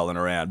hanky rolling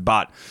around.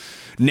 But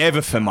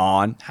never for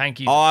mine.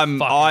 Hankies are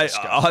fucking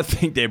disgusting. I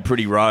think they're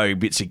pretty rogue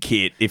bits of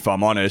kit, if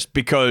I'm honest,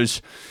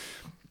 because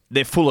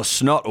they're full of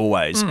snot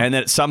always. And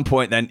then at some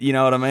point, then, you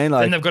know what I mean?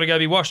 Like, then they've got to go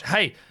be washed.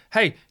 Hey,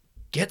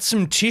 get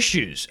some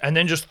tissues and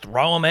then just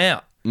throw them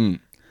out.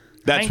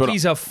 that's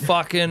Hankies are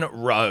fucking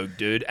rogue,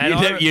 dude.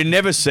 And you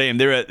never see them.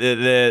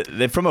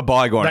 They're from a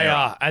bygone They era.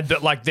 are. And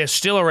they're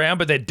still around,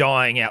 but they're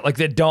dying out. Like,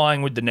 they're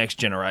dying with the next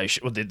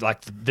generation. Well,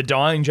 the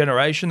dying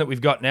generation that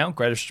we've got now.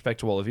 Greatest respect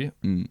to all of you,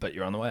 but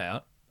you're on the way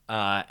out.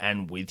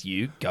 And with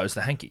you goes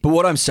the hanky. But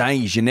what I'm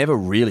saying is you never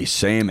really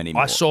see them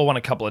anymore. I saw one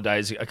a couple of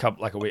days,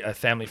 a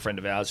family friend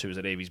of ours who was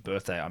at Evie's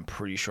birthday. I'm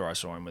pretty sure I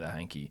saw him with a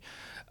hanky.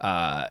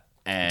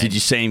 And Did you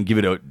see him give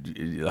it a...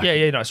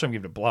 Yeah, I saw him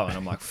give it a blow, and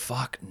I'm like,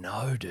 fuck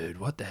no, dude,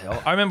 what the hell?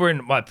 I remember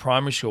in my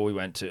primary school I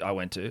went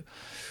to,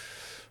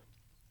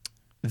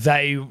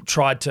 they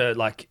tried to,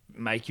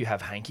 make you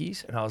have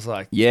hankies, and I was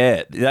like,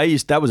 Yeah,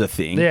 that was a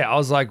thing. yeah, I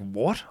was like,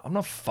 what? I'm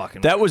not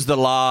fucking. That was the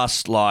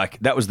last,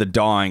 that was the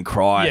dying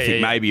cry, Yeah, I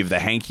think, yeah. maybe of the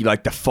hanky,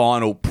 like the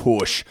final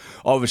push.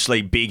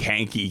 Obviously, Big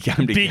Hanky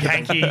came together. big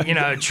hanky,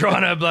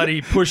 trying to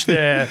bloody push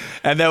their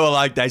And they were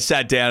like, they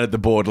sat down at the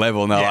board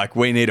level and they're Yeah. like,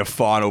 we need a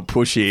final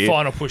push here.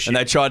 Final push And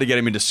here. they tried to get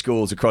him into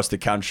schools across the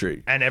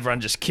country. and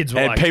everyone kids were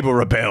And like, people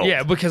rebelled.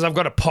 yeah, because I've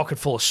got a pocket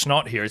full of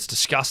snot here. It's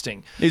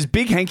disgusting. Is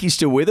Big Hanky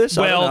still with us?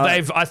 I don't Well,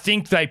 know. I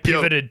think they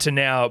pivoted to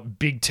now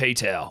Big Tea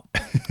Towel,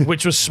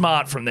 which was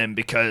smart from them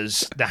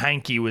because the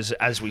hanky was,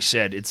 as we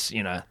said, it's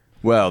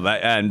Well, they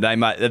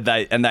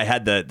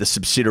had the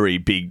subsidiary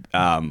Big,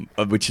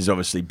 which is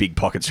obviously Big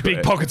Pocket Square.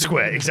 Big Pocket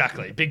Square,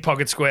 exactly. Big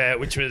Pocket Square,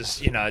 which was,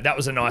 that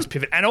was a nice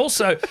pivot. And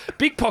also,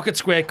 Big Pocket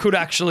Square could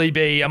actually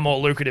be a more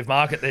lucrative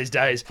market these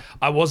days.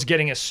 I was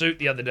getting a suit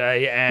the other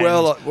day, and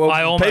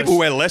I almost... people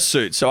wear less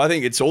suits, so I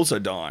think it's also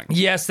dying.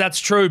 Yes, that's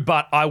true,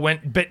 but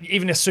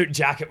even a suit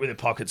jacket with a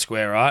pocket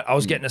square, right? I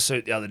was getting a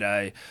suit the other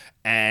day,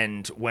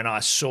 and when I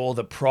saw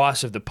the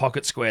price of the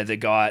pocket square,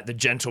 the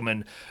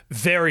gentleman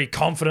very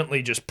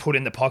confidently just put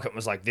in the pocket and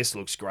was like, "This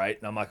looks great."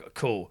 And I'm like,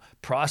 "Cool.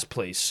 Price,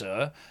 please,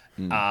 sir.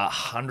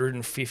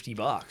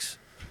 $150."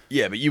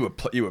 Yeah, but you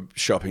were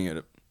shopping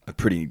at A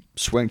pretty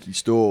swanky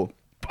store.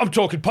 I'm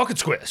talking pocket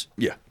squares.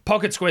 Yeah.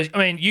 Pocket squares. I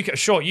mean, you could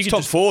Top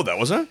just... 4 though,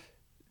 wasn't it?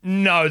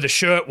 No, the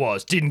shirt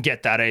was. Didn't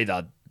get that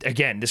either.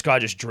 Again, this guy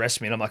just dressed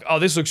me, and I'm like, "Oh,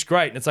 this looks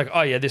great." And it's like,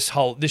 "Oh yeah, this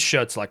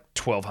shirt's like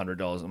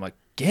 $1,200." I'm like,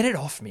 "Get it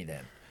off me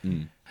then."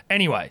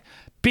 Anyway,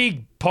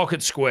 Big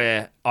Pocket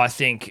Square, I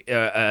think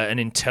an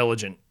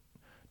intelligent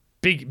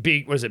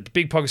big what is it?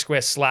 Big Pocket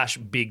Square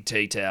 / Big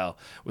Tea Towel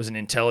was an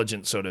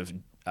intelligent sort of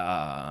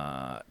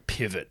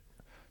pivot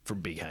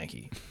from Big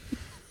Hanky.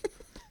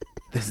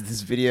 There's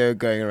this video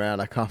going around,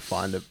 I can't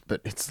find it,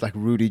 but it's like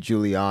Rudy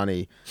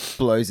Giuliani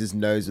blows his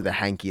nose with a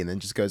hanky and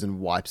then just goes and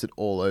wipes it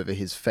all over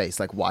his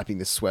face, like wiping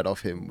the sweat off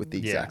him with the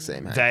exact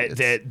same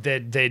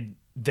hanky.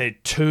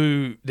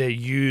 They're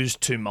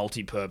used too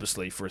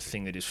multi-purposely for a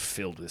thing that is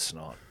filled with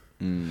snot.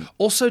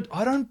 Also,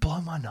 I don't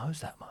blow my nose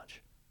that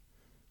much.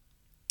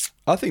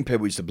 I think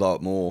people used to blow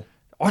it more.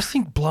 I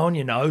think blowing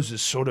your nose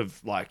is sort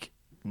of like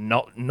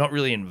not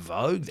really in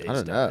vogue these days. I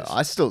don't know.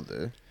 I still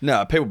do.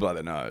 No, people blow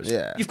their nose.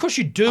 Yeah. Of course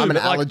you do. I'm an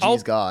but like,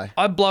 allergies guy.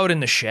 I blow it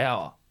in the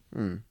shower.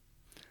 In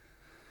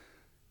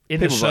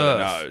People the blow surf.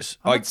 their nose.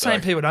 I'm not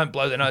saying people don't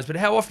blow their nose, but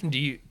how often do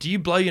you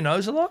blow your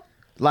nose a lot?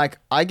 Like,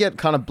 I get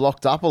kind of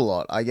blocked up a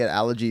lot. I get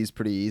allergies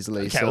pretty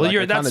easily. Okay, so well, like,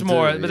 I that's kinda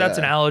more, do, but that's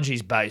an yeah.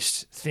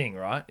 allergies-based thing,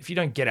 right? If you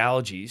don't get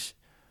allergies,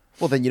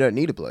 Well, then you don't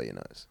need to blow your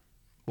nose.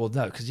 well,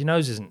 no, because your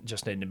nose isn't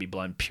just needing to be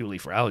blown purely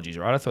for allergies,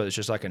 right? I thought it's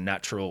just like a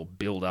natural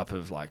build-up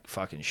of like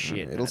fucking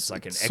shit. and it's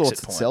like an exit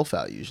sorts point. itself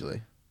out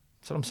usually.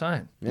 That's what I'm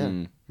saying.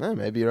 Yeah. No,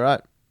 maybe you're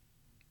right.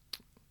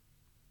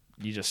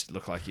 You just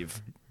look like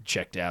you've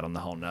checked out on the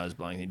whole nose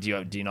blowing thing.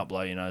 Do you not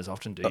blow your nose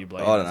often? Do you blow?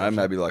 I your don't nose know, often?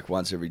 maybe like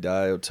once every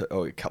day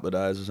or a couple of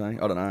days or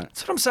something. I don't know.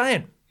 That's what I'm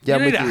saying. Yeah,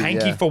 you I'm need a with you,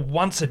 hanky yeah. for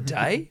once a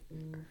day.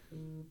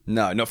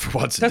 No, not for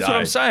once a day. That's what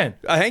I'm saying.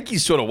 A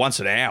hanky's sort of once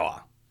an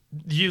hour.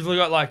 You've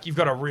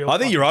got a real. I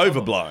think fucking you're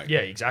problem. overblowing. Yeah,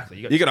 exactly.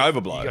 You can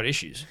overblow. You got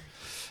issues.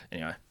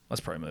 Anyway, let's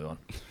probably move on.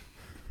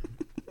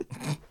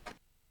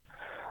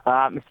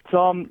 Mr.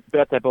 Tom,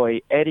 birthday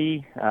boy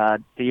Eddie,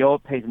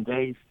 Dior, P's and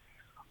D's.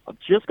 I've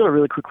just got a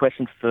really quick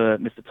question for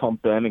Mr. Tom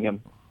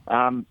Birmingham.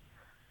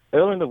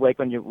 Earlier in the week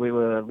when we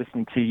were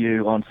listening to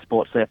you on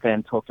Sports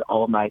FM talk to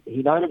old mate,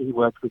 he noted he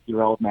worked with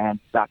your old man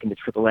back in the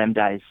Triple M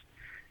days.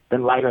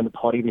 Then later in the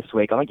potty this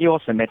week, I think you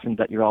also mentioned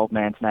that your old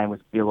man's name was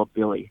Bill or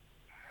Billy.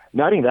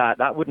 Noting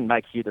that wouldn't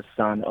make you the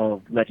son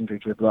of legendary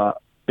dribbler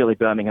Billy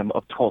Birmingham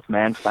of 12th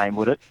man fame,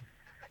 would it?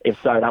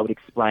 If so, that would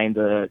explain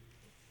the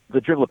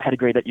dribbler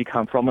pedigree that you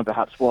come from, and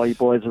perhaps why you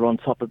boys are on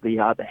top of the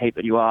heap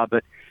that you are.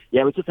 But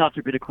yeah, we're just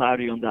after a bit of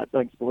clarity on that.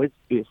 Thanks, boys.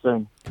 See you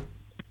soon.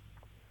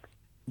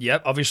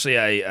 Yep, obviously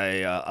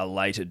a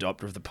late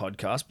adopter of the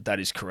podcast, but that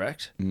is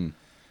correct.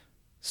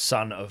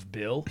 Son of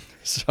Bill.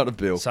 Son of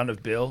Bill. Son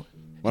of Bill.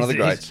 One of the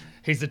greats.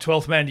 He's the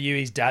 12th man to you.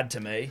 He's dad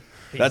to me.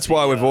 That's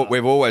why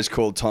we've always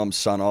called Tom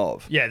son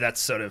of. Yeah, that's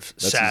sort of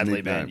his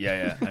sadly been.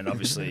 nickname. Yeah. And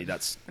obviously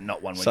that's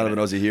not one. Son of an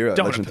Aussie hero.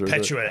 Don't want to legend through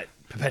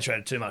perpetuate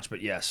it too much,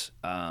 but yes.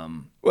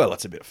 Well,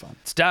 that's a bit of fun.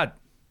 It's dad.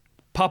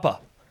 Papa.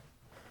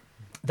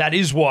 That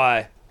is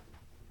why.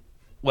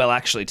 Well,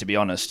 actually, to be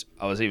honest,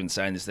 I was even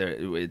saying this there.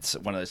 It's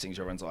one of those things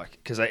where everyone's like,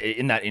 because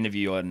in that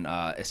interview on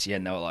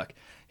SEN, they were like,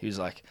 he was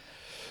like,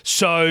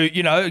 so,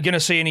 going to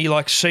see any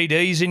like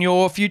CDs in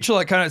your future,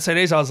 like kind of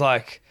CDs? I was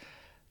like,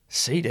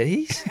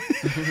 CDs?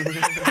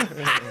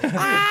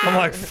 I'm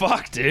like,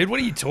 fuck, dude, what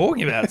are you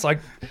talking about? It's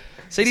like,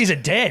 CDs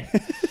are dead.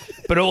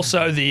 But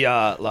also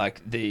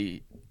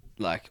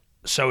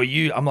so are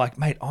you? I'm like,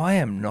 mate, I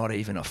am not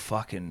even a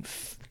fucking...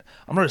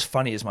 I'm not as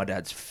funny as my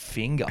dad's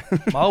finger.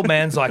 My old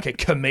man's like a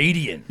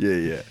comedian.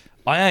 Yeah.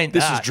 I ain't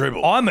This that. is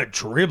dribble. I'm a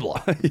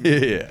dribbler.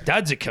 Yeah.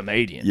 Dad's a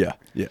comedian. Yeah.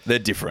 They're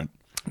different.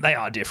 They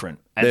are different.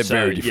 And They're so,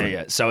 very different.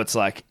 Yeah. So it's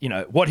like, you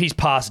know, what he's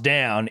passed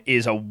down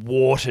is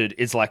watered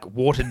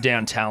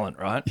down talent,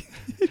 right?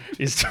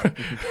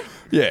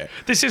 Yeah.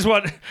 This is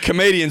what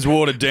Comedians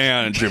watered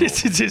down and dribble.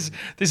 this is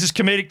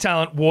comedic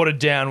talent watered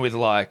down with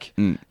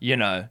you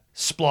know,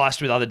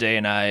 spliced with other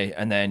DNA,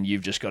 and then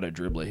you've just got a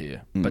dribbler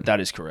here. But that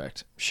is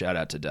correct. Shout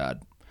out to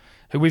Dad,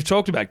 who we've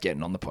talked about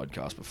getting on the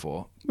podcast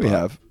before. We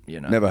have. You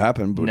know, Never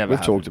happened, but never we've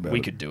happened. talked about We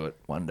it. could do it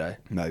one day.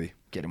 Maybe.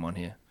 Get him on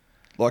here.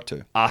 Like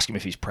to. Ask him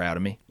if he's proud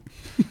of me.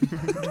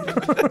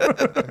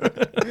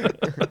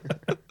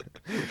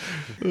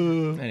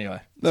 Anyway,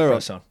 let's All right.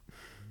 press on.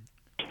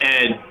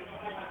 Ed,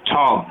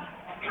 Tom,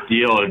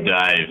 Dior,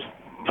 Dave,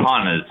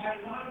 punters,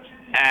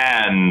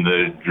 and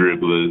the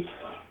dribblers.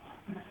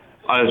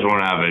 I just want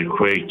to have a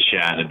quick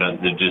chat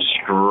about the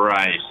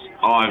disgrace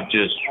I've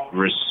just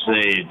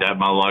received at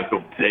my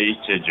local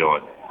pizza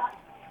joint.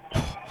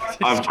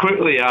 I've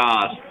quickly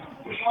asked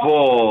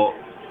for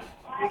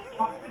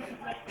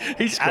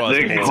the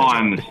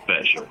kind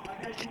special,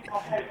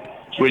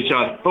 which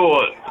I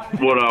thought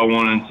what I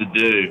wanted to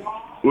do,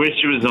 which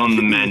was on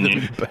the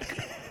menu.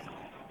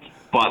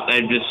 But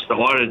they've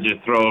decided to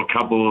throw a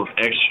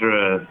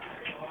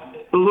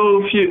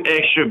few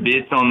extra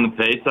bits on the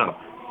pizza.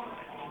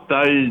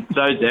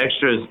 Those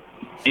extras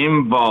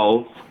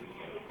involve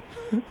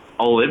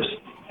olives,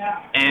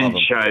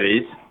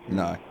 anchovies,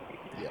 No.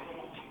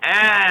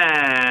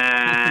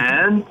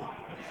 and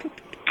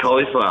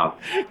cauliflower.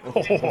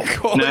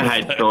 No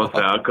hate to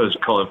cauliflower, because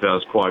cauliflower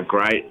is quite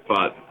great,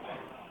 but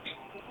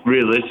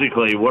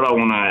realistically, what I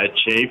want to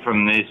achieve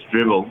from this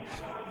dribble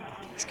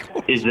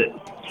is that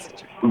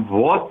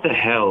what the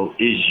hell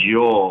is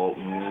your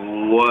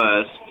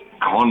worst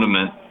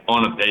condiment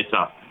on a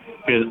pizza?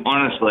 Because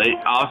honestly,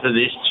 after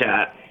this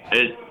chat,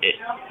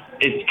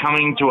 it's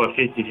coming to a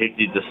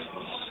 50-50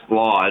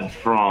 slide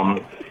from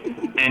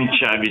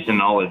anchovies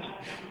and olives.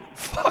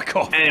 Fuck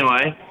off.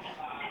 Anyway,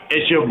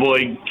 it's your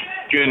boy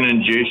Gun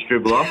and Juice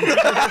Dribbler.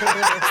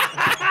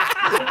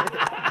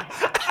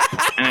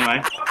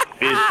 Anyway,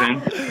 peace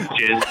soon.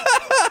 Cheers.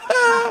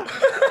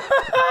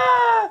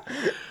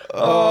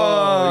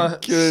 Oh,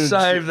 good.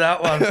 save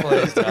that one,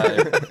 please,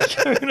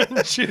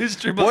 Dave. Choose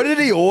dribble. What did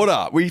he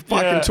order? We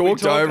fucking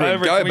talked over it.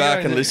 it. Go Can we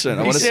back and listen.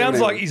 I He want to see what sounds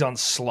he like he's on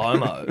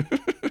slow-mo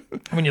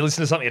when you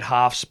listen to something at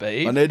half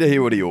speed. I need to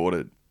hear what he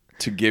ordered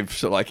to give.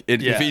 So like, Yeah.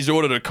 if he's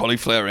ordered a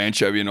cauliflower,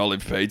 anchovy, and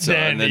olive pizza,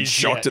 Then and then he's-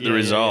 shocked yeah, at the yeah,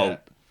 result.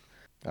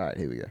 yeah. All right,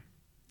 here we go.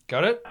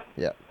 Got it?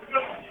 Yeah.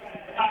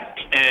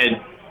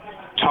 Ed,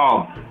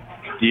 Tom,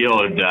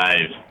 Dior,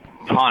 Dave,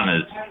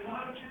 punters,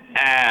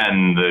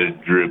 and the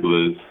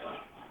dribblers.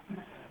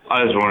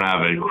 I just want to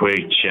have a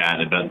quick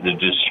chat about the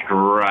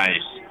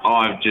disgrace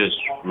I've just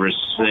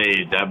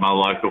received at my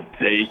local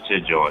pizza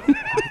joint.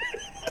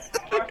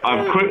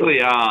 I've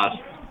quickly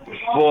asked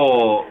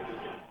for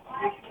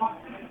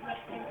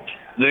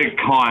the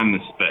kind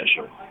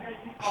special,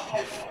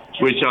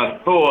 which I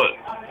thought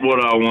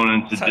what I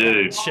wanted to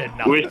do.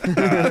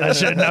 That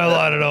shed no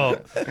light at all.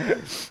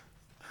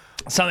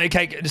 Something.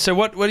 Okay, so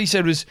what he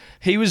said was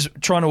he was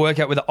trying to work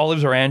out whether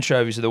olives or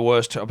anchovies are the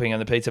worst topping on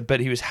the pizza,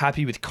 but he was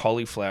happy with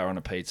cauliflower on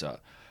a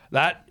pizza.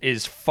 That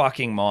is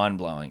fucking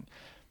mind-blowing.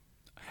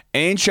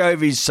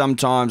 Anchovies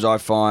sometimes I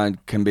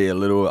find can be a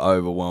little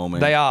overwhelming.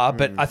 They are,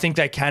 but I think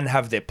they can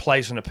have their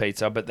place on a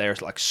pizza, but they're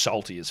like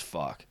salty as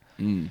fuck.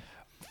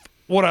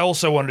 What I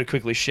also wanted to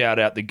quickly shout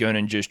out the Gun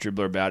and Juice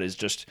Dribbler about is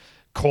just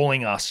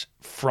calling us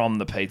from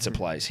the pizza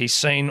place. He's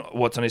seen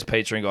what's on his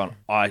pizza and gone,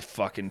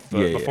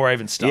 before I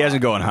even start. He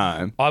hasn't gone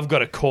home. I've got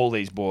to call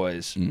these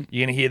boys. You're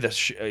going to hear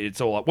this. It's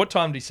all up. What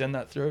time did he send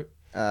that through?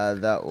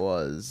 That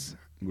was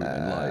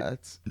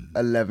it's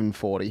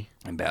 11:40.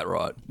 About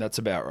right. That's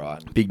about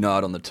right. Big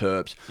night on the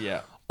Terps.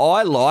 Yeah.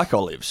 I like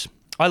olives.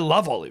 I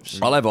love olives.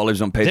 I'll have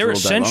olives on pizza. They're all day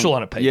essential long.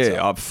 on a pizza.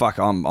 Yeah,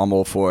 I'm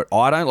all for it.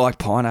 I don't like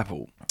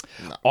pineapple.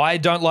 I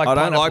don't like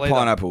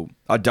pineapple.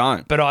 I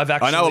don't. But I've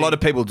actually... I know a lot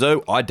of people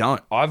do. I don't.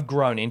 I've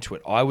grown into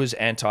it. I was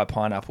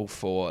anti-pineapple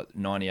for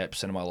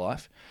 98% of my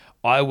life.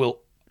 I will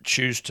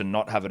choose to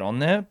not have it on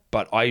there,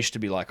 but I used to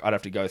be like, I'd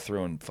have to go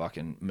through and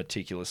fucking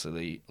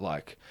meticulously,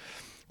 like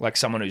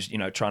someone who's,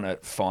 trying to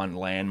find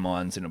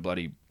landmines in a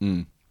bloody...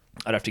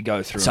 I'd have to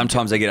go through.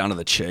 Sometimes they get under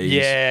the cheese.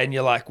 Yeah, and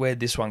you're like, where'd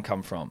this one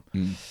come from?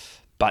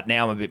 But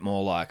now I'm a bit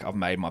more like, I've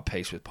made my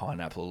peace with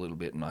pineapple a little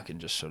bit, and I can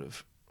just sort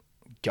of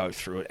go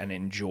through it and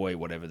enjoy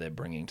whatever they're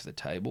bringing to the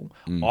table.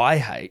 I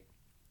hate,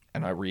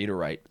 and I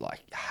reiterate,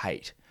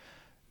 hate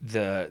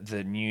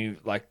the new,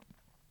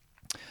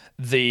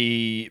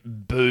 the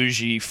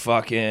bougie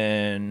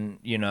fucking,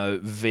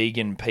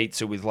 vegan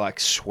pizza with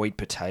sweet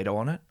potato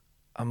on it.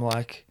 I'm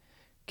like,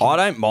 I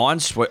don't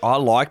mind sweet. I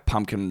like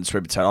pumpkin and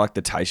sweet potato. I like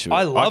the taste of it.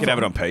 I can have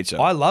it on pizza.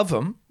 I love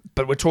them,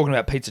 but we're talking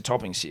about pizza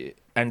toppings here.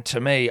 And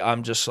to me,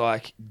 I'm just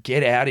like,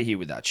 get out of here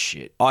with that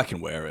shit. I can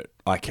wear it.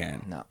 I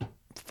can. No,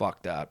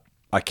 fuck that.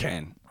 I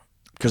can.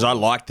 Because I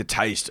like the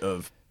taste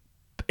of...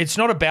 It's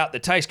not about the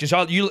taste,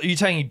 because you're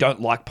saying you don't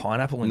like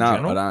pineapple in No,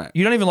 general? I don't.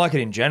 You don't even like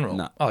it in general?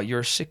 No. Oh, you're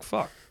a sick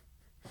fuck.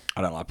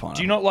 I don't like pineapple.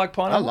 Do you not like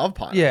pineapple? I love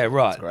pineapple. Yeah,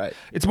 right. It's great.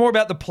 It's more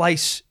about the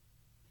place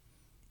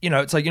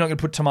it's like you're not going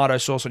to put tomato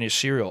sauce on your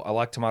cereal. I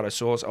like tomato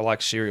sauce. I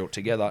like cereal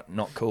together.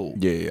 Not cool.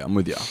 Yeah, I'm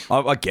with you.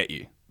 I get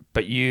you.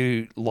 But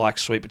you like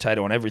sweet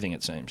potato on everything,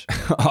 it seems.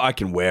 I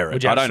can wear it.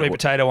 Would you have sweet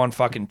potato on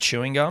fucking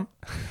chewing gum?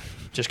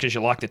 Just because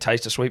you like the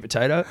taste of sweet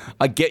potato?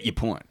 I get your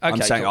point. Okay,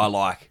 I'm saying cool. I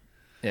like.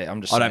 Yeah,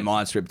 I'm just I saying. don't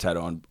mind sweet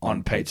potato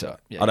on pizza.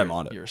 Yeah, I don't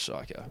mind it. You're a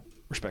psycho.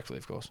 Respectfully,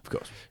 of course. Of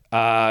course.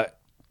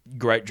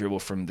 Great dribble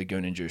from the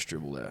Goon and Juice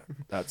dribble there.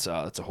 That's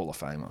a Hall of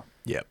Famer.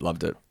 Yeah,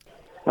 loved it.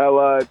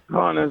 Hello,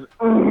 Connors,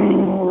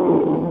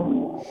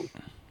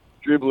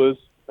 dribblers,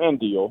 and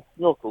Dior.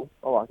 You're cool.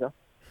 I like her.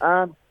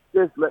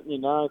 Just letting you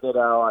know that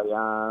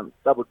I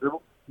double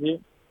dribble here,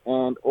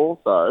 and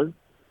also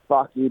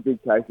fuck you,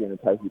 Big Tasty and the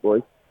Tasty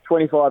Boys.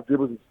 25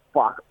 dribbles is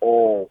fuck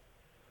all.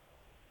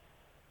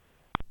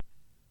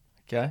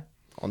 Okay.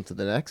 On to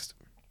the next.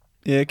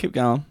 Yeah, keep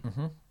going.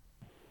 Mm-hmm.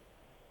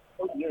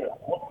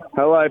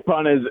 Hello,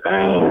 punters.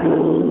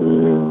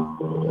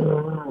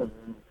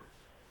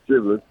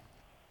 Dribblers.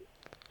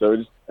 So we're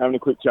just having a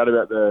quick chat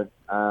about the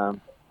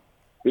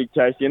Big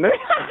Tasty and the...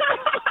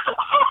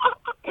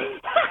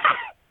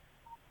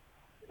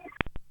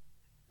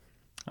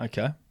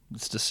 Okay.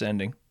 It's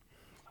descending.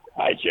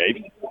 Hey,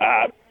 Chief.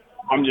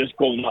 I'm just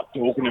calling up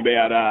talking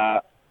about,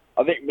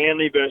 I think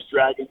Manly versus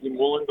Dragons in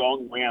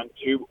Wollongong, round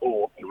 2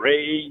 or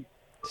 3.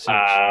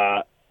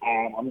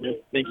 I'm just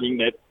thinking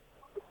that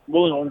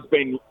Wollongong's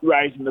been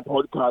raising the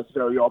podcast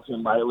very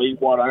often lately.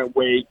 Why don't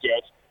we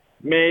get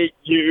me,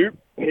 you,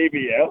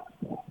 PBL,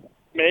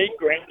 me,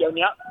 Grant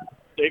Junior,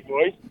 Deep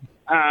Boys,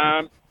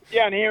 down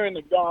here in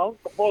the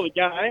golf before the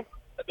game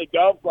at the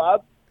golf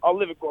club. I'll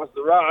live across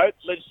the road.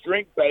 Let's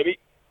drink, baby.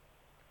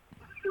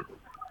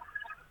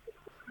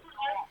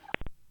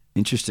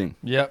 Interesting.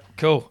 Yep.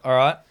 Cool. All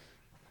right.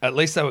 At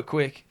least they were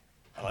quick.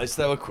 At least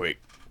they were quick.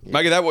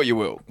 Make of that what you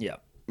will. Yeah.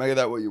 Make of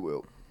that what you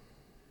will.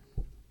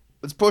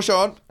 Let's push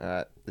on.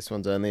 This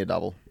one's only a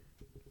double.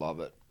 Love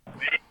it.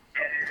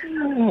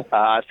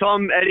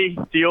 Tom, Eddie,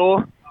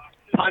 Dior,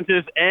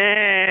 punters,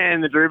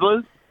 and the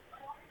dribblers.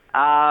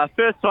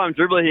 First time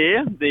dribbler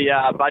here, the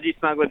Budgie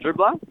Smuggler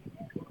dribbler.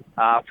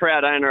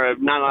 Proud owner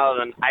of none other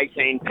than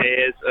 18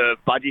 pairs of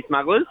Budgie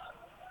Smugglers.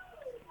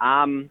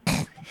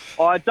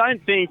 I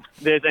don't think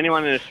there's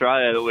anyone in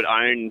Australia that would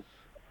own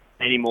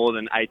any more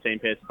than 18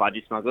 pairs of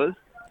Budgie Smugglers.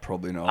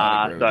 Probably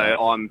not. So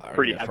I'm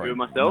pretty happy with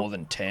myself. More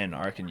than 10,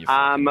 I reckon.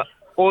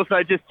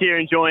 Also, just here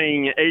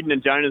enjoying Eden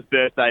and Jonah's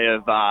birthday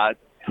of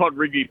Todd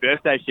Rigby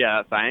birthday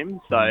shout-out fame.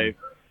 So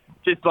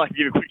just like to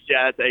give a quick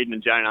shout-out to Eden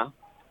and Jonah.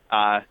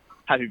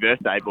 Happy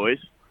birthday, boys.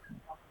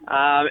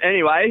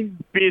 Anyway,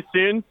 beer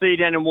soon. See you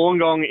down in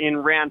Wollongong in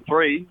round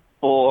 3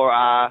 for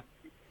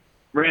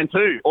round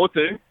 2 or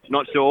 2.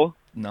 Not sure.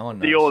 No one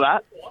knows. See all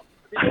that.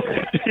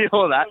 See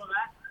all that.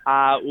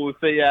 We'll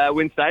see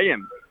Wynn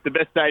Stadium, the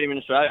best stadium in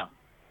Australia.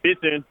 Beer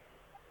soon.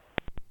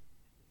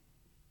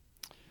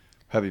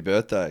 Happy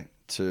birthday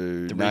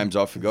to names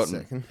I've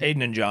forgotten.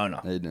 Eden and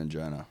Jonah. Eden and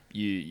Jonah.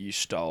 You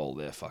stole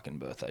their fucking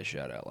birthday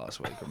shout-out last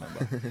week,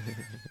 remember?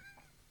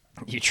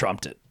 You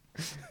trumped it.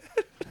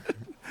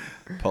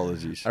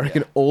 Apologies. I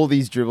reckon all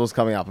these dribbles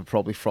coming up are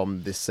probably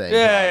from this same.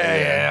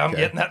 Yeah. I'm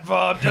getting that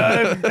vibe,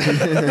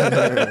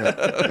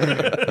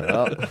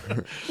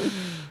 Joe.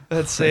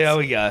 Let's see how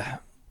we go.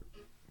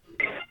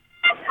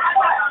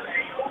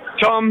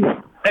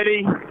 Tom,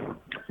 Eddie,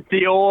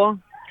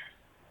 Dior,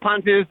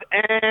 punters,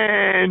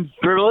 and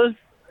dribblers.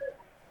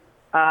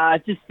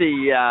 Just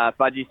the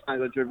Budgie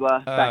Smuggler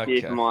dribbler back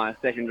here for my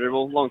second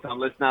dribble. Long time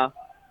listener,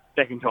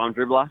 second time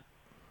dribbler.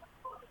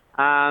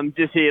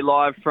 Just here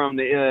live from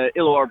the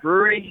Illawarra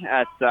Brewery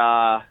at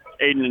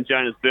Eden and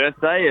Jonah's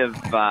birthday of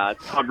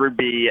Todd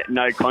Rigby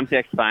No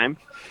Context fame.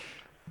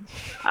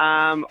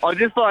 I'd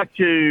just like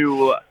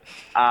to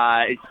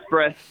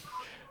express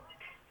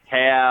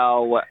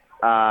how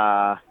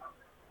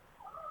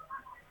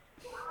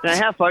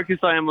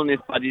focused I am on this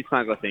Budgie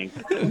Smuggler thing.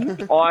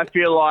 I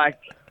feel like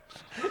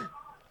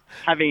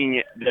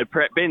having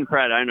being the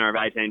proud owner of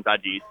 18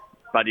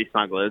 Budgie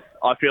Smugglers,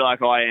 I feel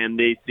like I am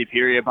the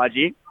superior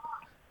Budgie.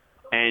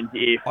 And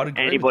if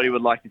anybody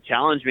would like to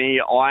challenge me,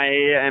 I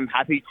am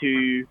happy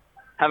to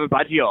have a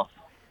budgie off.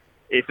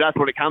 If that's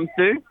what it comes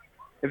to,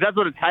 if that's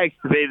what it takes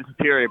to be the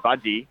superior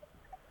budgie,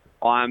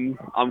 I'm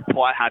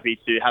quite happy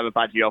to have a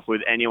budgie off with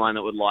anyone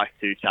that would like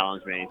to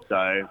challenge me.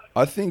 So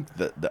I think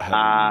that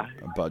having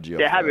a budgie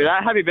off. Yeah, happy with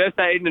that. Happy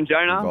birthday, Eden and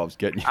Jonah. Involves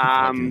getting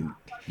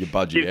your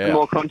budgie give out. some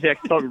more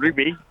context on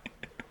Rigby.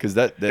 Because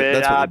that's what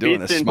they're doing.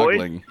 They're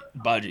smuggling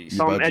budgies.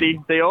 Tom,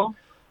 Eddie, Theo,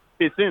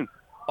 see you soon.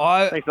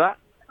 Thanks for that.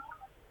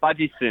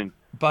 Budgie soon.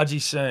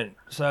 Budgie soon.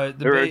 So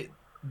the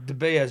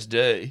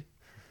BSD,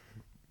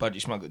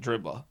 Budgie Smuggler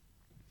dribbler,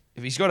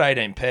 if he's got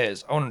 18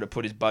 pairs, I want him to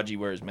put his budgie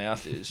where his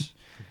mouth is,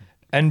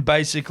 and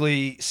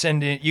basically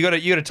send in. You got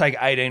to take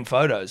 18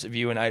 photos of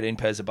you and 18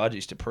 pairs of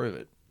budgies to prove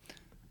it.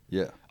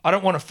 Yeah. I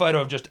don't want a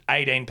photo of just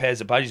 18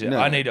 pairs of budgies. No.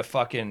 I need a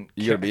fucking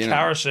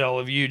carousel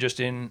of you just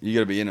in. You got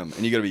to be in them,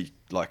 and you got to be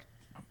like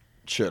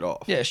shirt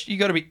off. Yeah, you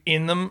got to be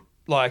in them,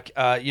 like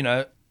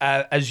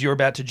as you're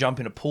about to jump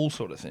in a pool,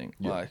 sort of thing.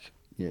 Yeah. Like,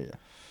 yeah.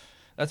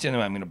 That's the only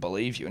way I'm going to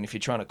believe you. And if you're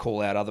trying to call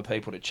out other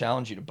people to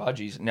challenge you to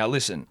budgies, now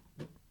listen,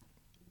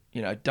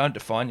 don't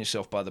define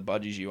yourself by the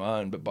budgies you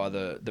own, but by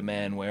the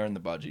man wearing the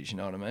budgies. You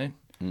know what I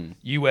mean?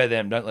 You wear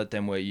them. Don't let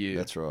them wear you.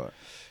 That's right.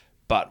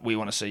 But we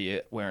want to see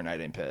you wearing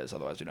 18 pairs.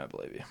 Otherwise, we don't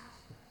believe you.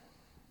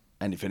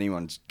 And if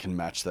anyone can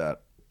match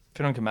that,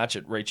 If anyone can match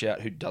it, reach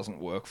out who doesn't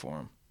work for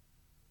them.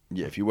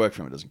 yeah, if you work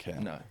for him, it doesn't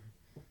count. No.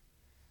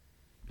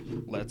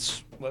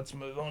 Let's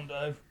move on,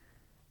 Dave.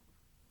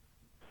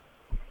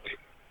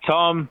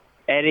 Tom,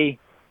 Eddie,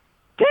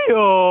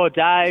 Theo,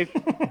 Dave.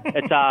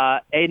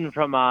 It's Eden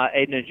from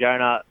Eden and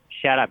Jonah.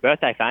 Shout out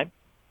birthday fame.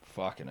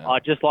 Fucking hell.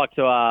 I'd just like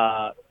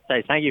to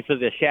say thank you for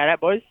the shout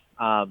out, boys.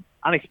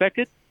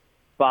 Unexpected,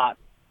 but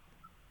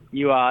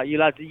you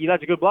lads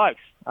are good blokes.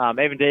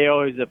 Even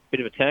Dio is a bit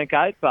of a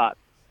turncoat, but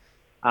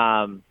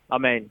I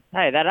mean,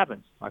 hey, that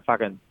happens.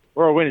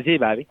 We're all winners here,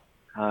 baby.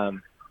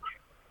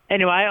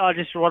 Anyway, I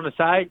just want to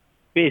say,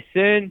 be here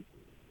soon.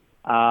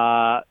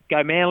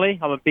 Go Manly.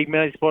 I'm a big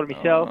Manly supporter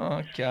myself. Oh,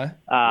 okay.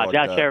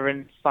 Josh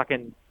Sheridan's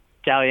fucking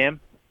Dally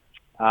M.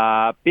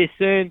 Be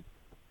here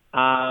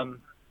soon.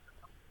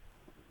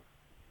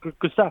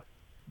 Good stuff.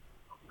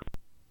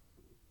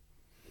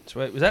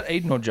 Sweet. Was that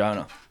Eden or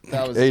Jonah?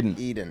 That was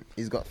Eden.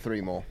 He's got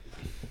 3 more.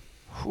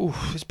 Whew,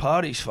 this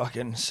party's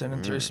fucking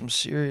sending through some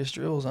serious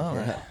drills,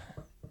 aren't they?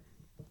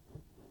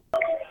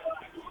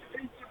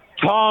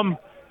 Tom,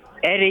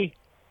 Eddie,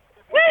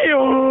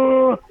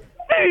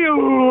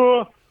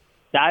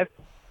 Dave.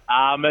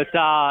 It's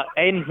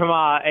Eden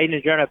from Eden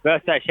and Jonah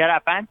birthday shout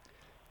out fan.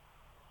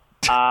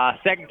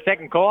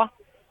 Second caller,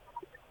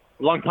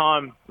 long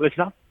time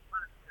listener.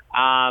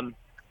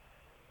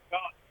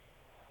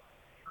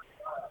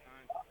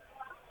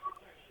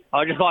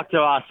 I'd just like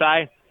to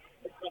say,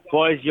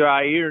 boys,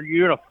 you're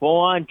doing a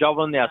fine job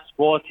on the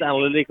sports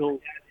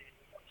analytical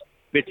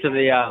bits of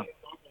the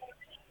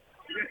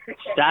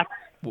stats.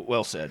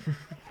 Well said.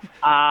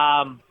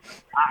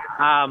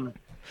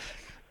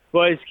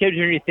 Boys, keep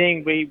doing your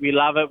thing. We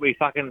love it. We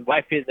fucking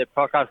wait for the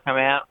podcast to come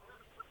out.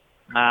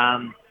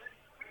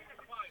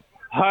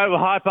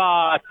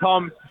 Hope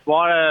Tom's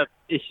wider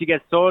issue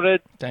gets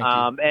sorted. Thank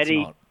you.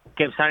 Eddie,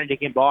 keep Sonny,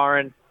 Dick, and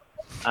Byron.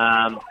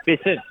 Be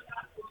soon.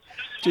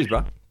 Cheers,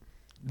 bro.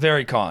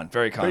 Very kind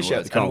Appreciate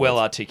words, the kind and well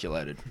words.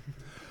 articulated.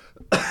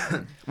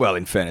 Well,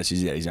 in fairness,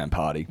 he's at his own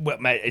party. Well,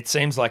 mate, it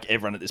seems like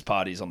everyone at this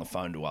party is on the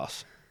phone to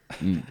us.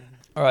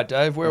 All right,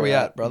 Dave, where are we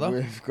at, brother?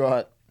 We've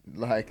got,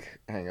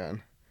 hang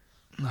on.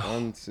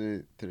 1,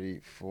 2, 3,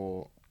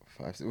 4,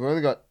 5, 6. We've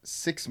only got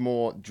 6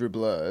 more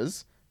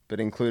dribblers, but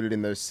included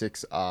in those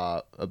 6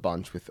 are a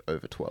bunch with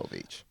over 12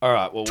 each. All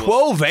right, well,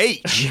 12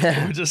 each?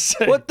 Yeah. We'll just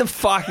say, What the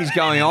fuck is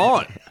going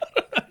on?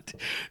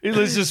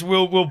 let's just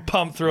we'll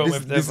pump through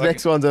them. This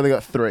next one's only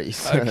got 3.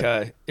 So.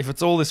 Okay, if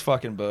it's all this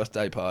fucking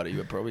birthday party,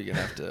 we're probably gonna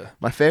have to.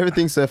 My favorite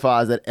thing so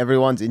far is that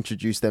everyone's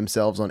introduced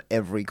themselves on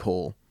every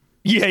call.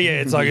 Yeah,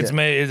 it's like it's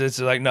me. It's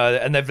like no,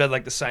 and they've had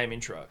like the same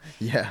intro.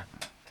 Yeah.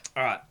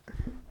 All right.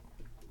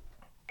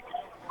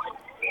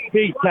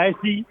 Big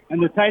Tasty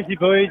and the Tasty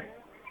Boys,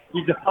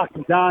 you're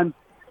fucking done.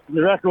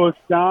 The record's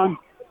done.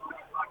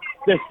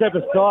 Just step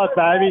aside,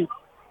 baby.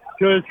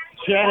 Because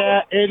shout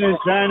out Eden and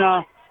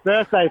Jonah,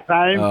 birthday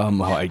fame. Oh,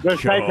 my We're God.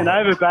 taking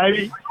over,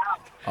 baby.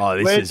 Oh,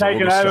 this We're is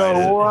taking orchestrated.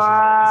 over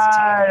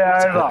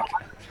way over.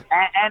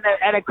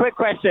 And a quick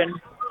question.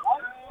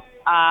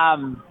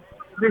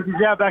 This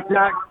is Outback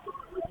Jack.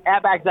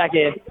 Outback Zach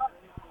here.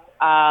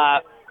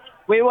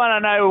 We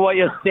want to know what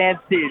your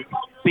stance is,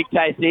 Big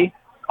Tasty,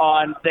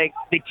 on the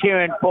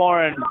Kieran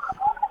Foran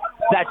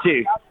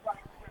statue.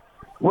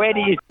 Where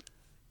do you...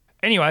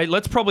 Anyway,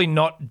 let's probably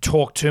not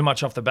talk too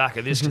much off the back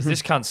of this because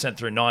this cunt sent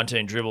through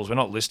 19 dribbles. We're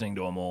not listening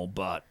to them all,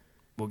 but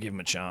we'll give him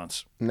a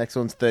chance. Next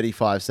one's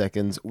 35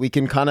 seconds. We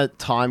can kind of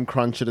time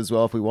crunch it as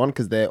well if we want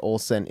because they're all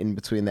sent in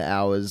between the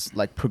hours,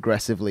 like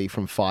progressively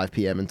from 5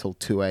 p.m. until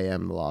 2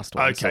 a.m. the last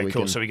one. Okay,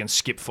 cool. So we can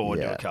skip forward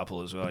to Yeah. a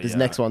couple as well. This yeah.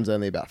 next one's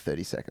only about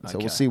 30 seconds. So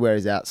Okay. we'll see where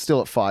he's at.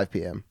 Still at 5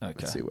 p.m. Okay.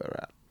 Let's see where we're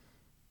at.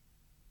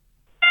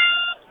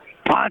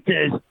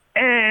 Punters.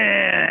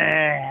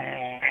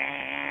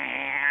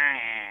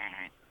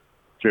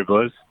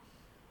 Dribblers.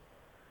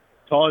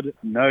 Todd,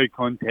 no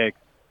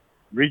context.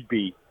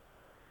 Rigby.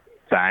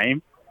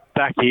 Same.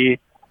 Back here.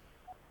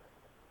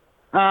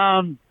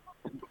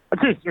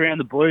 Just around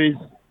the boys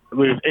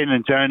with Eden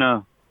and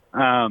Jonah,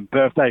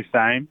 birthday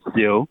fame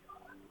still.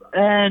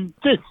 And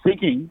just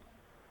thinking,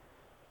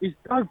 is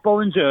Doug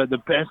Bollinger the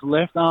best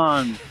left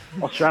arm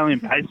Australian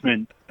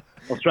paceman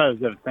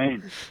Australia's ever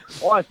seen?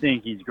 I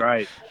think he's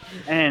great.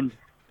 And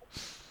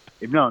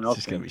if no one else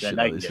It's gonna thinks, be then shit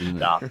they like can this, get isn't it?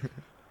 stuff.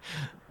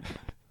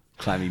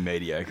 Claiming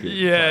mediocre.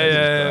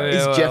 Yeah.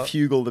 Is well, Jeff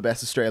Hugel the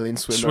best Australian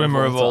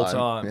swimmer of all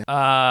time?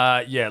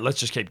 Yeah, let's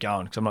just keep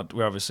going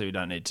because we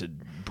don't need to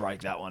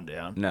break that one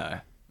down. No,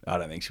 I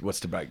don't think so. What's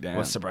to break down?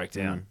 What's to break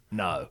down?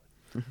 No.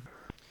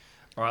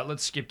 All right,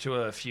 let's skip to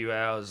a few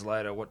hours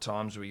later. What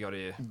times have we got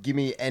here? Give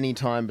me any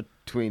time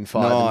between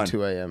 5 9. and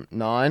 2 a.m.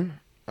 9?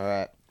 All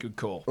right. Good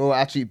call. Oh,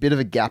 actually, a bit of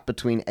a gap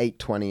between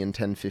 8:20 and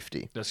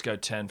 10:50. Let's go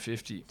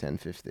 10:50.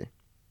 10:50.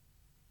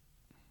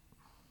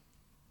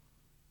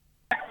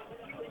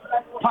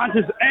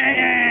 punters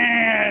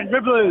and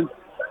dribblers.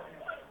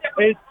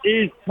 It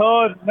is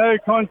Todd, no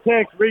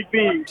contact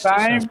Rigby Still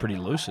fame. sounds pretty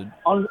lucid.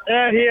 I'm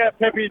out here at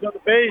Pepe's on the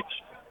beach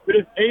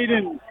with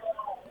Eden's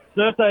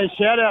birthday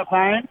shout-out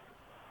fame.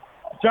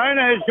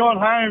 Jonah has gone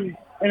home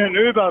in an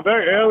Uber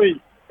very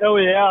early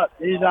out.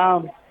 He's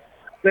out.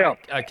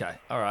 Okay,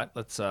 all right.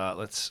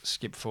 Let's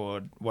skip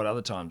forward. What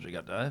other times we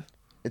got, Dave?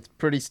 It's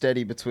pretty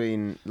steady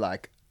between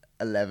like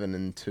 11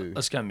 and 2.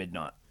 Let's go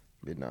midnight.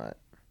 Midnight.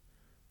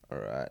 All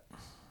right.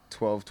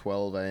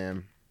 12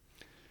 a.m.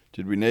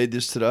 Did we need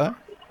this today?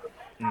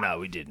 No,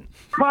 we didn't.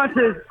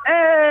 Punters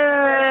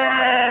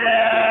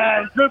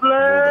and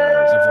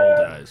dribblers. Of all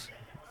days.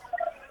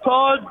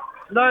 Todd,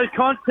 no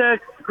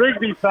contact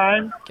Rigby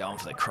fame. Going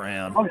for the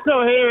crown. I'm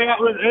still here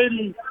out with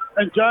Eden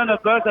and Jonah,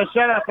 birthday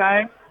shout-out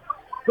fame.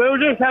 We were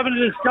just having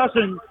a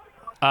discussion.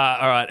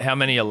 All right, how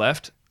many are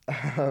left?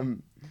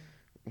 1,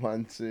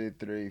 2,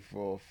 3,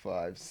 4,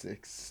 5,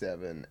 6,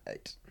 7,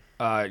 8.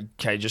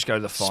 Okay, just go to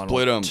the final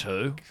Split 'em.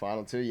 2.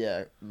 Final 2,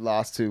 yeah.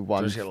 Last 2,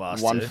 Just get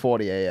last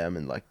 1:40 a.m.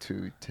 and like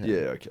 2:10. Yeah,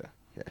 okay.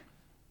 Yeah.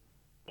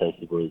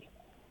 Tasty boys.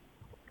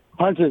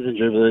 Punters and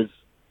dribblers.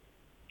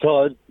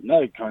 Todd,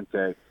 no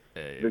contact.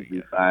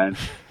 Rigby fame.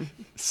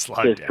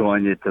 Slow Just down.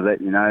 calling you to let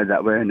you know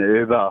that we're in the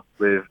Uber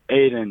with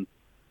Eden,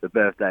 the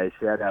birthday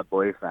shout-out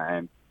boy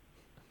fame.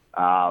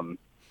 To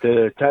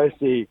the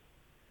Toasty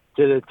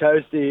and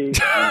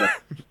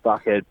the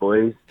Buckhead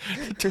boys.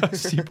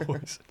 Toasty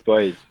boys.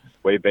 Boys,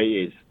 we beat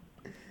yous.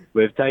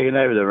 We've taken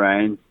over the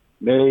reins.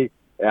 Me,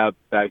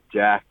 Outback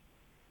Jack,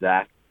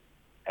 Zach,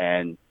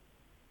 and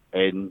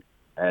Eden,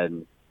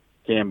 and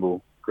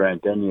Campbell,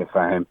 Grant Denyer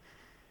fame.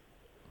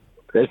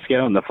 Let's get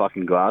on the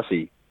fucking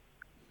glassy.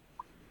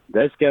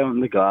 Let's get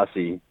on the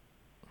glassy.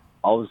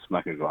 I'll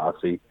smack a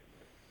glassy.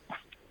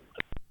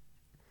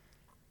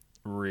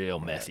 Real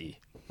methy.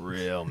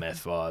 Real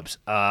meth vibes.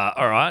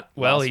 All right.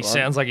 Well, Last he one.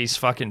 sounds like he's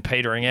fucking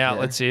petering out.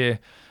 Yeah. Let's hear.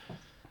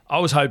 I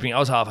was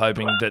half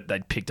hoping that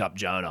they'd picked up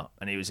Jonah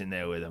and he was in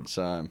there with him.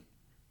 Same.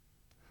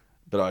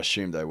 But I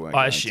assumed they weren't.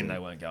 I going assume to. they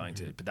weren't going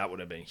to, but that would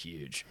have been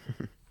huge.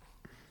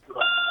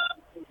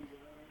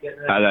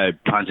 Hello,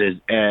 punters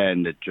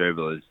and the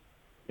dribblers.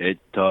 It's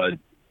Todd,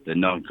 the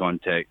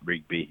non-contact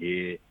Rigby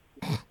here.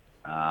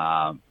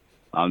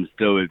 I'm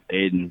still with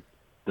Eden,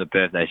 the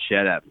birthday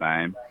shout-out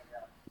fame.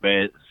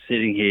 We're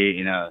sitting here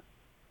in a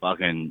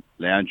fucking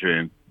lounge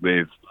room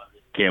with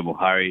Campbell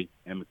Hurry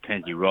and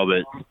Mackenzie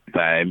Roberts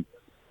fame,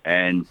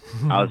 and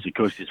Alistair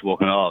Cook's just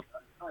walking off.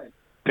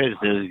 Peter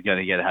says he's going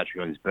to get a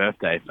hat-trick on his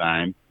birthday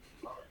fame.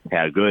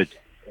 How good.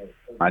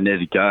 I need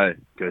to go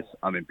because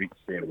I'm in big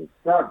shambles.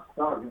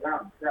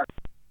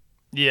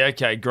 Yeah,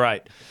 okay,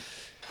 great.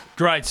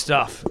 Great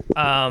stuff.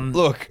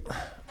 Look,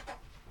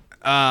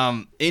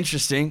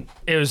 interesting.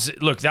 It was,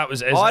 look, that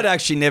was... I'd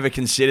actually never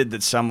considered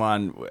that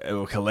someone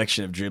or a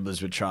collection of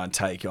dribblers would try and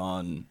take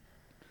on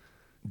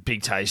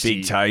Big Tasty.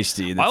 Big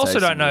Tasty. I also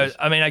don't know.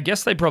 I mean, I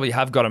guess they probably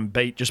have got him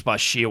beat just by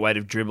sheer weight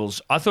of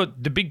dribbles. I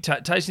thought the Big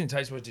Tasty and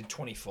Tasty Boys did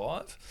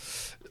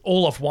 25,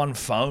 all off one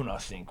phone, I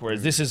think.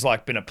 Whereas this has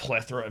like been a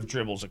plethora of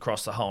dribbles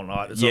across the whole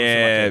night. It's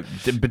Yeah,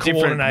 obviously like but a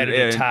coordinated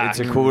attack. It's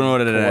a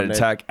coordinated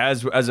attack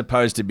as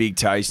opposed to Big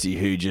Tasty,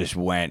 who just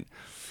went.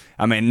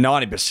 I mean,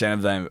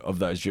 90% of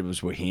those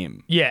dribbles were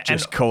him. Yeah,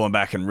 just and- calling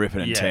back and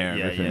ripping and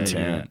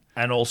tearing.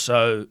 And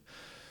also,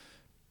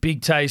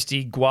 Big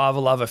Tasty, Guava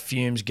Lover,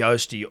 Fumes,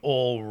 Ghosty,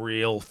 all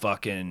real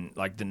fucking,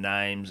 like, the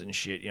names and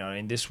shit. You know what I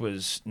mean? This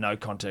was no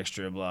context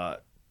dribbler,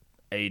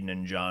 Eden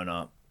and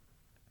Jonah.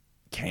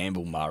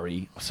 Campbell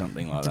Murray or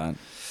something like that.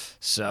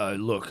 So,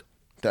 look,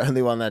 The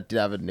only one that did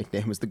have a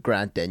nickname was the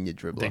Grant Denyer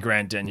dribbler. the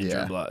Grant Denyer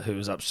dribbler, who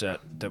was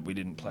upset that we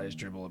didn't play his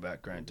dribble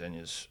about Grant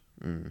Denyer's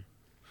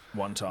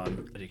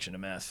one-time addiction to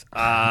meth.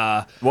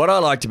 What I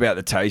liked about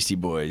the Tasty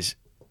Boys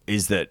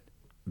is that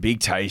Big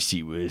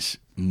Tasty was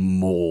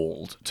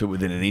mauled to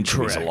within an inch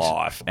of his Correct.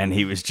 life, and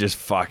he was just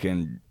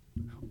fucking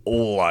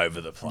all over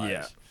the place.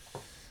 Yeah.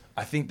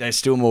 I think they're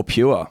still more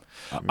pure.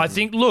 I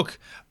think, look,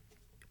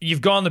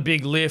 you've gone the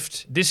big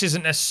lift. This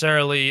isn't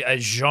necessarily a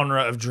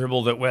genre of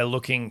dribble that we're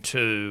looking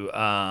to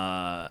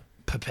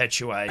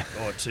perpetuate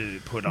or to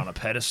put on a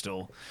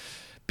pedestal.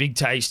 Big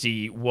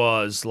Tasty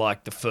was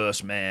like the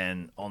first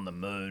man on the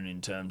moon in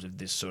terms of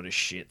this sort of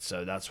shit.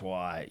 So that's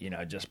why, you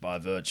know, just by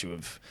virtue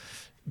of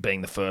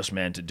being the first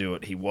man to do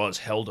it, he was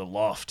held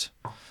aloft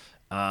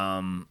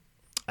as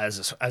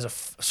a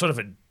sort of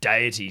a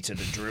deity to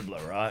the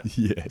dribbler, right?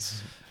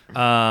 Yes.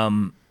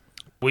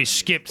 We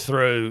skipped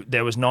through.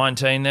 There was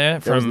 19 there.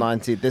 There was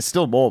 19. There's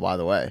still more, by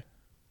the way.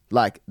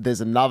 Like, there's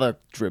another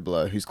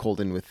dribbler who's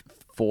called in with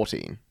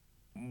 14.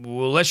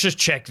 Well, let's just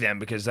check them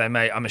because they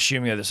may. I'm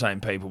assuming they're the same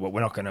people, but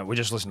we're not gonna. We're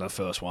just listening to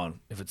the first one.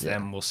 If it's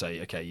them, we'll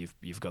say, okay,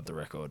 you've got the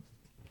record,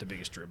 the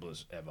biggest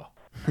dribblers ever.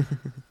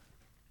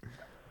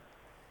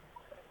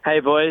 Hey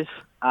boys,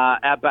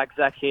 Outback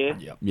Zach here.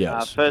 Yep.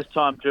 Yes. First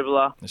time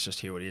dribbler. Let's just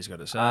hear what he's got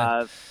to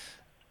say.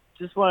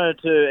 Just wanted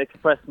to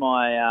express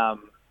my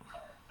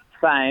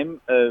fame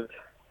of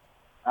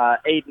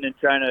Eden and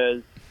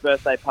Jonah's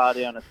birthday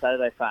party on a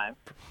Saturday fame.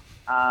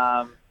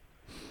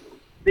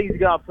 things are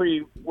going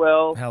pretty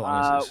well. How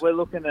long is this? We're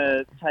looking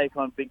to take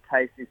on Big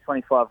Tasty's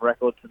 25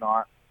 record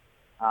tonight.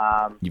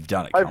 You've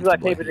done it Hopefully I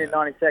comfortably. keep it in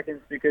 90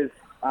 seconds because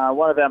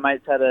one of our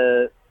mates had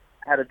a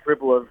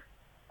dribble of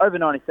over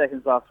 90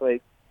 seconds last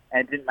week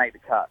and didn't make the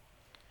cut.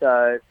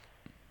 So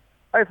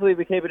hopefully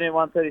we keep it in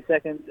 130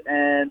 seconds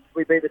and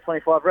we beat the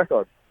 25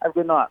 record. Have a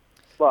good night.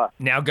 Bye.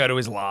 Now go to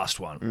his last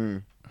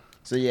one.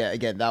 So yeah,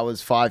 again, that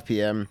was 5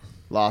 p.m.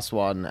 Last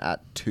one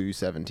at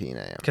 2:17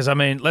 a.m. Because, I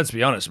mean, let's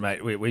be honest,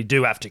 mate. We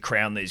do have to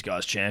crown these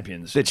guys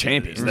champions. They're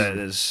champions.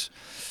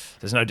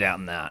 There's no doubt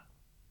in that.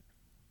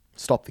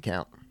 Stop the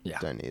count. Yeah.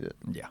 Don't need it.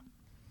 Yeah.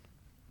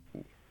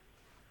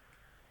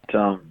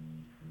 Tom,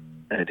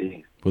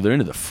 Eddie. Well, they're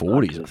into the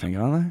 40s, I think,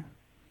 aren't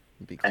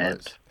Be And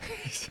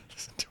close.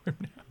 Listen to him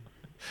now.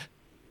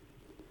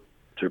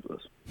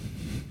 dribblers.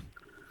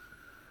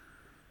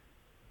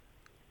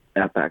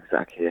 Outback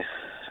Zach here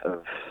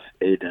of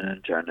Eden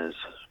and Jonah's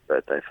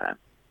birthday fam.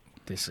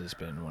 This has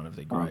been one of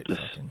the great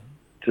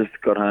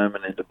Just got home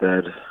and into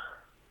bed.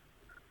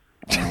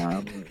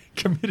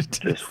 Committed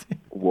to just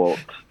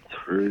walked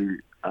through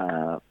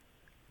the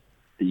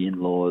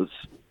in-laws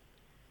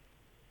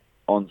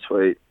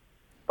ensuite,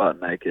 butt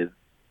naked,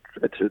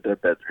 straight to their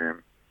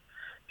bedroom,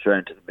 straight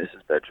into the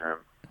missus' bedroom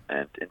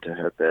and into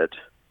her bed.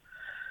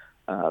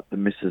 The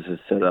missus has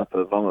set up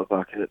a vomit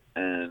bucket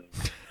and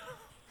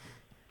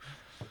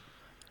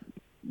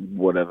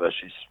whatever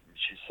she's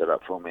set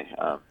up for me,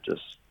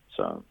 just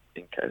so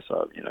in case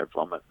I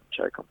vomit and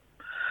choke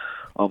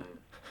on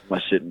my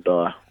shit and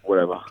die,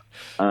 whatever.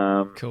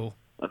 Cool.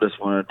 I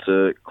just wanted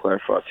to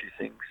clarify a few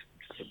things,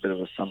 just a bit of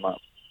a sum up.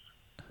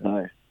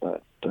 No,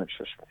 but don't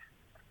shush me.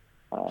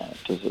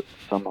 Just a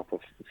sum up of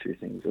a few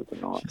things of the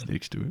night. She's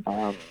next to it.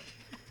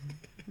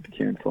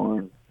 Kieran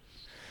Fine,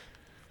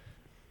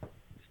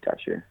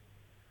 statue.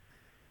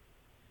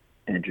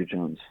 Andrew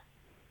Johns,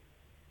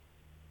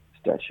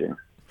 statue.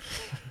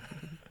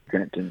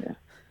 Grant Dinya.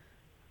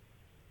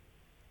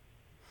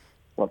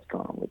 What's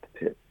going on with the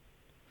pit?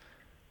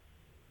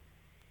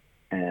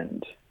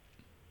 And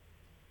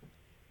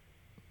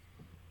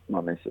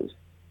my missus.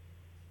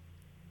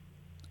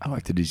 I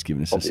like that he's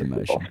giving us a obviously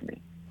summation. off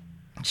me.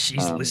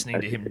 She's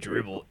listening to him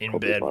dribble in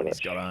bed when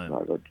he's got home.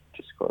 I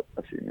just got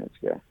a few minutes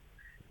ago.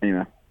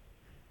 Anyway.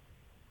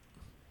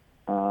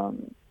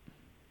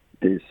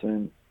 See you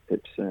soon.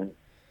 Pip soon.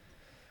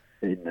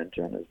 Eden and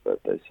Jonah's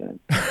birthday soon.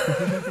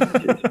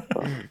 Cheers.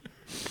 Bye.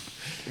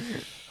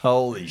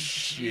 Holy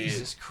shit.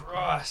 Jesus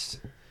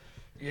Christ.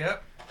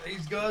 Yep.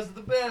 These guys are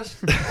the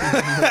best.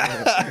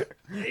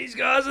 These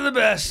guys are the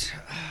best.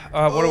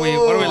 All right, what are we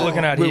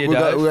looking at here, We've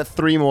Dave? got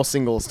 3 more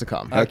singles to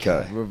come.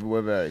 Okay.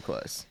 We're very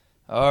close.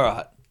 All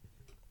right.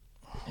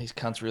 These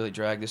cunts really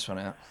dragged this one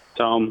out.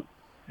 Tom,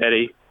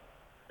 Eddie,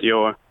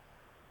 Dior,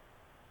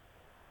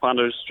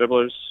 punters,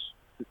 dribblers.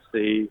 It's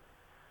the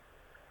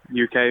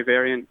UK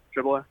variant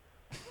dribbler.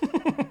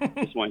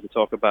 Just wanted to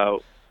talk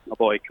about my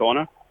boy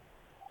Connor.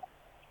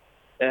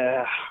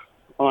 I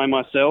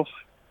myself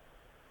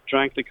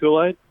drank the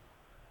Kool-Aid,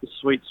 the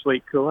sweet,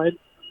 sweet Kool-Aid,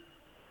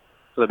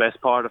 for the best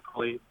part of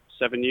probably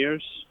 7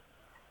 years.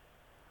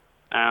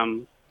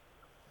 But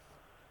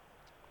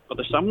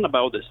there's something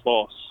about this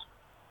loss.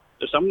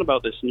 There's something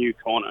about this new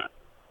Connor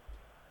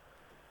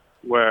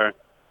where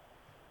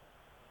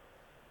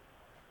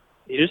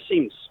he just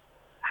seems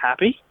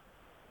happy.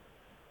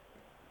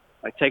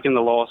 Like taking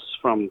the loss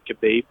from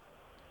Khabib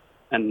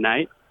and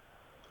Nate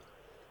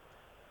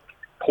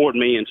poured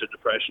me into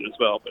depression as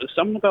well. But there's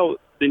something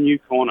about the new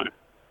Connor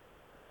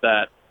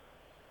that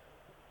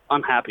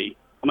I'm happy.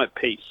 I'm at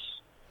peace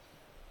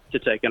to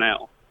take an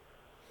L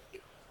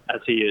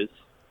as he is.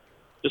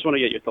 Just want to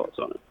get your thoughts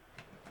on it.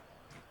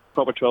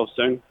 Proper 12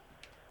 soon.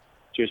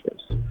 Cheers,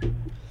 guys.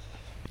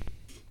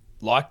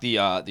 Like the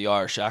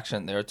Irish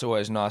accent there, it's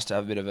always nice to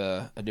have a bit of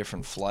a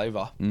different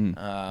flavour.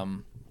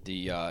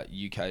 The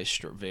UK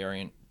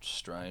variant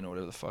strain, or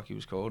whatever the fuck he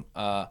was called.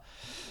 I'll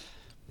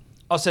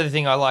say the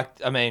thing I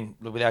liked,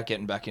 without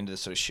getting back into the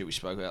sort of shit we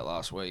spoke about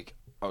last week,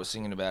 I was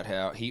thinking about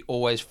how he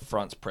always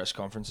fronts press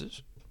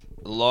conferences.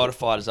 A lot of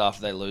fighters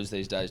after they lose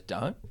these days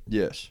don't.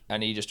 Yes.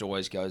 And he just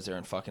always goes there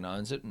and fucking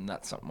owns it, and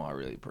that's something I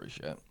really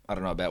appreciate. I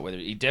don't know about whether...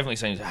 He definitely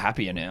seems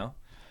happier now.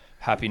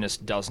 Happiness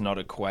does not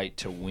equate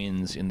to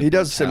wins in the He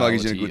does seem like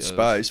he's in a good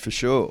brutality space, for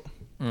sure.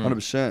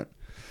 100%.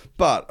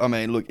 But, I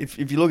mean, look, if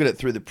you look at it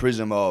through the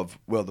prism of,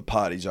 well, the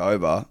party's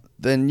over,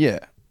 then, yeah,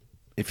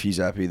 if he's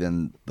happy,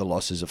 then the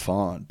losses are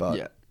fine.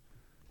 But,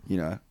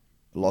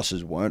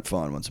 losses weren't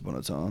fine once upon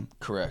a time.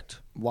 Correct.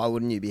 Why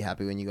wouldn't you be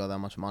happy when you got that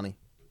much money?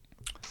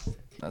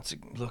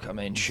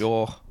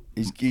 Sure.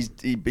 He's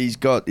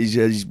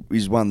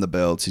won the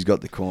belts. He's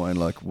got the coin,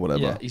 like whatever.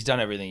 Yeah, he's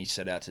done everything he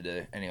set out to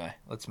do. Anyway,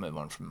 let's move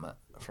on from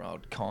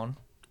old Con.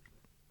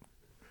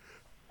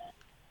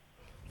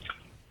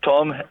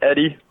 Tom,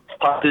 Eddie,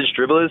 punters,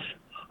 dribblers.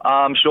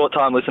 Short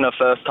time listener,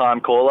 first time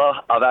caller.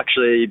 I've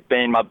actually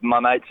been my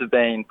mates have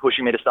been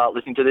pushing me to start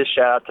listening to this.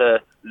 Shout out to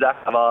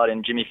Zach Havard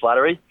and Jimmy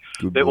Flattery.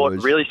 But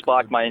what really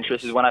spiked my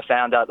interest is when I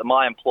found out that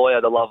my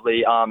employer, the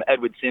lovely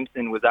Edward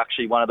Simpson, was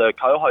actually one of the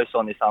co-hosts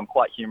on this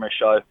quite humorous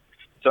show.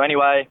 So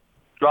anyway,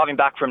 driving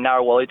back from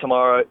Narrawali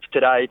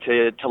today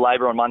to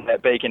labour on Monday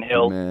at Beacon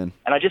Hill. Man.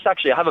 And I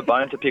have a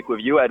bone to pick with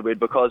you, Edward,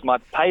 because my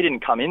pay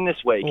didn't come in this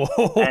week.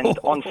 And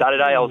on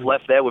Saturday, I was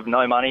left there with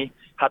no money.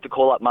 Had to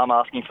call up Mum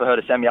asking for her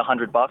to send me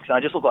 $100, and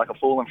I just looked like a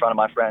fool in front of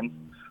my friends.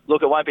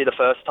 Look, it won't be the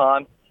first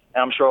time,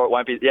 and I'm sure it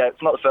won't be. Yeah,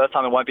 it's not the first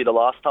time. It won't be the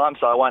last time,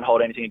 so I won't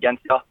hold anything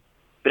against you.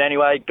 But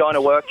anyway, going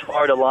to work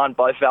tomorrow to line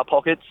both of our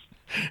pockets.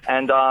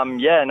 And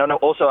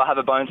also I have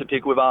a bone to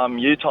pick with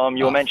you, Tom.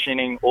 You were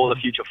mentioning all the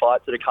future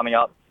fights that are coming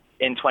up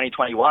in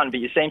 2021, but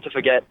you seem to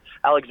forget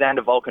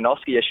Alexander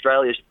Volkanovski,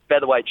 Australia's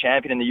featherweight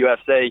champion in the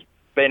UFC,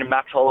 beating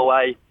Max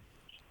Holloway,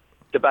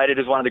 debated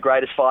as one of the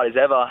greatest fighters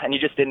ever, and you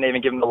just didn't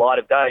even give him the light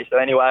of day. So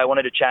anyway, I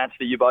wanted a chance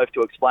for you both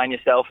to explain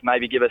yourself,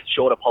 maybe give us a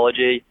short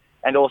apology,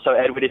 and also,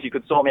 Edward, if you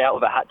could sort me out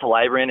with a hat to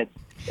labour in.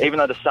 Even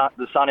though the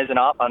sun isn't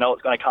up, I know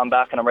it's going to come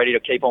back, and I'm ready to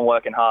keep on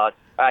working hard.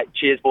 All right,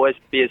 cheers, boys.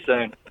 Beers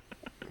soon.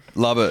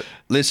 Love it.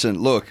 Listen,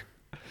 look,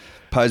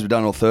 pays were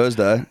done on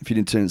Thursday. If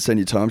you didn't send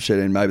your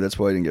timesheet in, maybe that's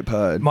why you didn't get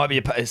paid. Might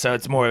be so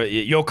it's more.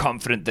 You're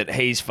confident that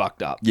he's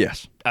fucked up.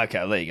 Yes.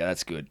 Okay, there you go.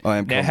 That's good. I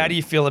am Now, confident. how do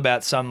you feel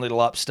about some little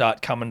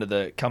upstart coming to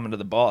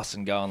the boss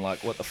and going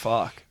like, "What the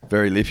fuck?"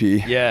 Very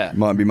lippy. Yeah.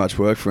 Mightn't be much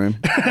work for him.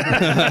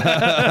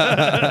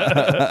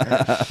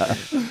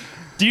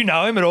 Do you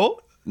know him at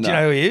all? Do you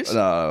know who he is?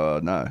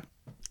 No.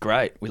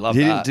 Great. We love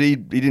He that.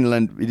 didn't. He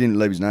didn't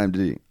leave his name,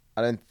 did he?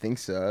 I don't think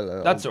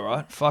so. That's all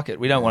right. Fuck it.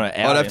 We don't want to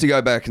out I'd have him. to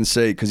go back and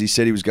see because he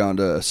said he was going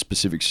to a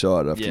specific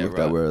site. I'd have to Yeah, look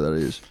right. up where that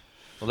is.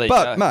 Well, there you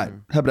But, go. mate,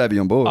 happy to have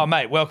you on board. Oh,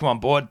 mate, welcome on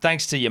board.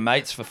 Thanks to your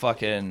mates for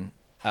fucking,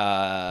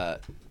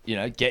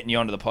 getting you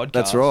onto the podcast.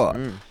 That's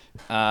right.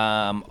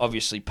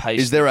 Obviously,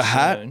 paste. Is there a soon.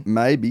 hat?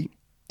 Maybe.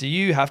 Do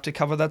you have to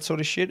cover that sort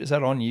of shit? Is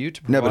that on you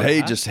to No, provide but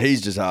a hat?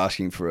 he's just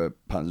asking for a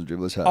puns and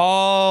dribblers hat.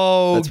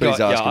 Oh, That's what he's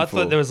God, asking I for.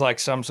 thought there was like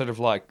some sort of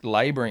like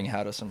labouring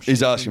hat or some shit.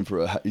 He's asking for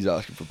a piece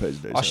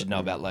of I should know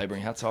about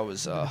labouring hats. I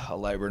was a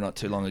labourer not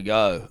too long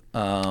ago.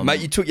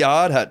 Mate, you took your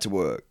hard hat to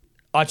work.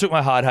 I took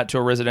my hard hat to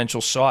a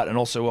residential site and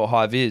also wore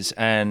high vis,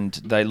 and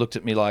they looked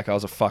at me like I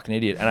was a fucking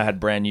idiot, and I had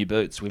brand new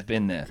boots. We've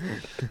been there.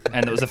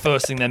 And it was the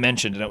first thing they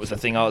mentioned, and it was the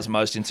thing I was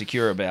most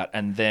insecure about.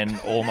 And then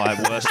all my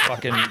worst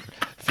fucking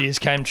fears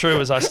came true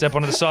as I step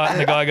onto the site, and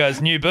the guy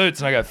goes, "New boots,"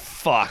 and I go,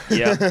 "Fuck,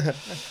 yeah,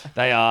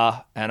 they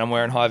are." And I'm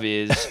wearing high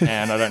vis,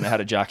 and I don't know how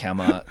to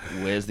jackhammer.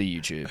 Where's the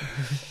YouTube?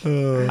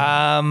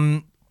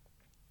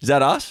 Is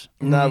that us?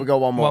 No, we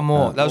got one more. One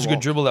more. That was a One good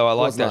more. dribble, though. I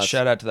like Was that. nice.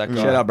 Shout out to that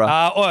guy. Shout out, bro.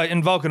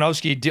 And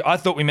Volkanovski, I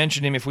thought we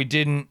mentioned him. If we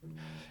didn't,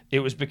 it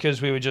was because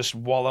we were just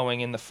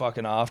wallowing in the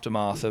fucking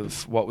aftermath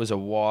of what was a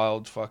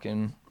wild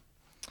fucking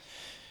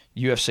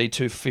UFC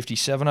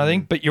 257, I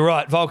think. But you're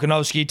right.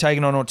 Volkanovski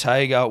taking on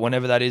Ortega,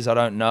 whenever that is, I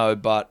don't know.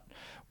 But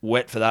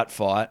wet for that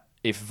fight.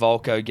 If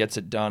Volko gets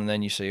it done,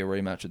 then you see a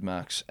rematch with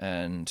Max.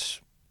 And,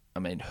 I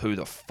mean, who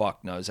the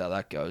fuck knows how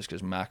that goes?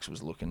 Because Max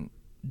was looking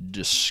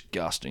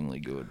disgustingly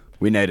good.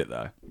 We need it,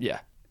 though. Yeah.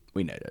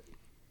 We need it.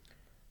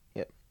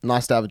 Yep.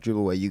 Nice to have a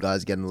dribble where you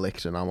guys are getting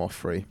licked and I'm off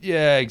free.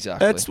 Yeah,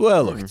 exactly.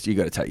 Look, you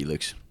got to take your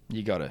licks.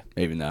 You got to.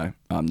 Even though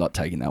I'm not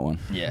taking that one.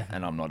 Yeah,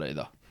 and I'm not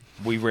either.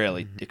 We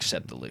rarely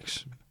accept the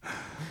licks.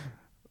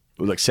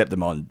 We'll accept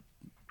them on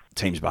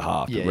team's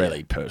behalf, Yeah, but rarely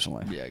yeah.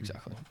 personally. Yeah,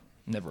 exactly.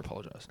 Never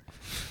apologise.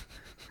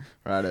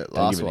 Right, Don't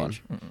last give an one.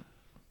 inch.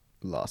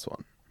 Last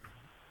one.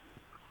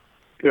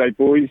 G'day,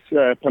 boys.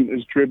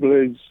 Punters,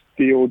 dribblers,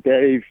 Dior,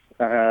 Dave.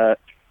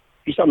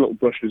 Just had a little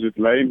brushes with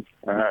Lane.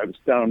 I was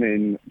down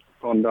in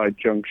Bondi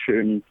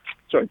Junction.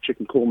 Sorry,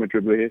 Chicken Korma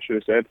dribbler here, should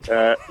have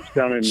said. Just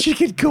down in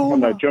Chicken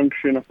Korma. Bondi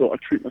Junction. I thought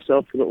I'd treat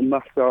myself to a little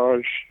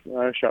massage.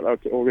 Shout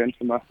out to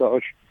Oriental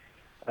Massage.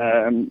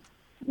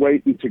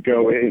 Waiting to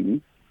go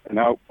in, and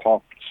out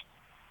popped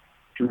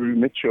Drew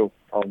Mitchell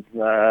of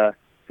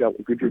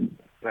Delta Goodrum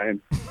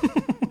name.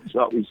 So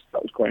that was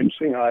quite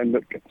interesting. I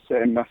ended up getting the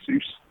same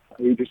masseuse that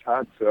he just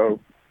had, so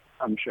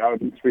I haven't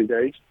showered in 3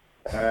 days.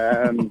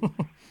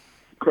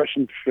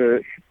 Question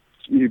for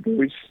you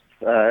boys.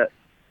 Do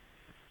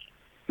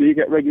you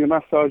get regular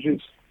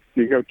massages?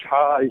 Do you go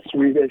Thai,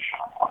 Swedish?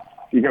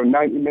 Do you go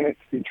 90 minutes?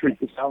 Do you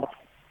treat yourself?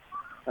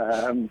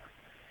 You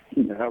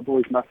know how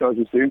boys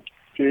massages do.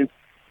 Cheers.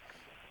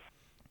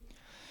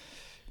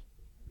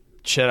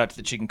 Shout out to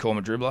the Chicken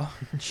Korma dribbler.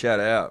 Shout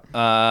out.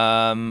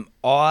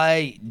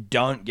 I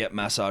don't get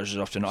massages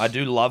often. I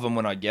do love them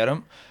when I get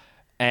them.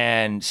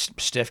 And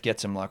Steph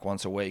gets them like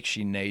once a week.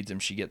 She needs them.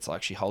 She gets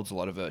like, she holds a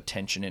lot of her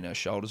tension in her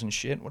shoulders and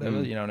shit,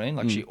 whatever, you know what I mean?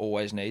 Like she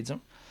always needs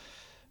them.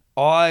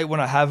 When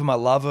I have them, I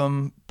love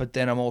them. But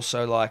then I'm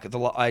also like, the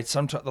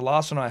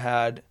last one I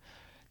had,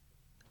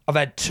 I've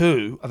had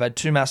two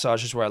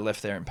massages where I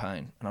left there in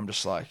pain. And I'm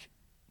just like,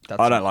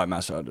 I don't like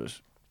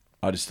massages.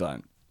 I just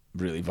don't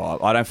really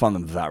vibe. I don't find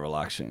them that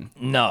relaxing.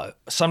 No.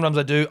 Sometimes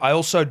I do. I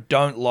also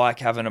don't like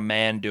having a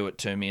man do it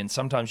to me. And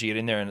sometimes you get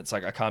in there and it's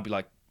like, I can't be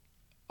like,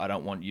 I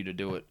don't want you to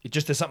do it. It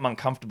just, there's something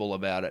uncomfortable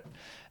about it.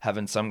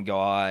 Having some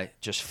guy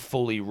just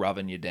fully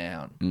rubbing you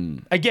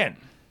down. Again,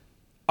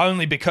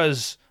 only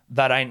because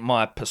that ain't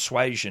my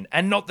persuasion.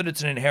 And not that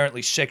it's an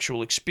inherently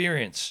sexual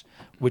experience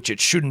which it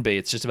shouldn't be.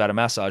 It's just about a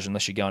massage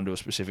unless you're going to a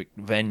specific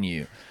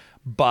venue.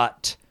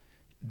 But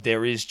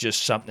there is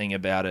just something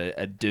about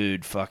a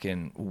dude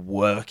fucking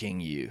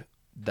working you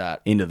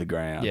that into the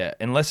ground. Yeah,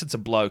 unless it's a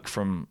bloke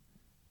in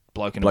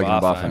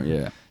a bathroom,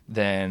 yeah.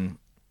 Then,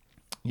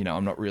 you know,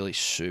 I'm not really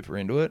super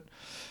into it.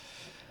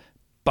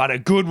 But a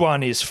good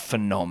one is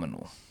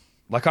phenomenal.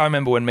 Like I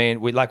remember when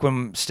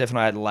when Steph and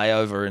I had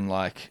layover in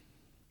like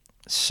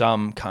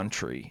some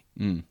country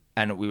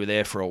and we were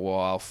there for a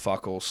while,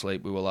 fuck all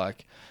sleep. We were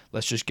like,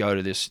 let's just go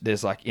to this.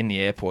 There's like in the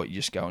airport, you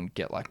just go and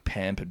get like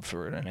pampered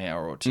for an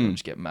hour or two and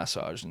just get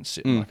massaged and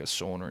sit in like a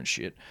sauna and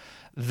shit.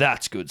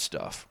 That's good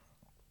stuff.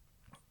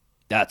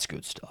 That's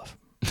good stuff.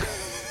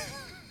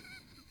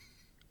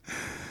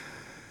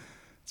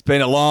 It's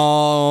been a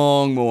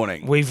long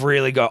morning. We've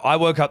really got... I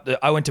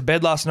went to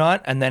bed last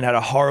night and then had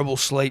a horrible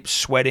sleep,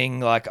 sweating.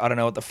 Like, I don't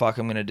know what the fuck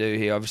I'm going to do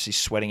here. Obviously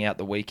sweating out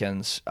the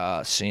weekend's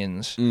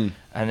sins. And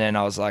then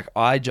I was like,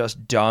 I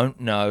just don't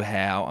know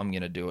how I'm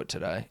going to do it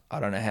today.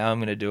 I don't know how I'm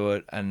going to do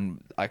it.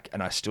 And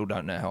I still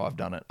don't know how I've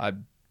done it. I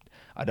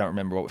don't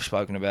remember what we've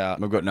spoken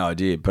about. I've got no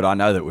idea, but I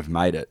know that we've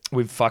made it.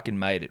 We've fucking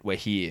made it. We're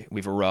here.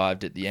 We've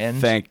arrived at the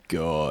end. Thank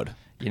God.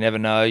 You never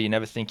know. You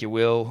never think you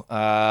will.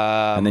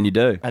 And then you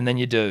do. And then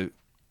you do.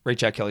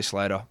 Reach out Kelly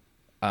Slater.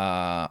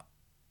 I'm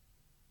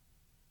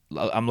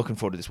looking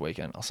forward to this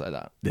weekend. I'll say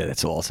that. Yeah,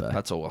 that's all I'll say.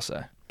 That's all I'll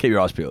say. Keep your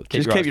eyes peeled.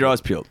 Just keep your eyes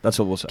peeled. That's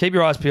all we'll say. Keep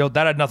your eyes peeled.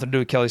 That had nothing to do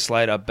with Kelly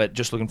Slater, but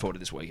just looking forward to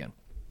this weekend.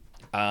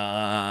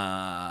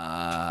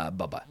 Bye-bye.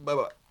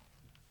 Bye-bye.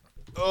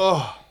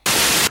 Oh.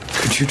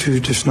 Could you two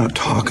just not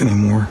talk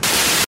anymore?